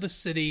heart of the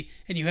city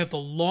and you have the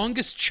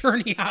longest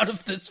journey out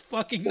of this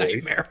fucking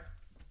nightmare.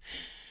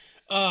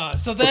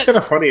 What's kind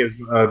of funny is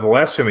the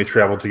last time they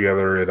traveled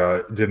together,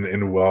 it didn't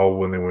end well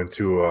when they went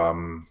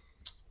to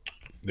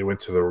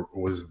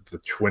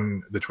the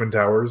twin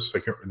towers.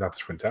 Not the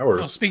twin towers.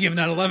 Oh, speaking of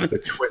 9/11, the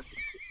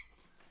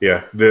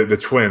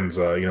twins.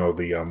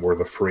 Where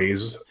the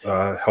Freys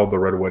held the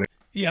Red Wedding.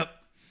 Yep.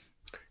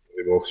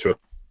 They both showed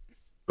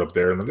up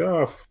there in the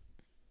golf.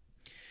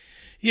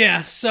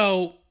 Yeah,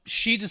 so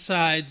she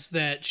decides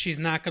that she's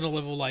not going to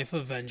live a life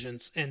of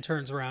vengeance and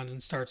turns around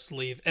and starts to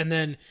leave. And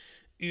then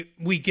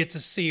we get to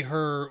see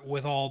her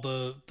with all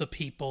the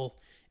people,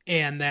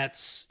 and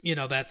that's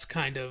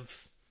kind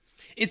of...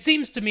 It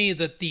seems to me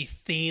that the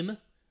theme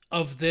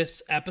of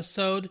this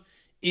episode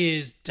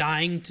is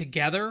dying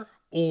together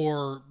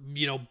or,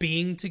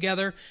 being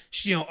together.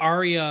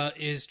 Arya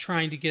is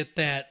trying to get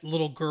that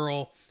little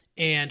girl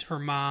and her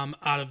mom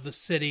out of the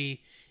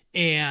city,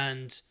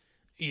 and,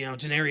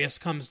 Daenerys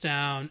comes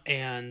down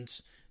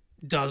and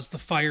does the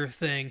fire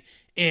thing,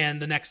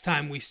 and the next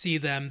time we see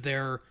them,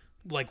 they're,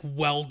 like,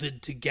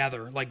 welded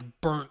together, like,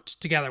 burnt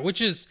together,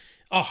 which is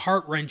a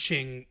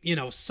heart-wrenching,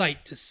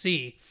 sight to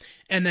see.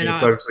 And then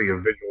it's obviously a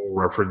visual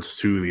reference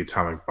to the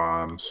atomic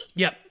bombs.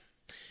 Yep.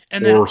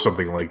 Or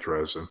something like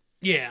Dresden.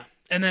 Yeah.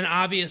 And then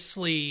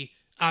obviously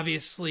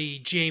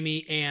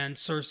Jaime and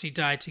Cersei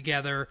die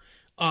together.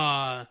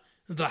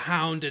 The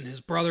Hound and his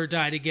brother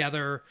die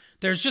together.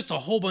 There's just a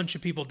whole bunch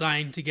of people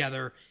dying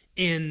together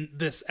in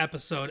this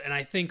episode, and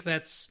I think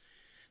that's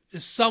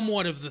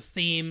somewhat of the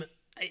theme.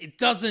 I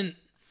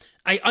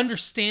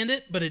understand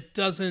it, but it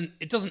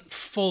doesn't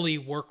fully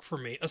work for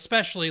me,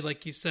 especially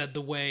like you said,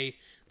 the way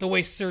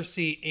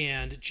Cersei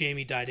and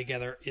Jaime die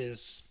together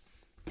is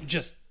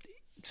just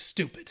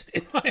stupid,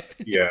 in my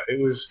opinion. Yeah, it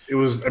was.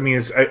 I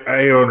mean,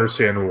 I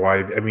understand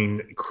why. I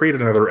mean, create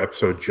another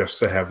episode just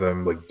to have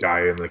them like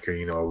die in like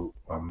a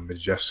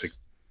majestic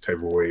type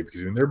of way,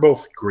 because they're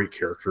both great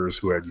characters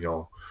who had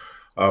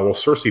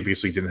Cersei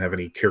basically didn't have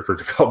any character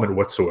development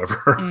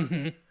whatsoever.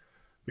 Mm-hmm.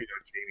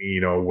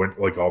 Jaime, went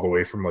like all the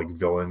way from like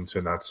villain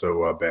to not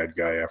so bad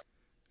guy after.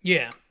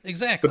 Yeah,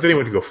 exactly. But then he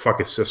went to go fuck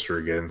his sister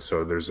again,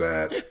 so there's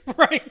that.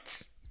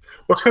 Right.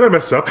 What's kind of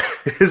messed up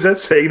is that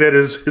saying that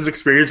his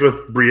experience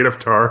with Brienne of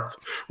Tarth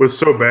was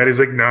so bad, he's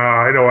like,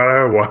 nah, I know what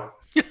I want.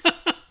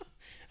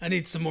 I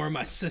need some more of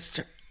my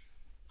sister.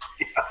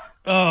 Yeah.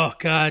 Oh,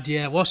 God,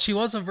 yeah. Well, she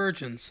was a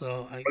virgin,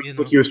 so...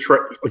 he was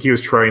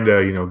trying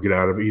to, get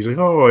out of it. He's like,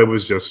 oh, it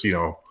was just,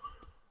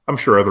 I'm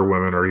sure other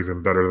women are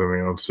even better than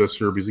my own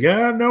sister. But he's like,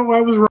 yeah, no, I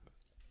was wrong.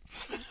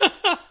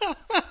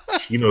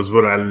 She knows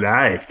what I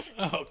like.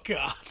 Oh,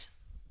 God.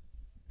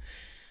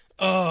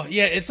 Oh,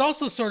 yeah, it's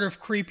also sort of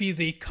creepy.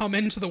 They come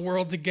into the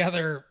world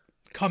together,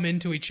 come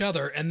into each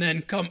other, and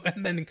then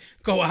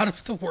go out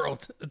of the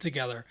world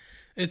together.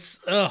 It's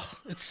so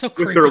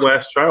creepy. With their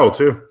last child,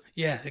 too.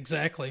 Yeah,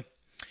 exactly.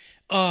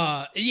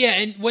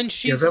 And when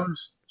she's... Yeah, that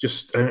was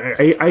just...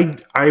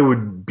 I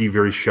would be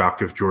very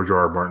shocked if George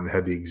R.R. Martin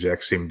had the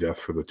exact same death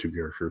for the two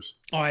characters.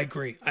 Oh, I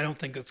agree. I don't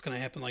think that's going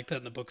to happen like that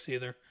in the books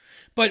either.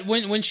 But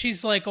when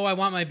she's like, oh, I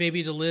want my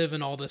baby to live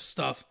and all this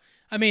stuff,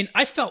 I mean,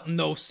 I felt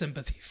no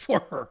sympathy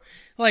for her.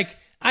 Like,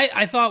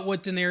 I thought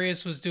what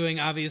Daenerys was doing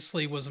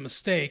obviously was a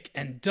mistake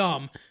and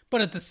dumb,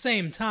 but at the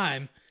same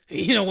time,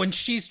 when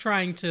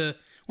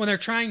they're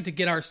trying to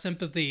get our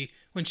sympathy,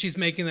 when she's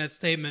making that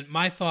statement,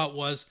 my thought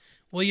was,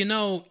 well,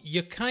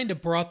 you kind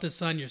of brought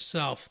this on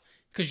yourself,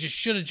 because you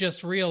should have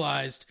just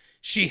realized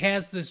she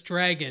has this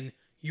dragon,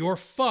 you're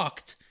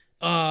fucked.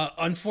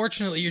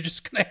 Unfortunately, you're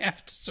just going to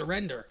have to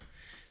surrender.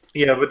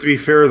 Yeah, but to be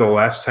fair, the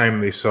last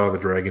time they saw the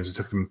dragons, it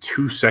took them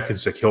 2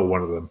 seconds to kill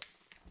one of them.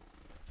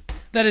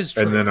 That is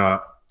true.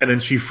 And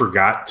then she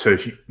forgot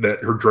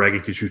that her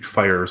dragon could shoot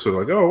fire. So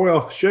like, oh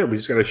well, shit, we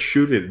just got to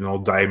shoot it and it'll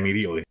die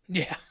immediately.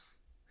 Yeah.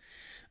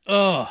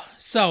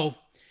 So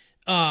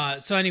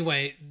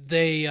anyway,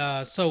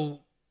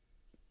 so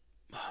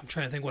I'm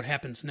trying to think what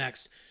happens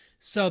next.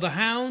 So the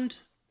Hound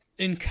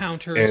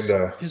encounters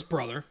his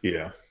brother.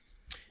 Yeah.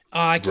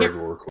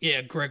 Gregor.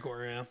 Yeah,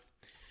 Gregor. Yeah.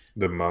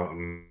 The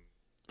mountain.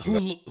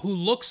 Who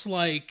looks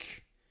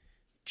like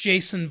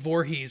Jason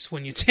Voorhees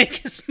when you take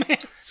his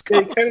mask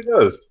off. He kind of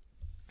does.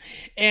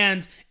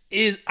 And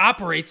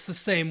operates the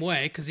same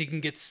way, because he can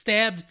get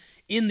stabbed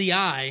in the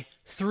eye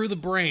through the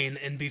brain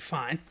and be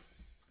fine.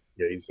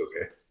 Yeah, he's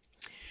okay.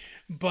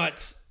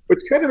 But... Which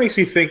kind of makes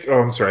me think... Oh,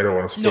 I'm sorry, I don't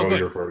want to spoil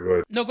your part. Go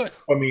ahead. No, go ahead.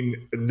 I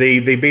mean,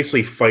 they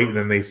basically fight, and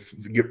then they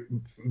get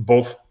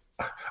both...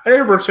 I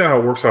never understand how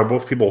it works, how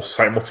both people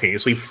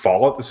simultaneously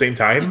fall at the same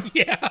time.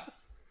 Yeah.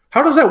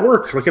 How does that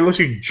work? Like, unless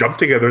you jump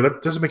together,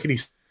 that doesn't make any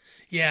sense.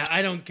 Yeah,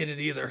 I don't get it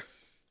either.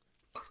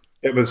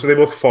 Yeah, but so they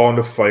both fall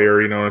into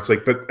fire, and it's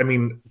like, but I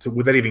mean,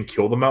 would that even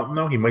kill the mountain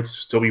though? He might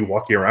still be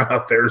walking around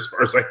out there, as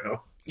far as I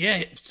know.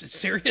 Yeah,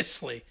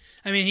 seriously.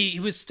 I mean, he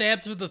was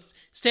stabbed through the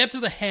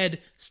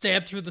head,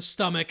 stabbed through the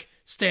stomach,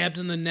 stabbed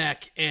in the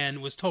neck,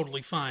 and was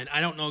totally fine.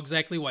 I don't know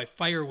exactly why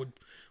fire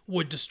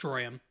would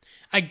destroy him.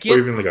 I Or get,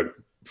 even like a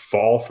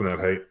fall from that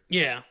height.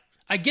 yeah,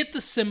 I get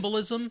the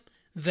symbolism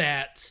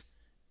that,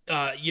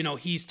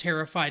 he's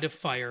terrified of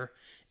fire,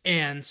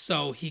 and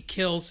so he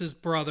kills his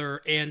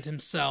brother and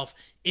himself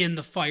in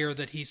the fire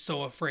that he's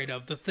so afraid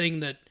of, the thing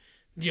that,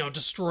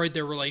 destroyed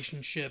their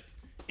relationship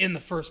in the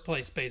first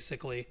place,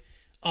 basically.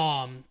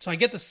 So I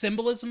get the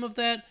symbolism of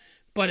that,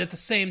 but at the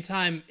same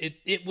time,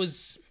 it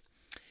was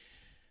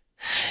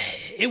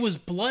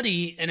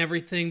bloody and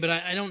everything, but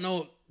I don't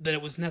know that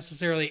it was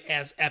necessarily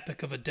as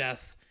epic of a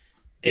death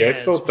Yeah, I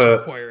as felt was that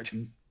required.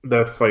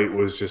 that fight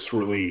was just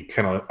really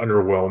kind of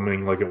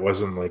underwhelming. Like it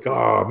wasn't like,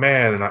 oh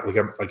man, and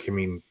I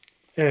mean,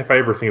 if I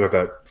ever think about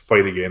that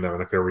fight again, I'm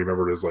not gonna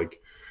remember it as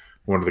like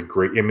one of the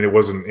great. I mean, it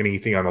wasn't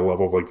anything on the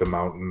level of like the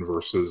Mountain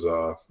versus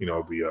the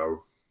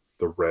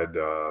Red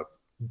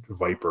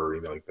Viper or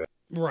anything like that.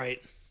 Right.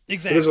 But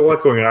Exactly. there's a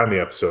lot going on in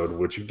the episode,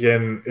 which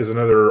again is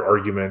another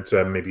argument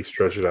to maybe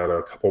stretch it out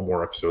a couple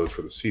more episodes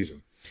for the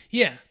season.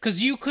 Yeah,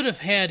 because you could have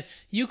had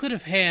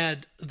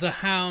the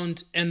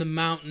Hound and the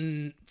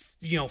Mountain,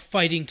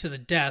 fighting to the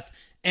death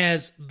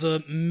as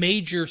the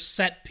major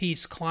set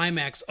piece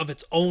climax of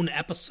its own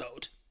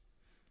episode.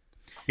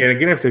 And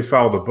again, if they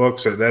follow the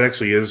books, that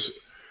actually is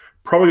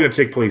probably going to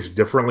take place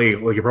differently.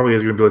 Like it probably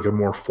is going to be like a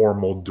more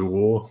formal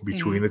duel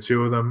between the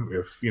two of them.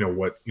 If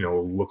what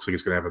looks like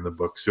it's going to happen in the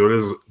book, so it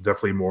is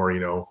definitely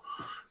more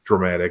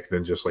dramatic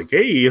than just like,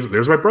 hey,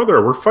 there's my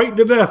brother, we're fighting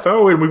to death.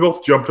 Oh, and we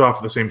both jumped off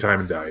at the same time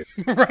and died.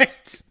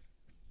 Right.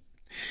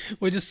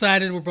 We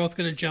decided we're both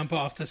going to jump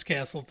off this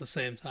castle at the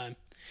same time.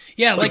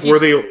 Yeah, Like were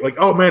they like,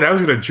 oh man, I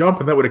was going to jump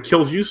and that would have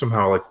killed you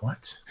somehow? Like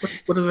what?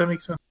 What does that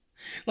make sense?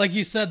 like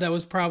you said, that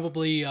was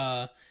probably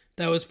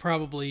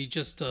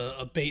just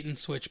a bait and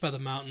switch by the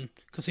Mountain,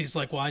 because he's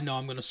like, well, I know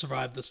I'm going to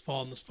survive this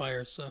fall in this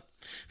fire, so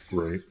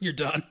Right. you're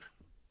done.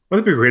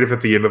 Wouldn't it be great if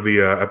at the end of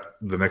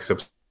the next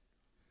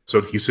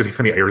episode he's sitting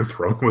on the Iron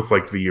Throne with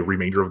like the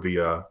remainder of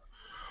the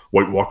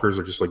White Walkers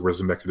are just like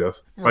risen back to death?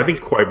 Right. I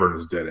think Qyburn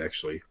is dead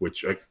actually,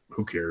 which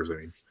who cares? I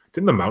mean,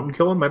 didn't the Mountain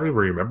kill him? I don't even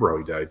remember how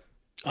he died.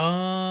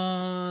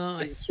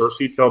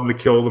 Cersei told him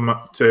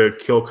to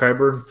kill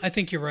Qyburn. I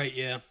think you're right,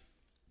 yeah.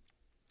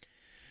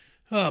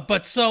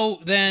 But so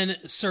then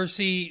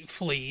Cersei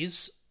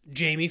flees.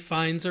 Jaime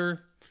finds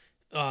her.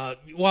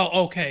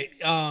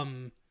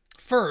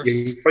 First, Yeah,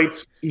 he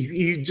fights.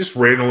 He just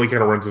randomly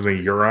kind of runs into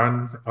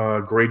Euron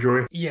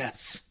Greyjoy.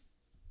 yes.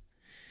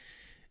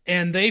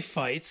 And they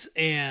fight,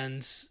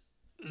 and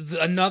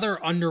another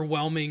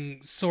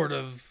underwhelming sort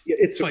of. Yeah,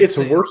 it's fight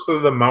scene. worse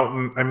than the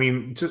Mountain. I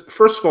mean, just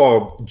first of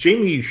all,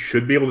 Jaime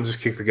should be able to just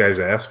kick the guy's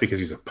ass because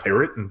he's a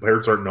pirate, and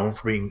pirates aren't known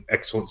for being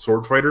excellent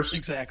sword fighters.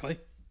 Exactly.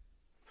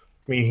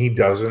 I mean, he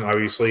doesn't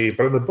obviously,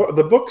 but in the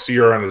books,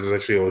 Euron is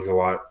actually like a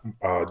lot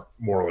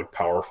more like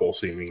powerful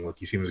seeming. Like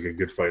he seems like a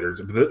good fighter.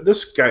 But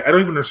this guy, I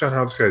don't even understand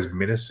how this guy's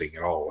menacing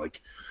at all.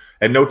 Like,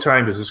 at no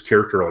time does this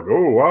character like,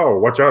 oh wow,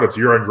 watch out, it's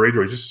Euron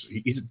Greyjoy.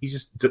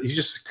 He's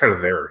just kind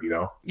of there,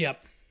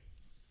 Yep.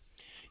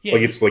 Yeah,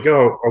 Like it's like,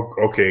 oh,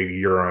 okay,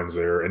 Euron's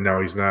there, and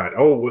now he's not.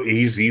 Oh,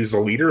 he's the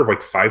leader of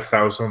like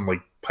 5,000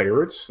 like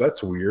pirates.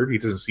 That's weird. He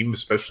doesn't seem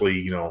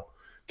especially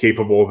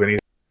capable of anything.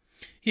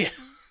 yeah,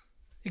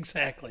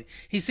 exactly.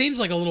 He seems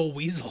like a little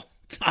weasel,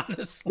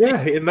 honestly.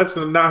 Yeah, and that's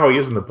not how he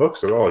is in the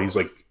books at all. He's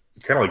like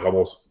kind of like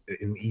almost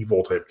an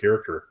evil type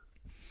character.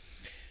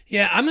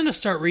 Yeah, I'm going to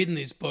start reading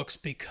these books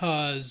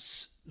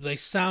because they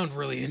sound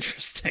really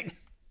interesting.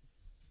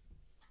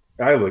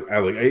 They're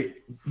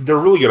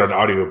really good on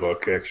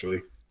audiobook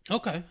actually.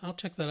 Okay, I'll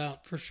check that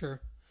out for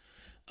sure.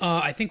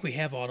 I think we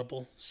have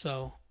Audible,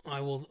 so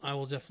I will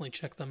definitely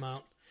check them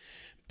out.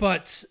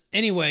 But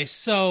anyway,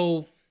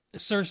 so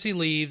Cersei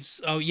leaves.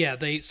 Oh yeah,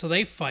 they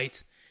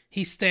fight.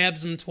 He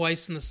stabs him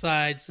twice in the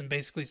sides and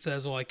basically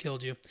says, "Oh, I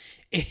killed you,"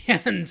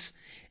 and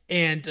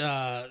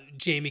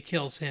Jaime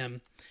kills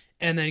him,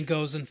 and then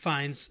goes and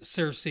finds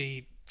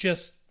Cersei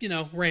just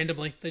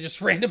randomly. They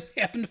just randomly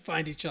happen to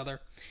find each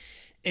other.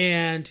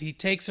 And he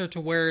takes her to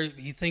where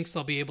he thinks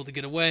they'll be able to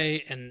get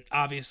away. And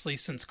obviously,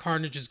 since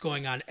carnage is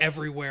going on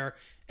everywhere,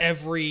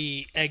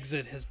 every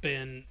exit has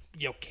been,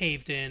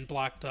 caved in,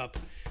 blocked up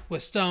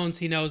with stones.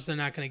 He knows they're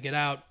not going to get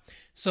out.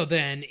 So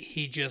then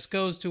he just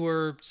goes to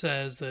her,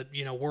 says that,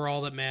 we're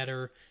all that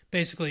matter.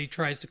 Basically,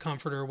 tries to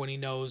comfort her when he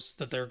knows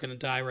that they're going to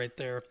die right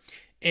there.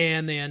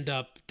 And they end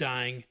up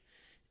dying.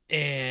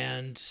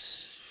 And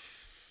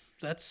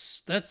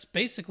that's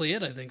basically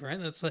it, I think, right?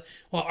 That's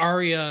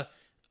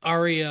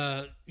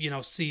Arya,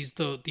 sees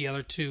the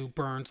other two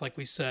burned, like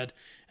we said,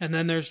 and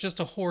then there's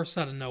just a horse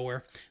out of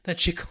nowhere that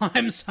she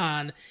climbs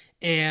on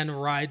and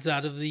rides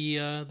out of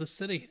the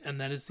city, and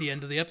that is the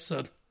end of the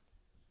episode.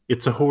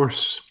 It's a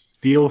horse.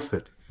 Deal with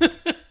it.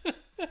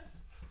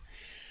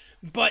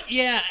 But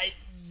yeah,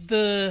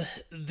 the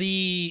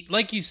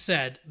like you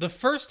said, the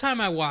first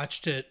time I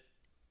watched it,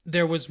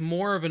 there was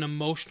more of an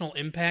emotional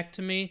impact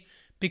to me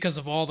because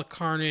of all the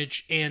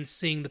carnage and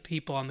seeing the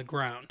people on the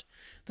ground.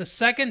 The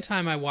second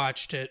time I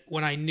watched it,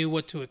 when I knew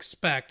what to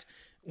expect,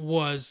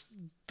 was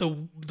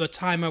the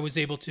time I was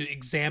able to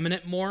examine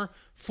it more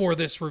for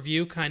this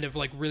review, kind of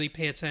like really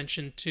pay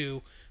attention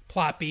to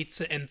plot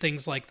beats and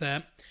things like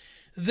that.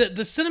 The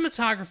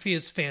cinematography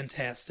is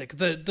fantastic.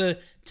 The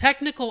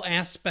technical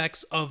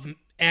aspects of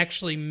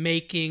actually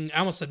making, I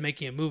almost said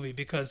making a movie,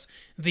 because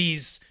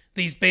these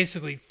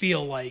basically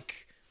feel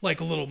like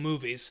little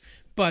movies.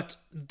 But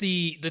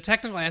the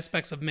technical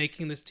aspects of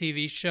making this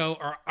TV show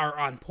are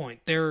on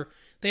point.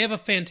 They have a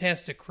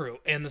fantastic crew,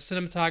 and the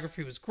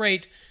cinematography was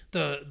great.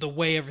 The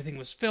way everything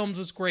was filmed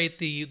was great.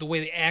 The way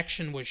the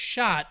action was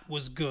shot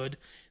was good.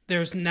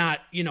 There's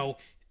not,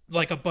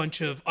 like a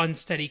bunch of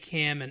unsteady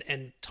cam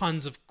and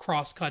tons of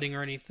cross cutting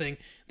or anything.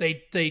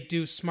 They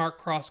do smart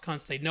cross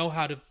cuts. They know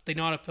how to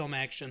film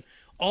action.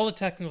 All the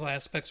technical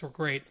aspects were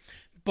great,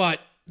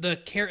 but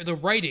the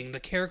writing, the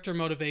character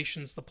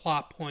motivations, the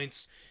plot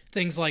points,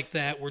 things like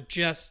that were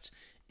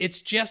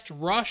it's just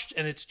rushed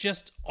and it's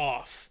just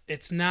off.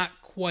 It's not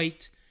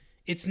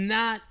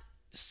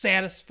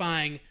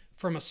satisfying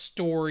from a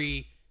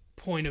story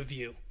point of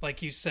view.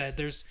 Like you said,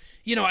 there's,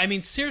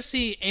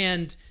 Cersei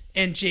and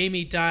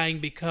Jaime dying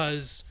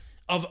because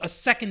of a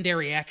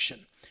secondary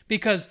action.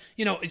 Because,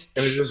 it's...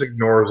 And it just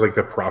ignores, like,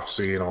 the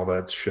prophecy and all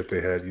that shit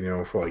they had,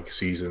 for, like,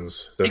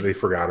 seasons that they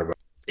forgot about.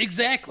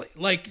 Exactly.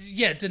 Like,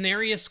 yeah,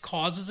 Daenerys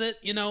causes it,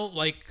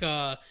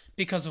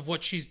 because of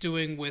what she's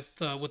doing with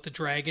the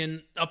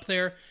dragon up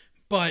there.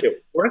 But...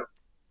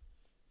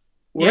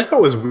 What I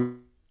thought was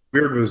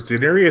weird was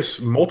Daenerys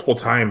multiple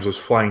times was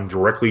flying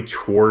directly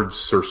towards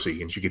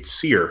Cersei, and she could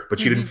see her, but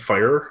she didn't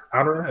fire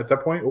on her at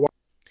that point.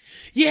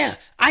 Yeah,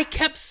 I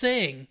kept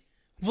saying,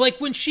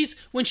 like, when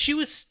she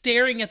was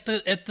staring at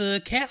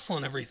the castle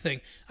and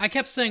everything, I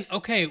kept saying,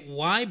 okay,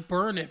 why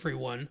burn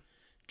everyone?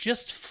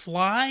 Just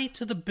fly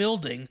to the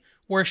building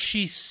where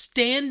she's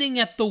standing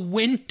at the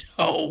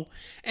window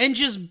and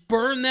just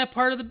burn that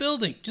part of the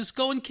building. Just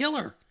go and kill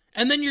her,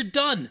 and then you're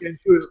done.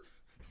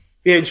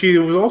 And she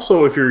was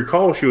also, if you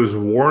recall, she was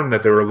warned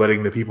that they were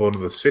letting the people into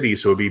the city,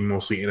 so it'd be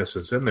mostly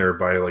innocents in there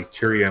by, like,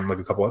 Tyrion, like,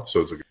 a couple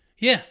episodes ago.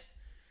 Yeah.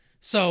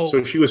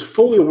 So she was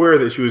fully aware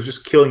that she was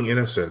just killing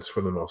innocents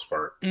for the most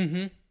part.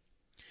 Mm-hmm.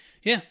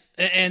 Yeah.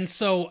 And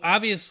so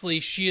obviously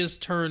she has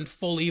turned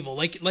full evil.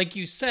 Like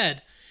you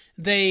said,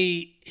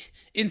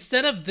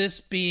 instead of this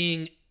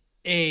being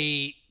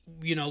a,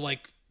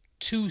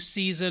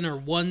 2-season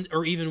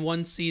or even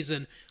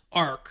 1-season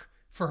arc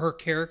for her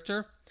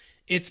character,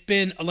 it's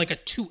been like a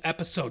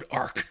 2-episode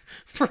arc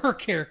for her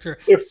character.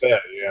 If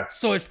that, yeah.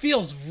 So it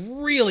feels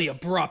really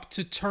abrupt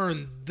to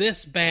turn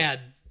this bad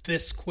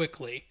this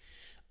quickly.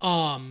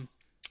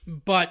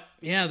 But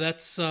yeah,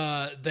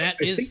 that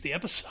is the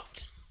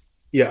episode.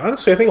 Yeah,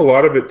 honestly, I think a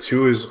lot of it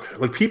too is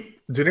like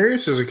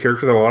Daenerys is a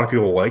character that a lot of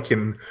people like,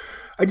 and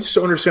I just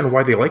don't understand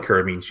why they like her.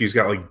 I mean, she's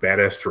got like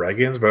badass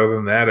dragons, but other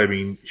than that, I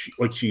mean,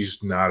 she's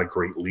not a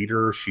great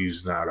leader.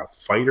 She's not a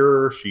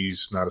fighter.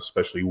 She's not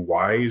especially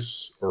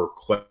wise or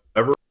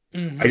clever.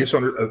 Mm-hmm. I just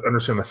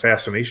understand the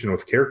fascination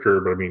with the character,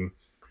 but I mean.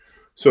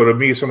 So to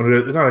me, someone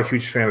who is not a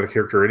huge fan of the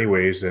character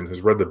anyways and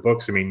has read the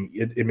books, I mean,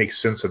 it makes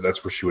sense that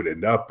that's where she would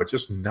end up, but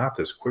just not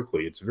this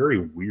quickly. It's very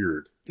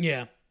weird.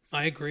 Yeah,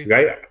 I agree.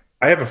 I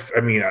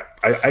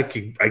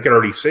could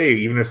already say,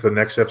 even if the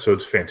next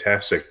episode's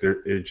fantastic,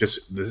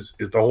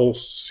 the whole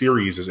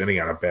series is ending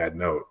on a bad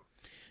note.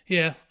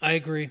 Yeah, I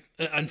agree.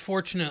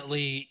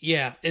 Unfortunately,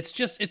 yeah, it's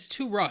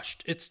too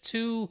rushed. It's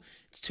too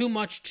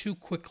much too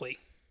quickly.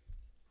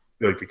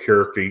 Like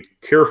the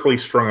carefully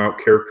strung out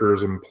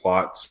characters and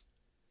plots.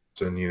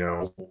 And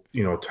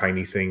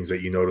tiny things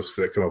that you notice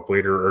that come up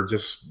later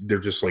they're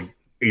just like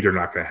either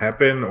not going to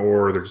happen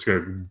or they're just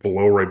going to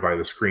blow right by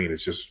the screen.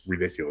 It's just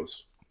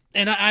ridiculous.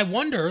 And I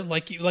wonder,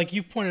 like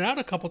you've pointed out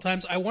a couple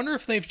times, I wonder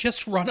if they've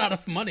just run out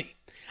of money.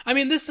 I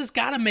mean, this has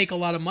got to make a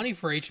lot of money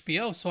for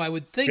HBO, so I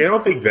would think. Yeah, I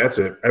don't think that's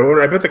it.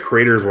 I bet the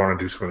creators want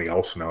to do something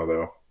else now,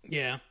 though.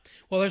 Yeah,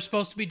 well, they're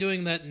supposed to be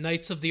doing that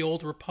Knights of the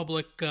Old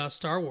Republic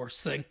Star Wars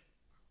thing.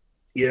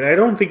 Yeah, I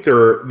don't think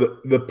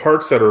the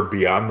parts that are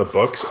beyond the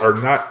books are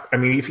not. I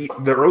mean,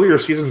 the earlier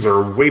seasons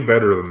are way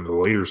better than the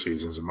later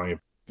seasons, in my opinion.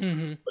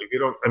 Mm-hmm. Like they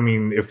don't. I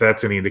mean, if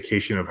that's any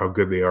indication of how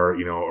good they are,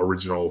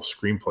 original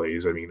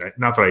screenplays. I mean,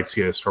 not that I'd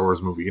see a Star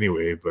Wars movie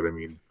anyway, but I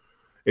mean,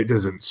 it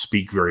doesn't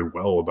speak very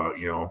well about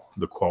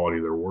the quality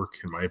of their work,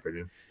 in my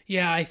opinion.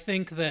 Yeah, I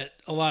think that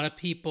a lot of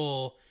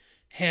people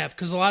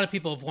because a lot of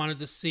people have wanted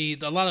to see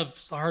a lot of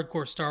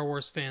hardcore Star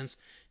Wars fans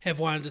have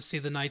wanted to see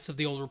the Knights of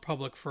the Old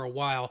Republic for a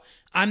while.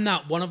 I'm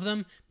not one of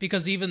them,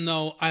 because even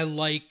though I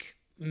like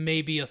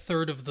maybe a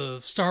third of the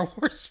Star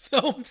Wars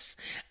films,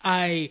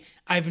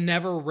 I've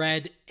never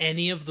read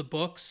any of the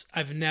books.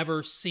 I've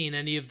never seen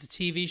any of the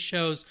TV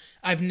shows.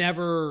 I've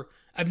never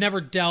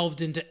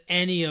delved into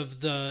any of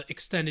the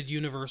extended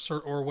universe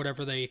or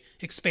whatever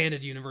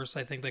expanded universe,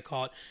 I think they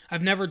call it.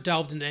 I've never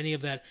delved into any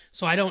of that.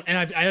 So I don't, and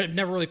I've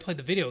never really played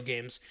the video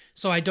games.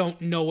 So I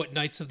don't know what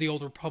Knights of the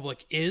Old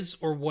Republic is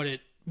or what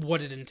it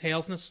what it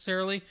entails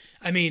necessarily.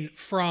 I mean,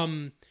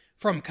 from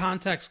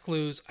context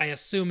clues, I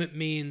assume it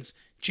means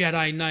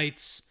Jedi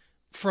Knights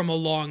from a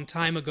long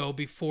time ago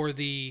before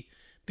the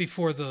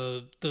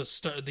Skywalker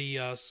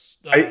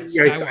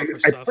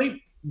stuff.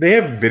 They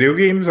have video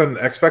games on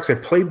Xbox. I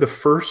played the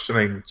first, and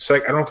I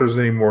don't know if there's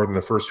any more than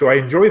the first two. I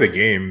enjoy the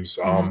games,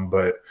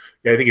 but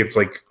yeah, I think it's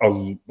like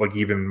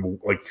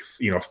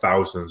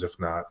thousands, if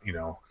not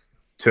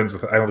tens.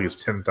 I don't think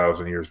it's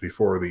 10,000 years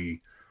before the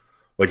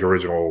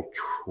original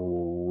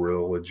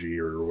trilogy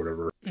or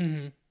whatever.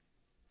 Mm-hmm.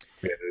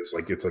 Yeah, it's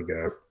like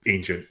a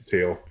ancient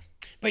tale.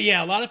 But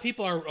yeah, a lot of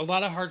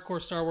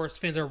hardcore Star Wars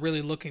fans are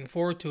really looking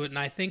forward to it, and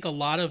I think a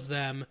lot of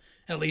them,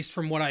 at least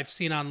from what I've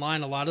seen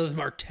online, a lot of them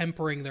are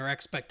tempering their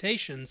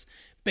expectations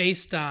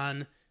based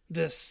on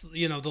this,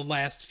 the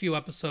last few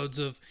episodes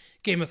of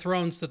Game of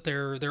Thrones that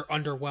they're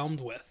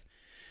underwhelmed with.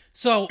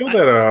 So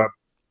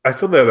I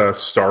feel that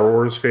Star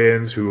Wars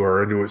fans who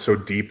are into it so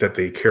deep that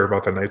they care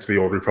about the Knights of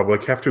the Old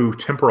Republic have to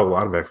temper a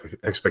lot of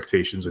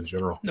expectations in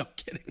general. No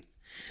kidding.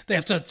 They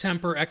have to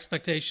temper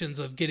expectations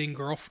of getting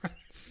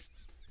girlfriends.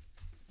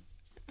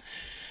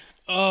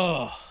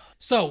 Oh,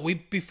 so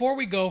before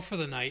we go for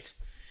the night,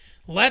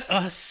 let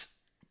us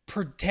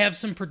have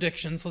some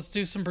predictions. Let's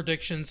do some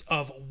predictions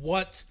of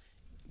what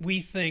we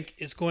think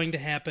is going to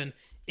happen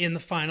in the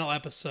final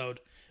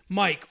episode.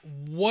 Mike,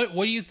 what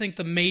do you think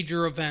the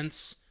major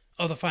events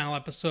of the final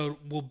episode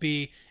will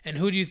be, and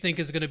who do you think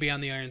is going to be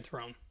on the Iron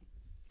Throne?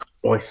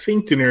 Well, I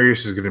think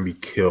Daenerys is going to be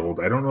killed.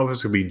 I don't know if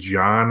it's going to be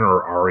Jon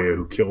or Arya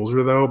who kills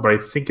her, though, but I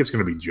think it's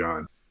going to be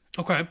Jon.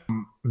 Okay.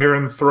 They're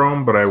on the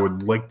throne, but I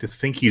would like to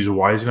think he's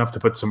wise enough to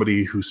put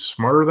somebody who's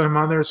smarter than him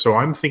on there. So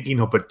I'm thinking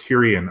he'll put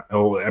Tyrion.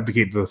 He'll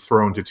abdicate the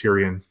throne to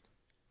Tyrion.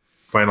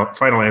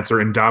 Final answer,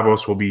 and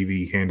Davos will be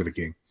the hand of the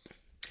king.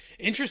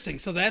 Interesting.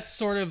 So that's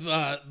sort of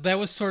that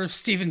was sort of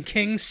Stephen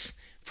King's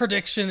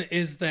prediction,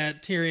 is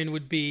that Tyrion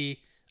would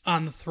be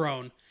on the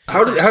throne.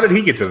 How did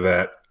he get to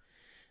that?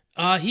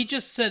 He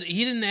just said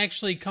he didn't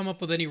actually come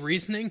up with any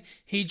reasoning.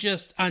 He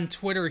just on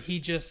Twitter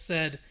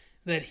said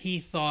that he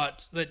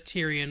thought that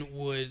Tyrion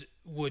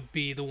would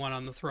be the one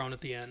on the throne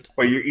at the end.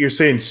 Well, you're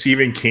saying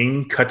Stephen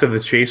King cut to the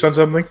chase on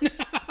something?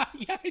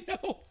 Yeah,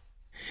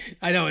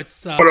 I know.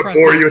 It's I don't want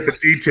to bore you with the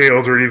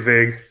details or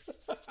anything.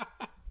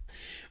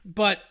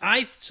 But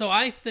I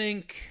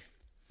think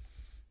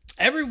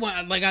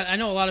everyone, I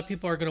know a lot of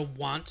people are going to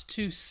want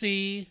to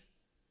see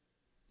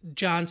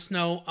Jon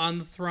Snow on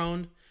the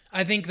throne.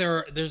 I think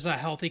there's a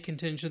healthy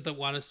contingent that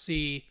want to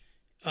see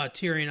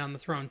Tyrion on the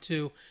throne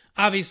too.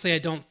 Obviously, I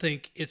don't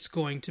think it's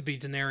going to be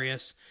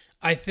Daenerys.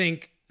 I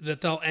think that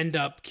they'll end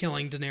up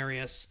killing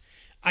Daenerys.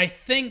 I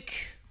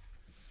think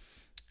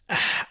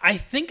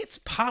it's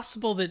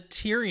possible that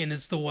Tyrion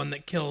is the one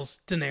that kills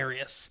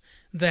Daenerys.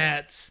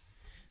 That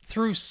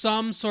through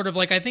some sort of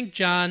I think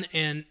Jon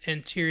and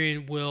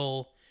Tyrion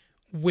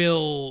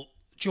will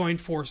join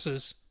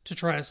forces to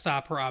try to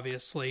stop her,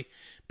 obviously.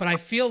 But I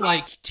feel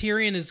like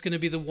Tyrion is going to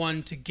be the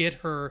one to get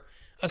her,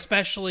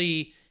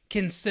 especially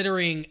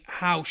considering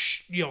how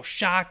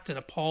shocked and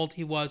appalled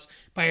he was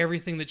by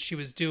everything that she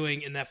was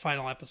doing in that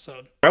final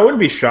episode. I wouldn't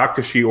be shocked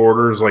if she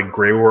orders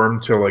Grey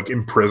Worm to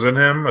imprison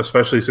him,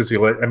 especially since I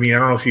don't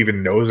know if she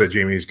even knows that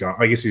Jaime's gone.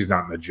 I guess he's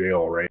not in the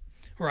jail, right?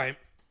 Right.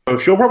 So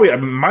she'll probably.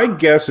 My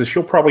guess is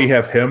she'll probably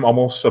have him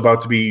almost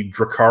about to be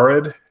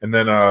Dracarys, and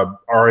then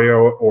Arya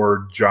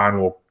or Jon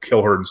will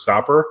kill her and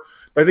stop her.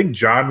 But I think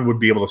Jon would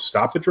be able to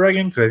stop the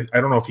dragon because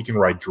I don't know if he can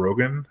ride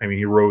Drogon. I mean,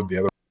 he rode the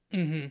other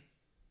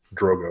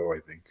Drogo, I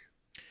think.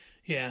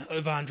 Yeah,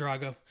 Ivan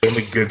Drago. The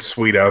only good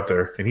Swede out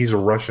there, and he's a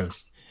Russian.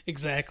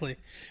 Exactly.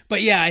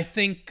 But yeah, I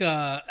think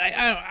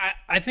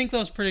I think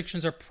those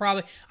predictions are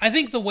probably. I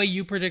think the way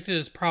you predicted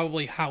is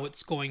probably how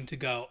it's going to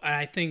go. And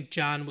I think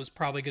Jon was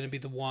probably going to be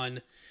the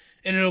one,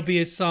 and it'll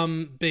be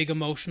some big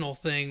emotional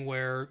thing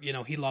where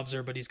he loves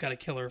her, but he's got to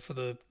kill her for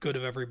the good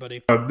of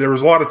everybody. There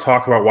was a lot of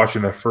talk about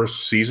watching the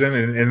first season,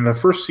 and in the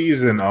first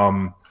season,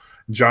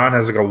 Jon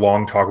has a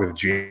long talk with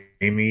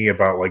Jaime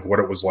about what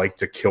it was like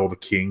to kill the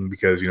king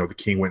because the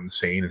king went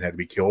insane and had to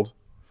be killed.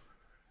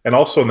 And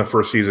also in the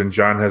first season,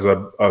 Jon has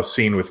a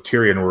scene with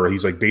Tyrion where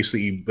he's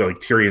basically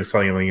Tyrion's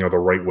telling him the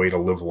right way to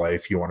live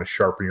life. You want to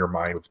sharpen your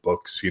mind with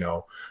books.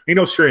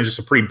 Tyrion's just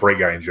a pretty bright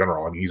guy in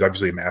general. I mean, he's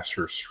obviously a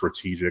master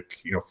strategic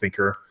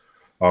thinker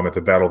at the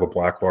Battle of the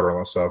Blackwater and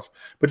all that stuff.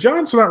 But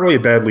Jon's not really a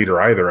bad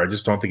leader either. I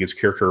just don't think his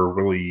character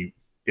really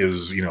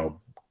is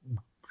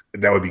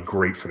that would be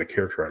great for the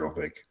character. I don't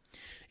think.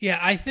 Yeah,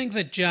 I think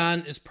that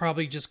Jon is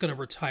probably just going to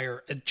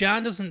retire.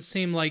 Jon doesn't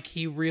seem like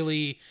he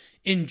really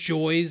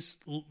enjoys,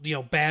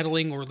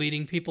 battling or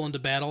leading people into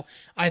battle.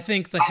 I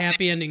think the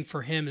happy ending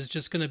for him is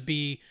just going to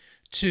be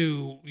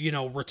to,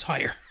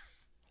 retire.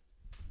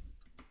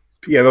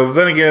 Yeah, though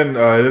then again,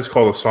 it is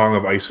called A Song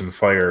of Ice and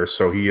Fire,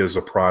 so he is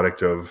a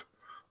product of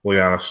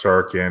Lyanna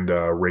Stark and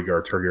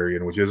Rhaegar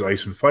Targaryen, which is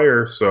ice and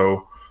fire,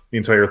 so the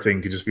entire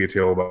thing could just be a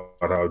tale about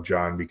how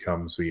Jon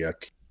becomes the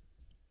king.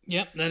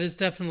 Yep, that is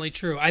definitely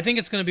true. I think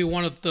it's going to be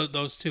one of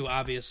those two,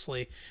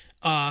 obviously.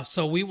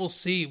 So we will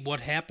see what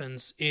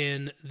happens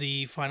in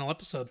the final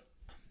episode.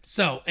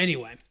 So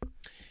anyway,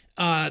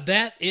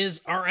 that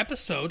is our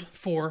episode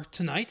for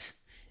tonight.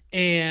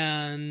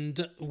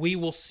 And we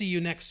will see you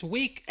next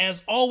week.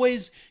 As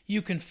always,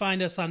 you can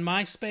find us on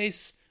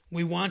MySpace.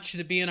 We want you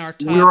to be in our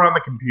top... We're on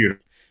the computer.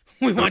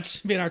 We want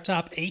you to be in our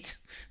top 8.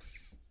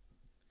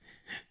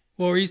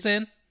 What were you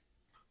saying?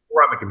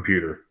 We're on the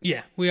computer.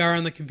 Yeah, we are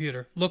on the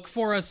computer. Look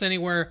for us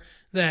anywhere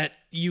that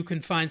you can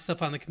find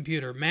stuff on the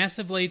computer.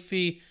 Massive Late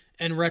Fee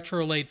and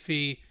Retro Late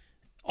Fee.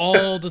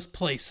 All the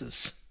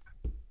places.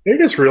 I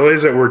just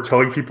realized that we're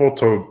telling people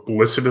to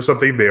listen to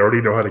something they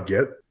already know how to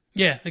get.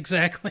 Yeah,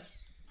 exactly.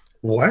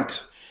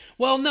 What?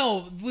 Well,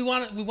 no, we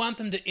want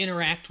them to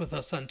interact with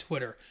us on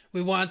Twitter.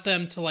 We want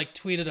them to like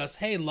tweet at us,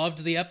 "Hey,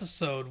 loved the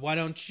episode. Why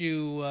don't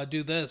you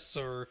do this?"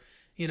 Or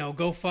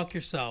go fuck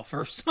yourself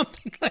or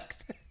something like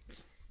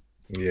that.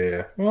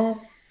 Yeah.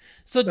 Well,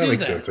 so that do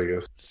makes that. sense, I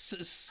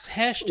guess.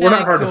 Hashtag We're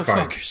not hard to go find.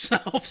 fuck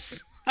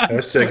yourselves. on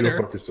Hashtag Twitter.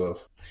 go fuck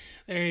yourself.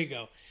 There you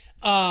go.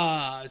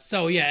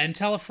 So yeah, and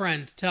tell a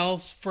friend, tell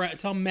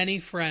many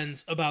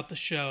friends about the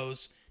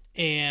shows,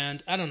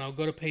 and I don't know,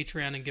 go to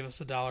Patreon and give us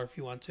 $1 if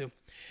you want to.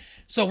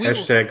 So we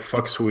Hashtag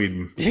fuck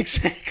Sweden.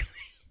 Exactly.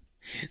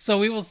 So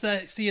we will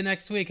see you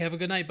next week. Have a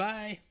good night.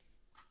 Bye.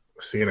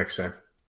 See you next time.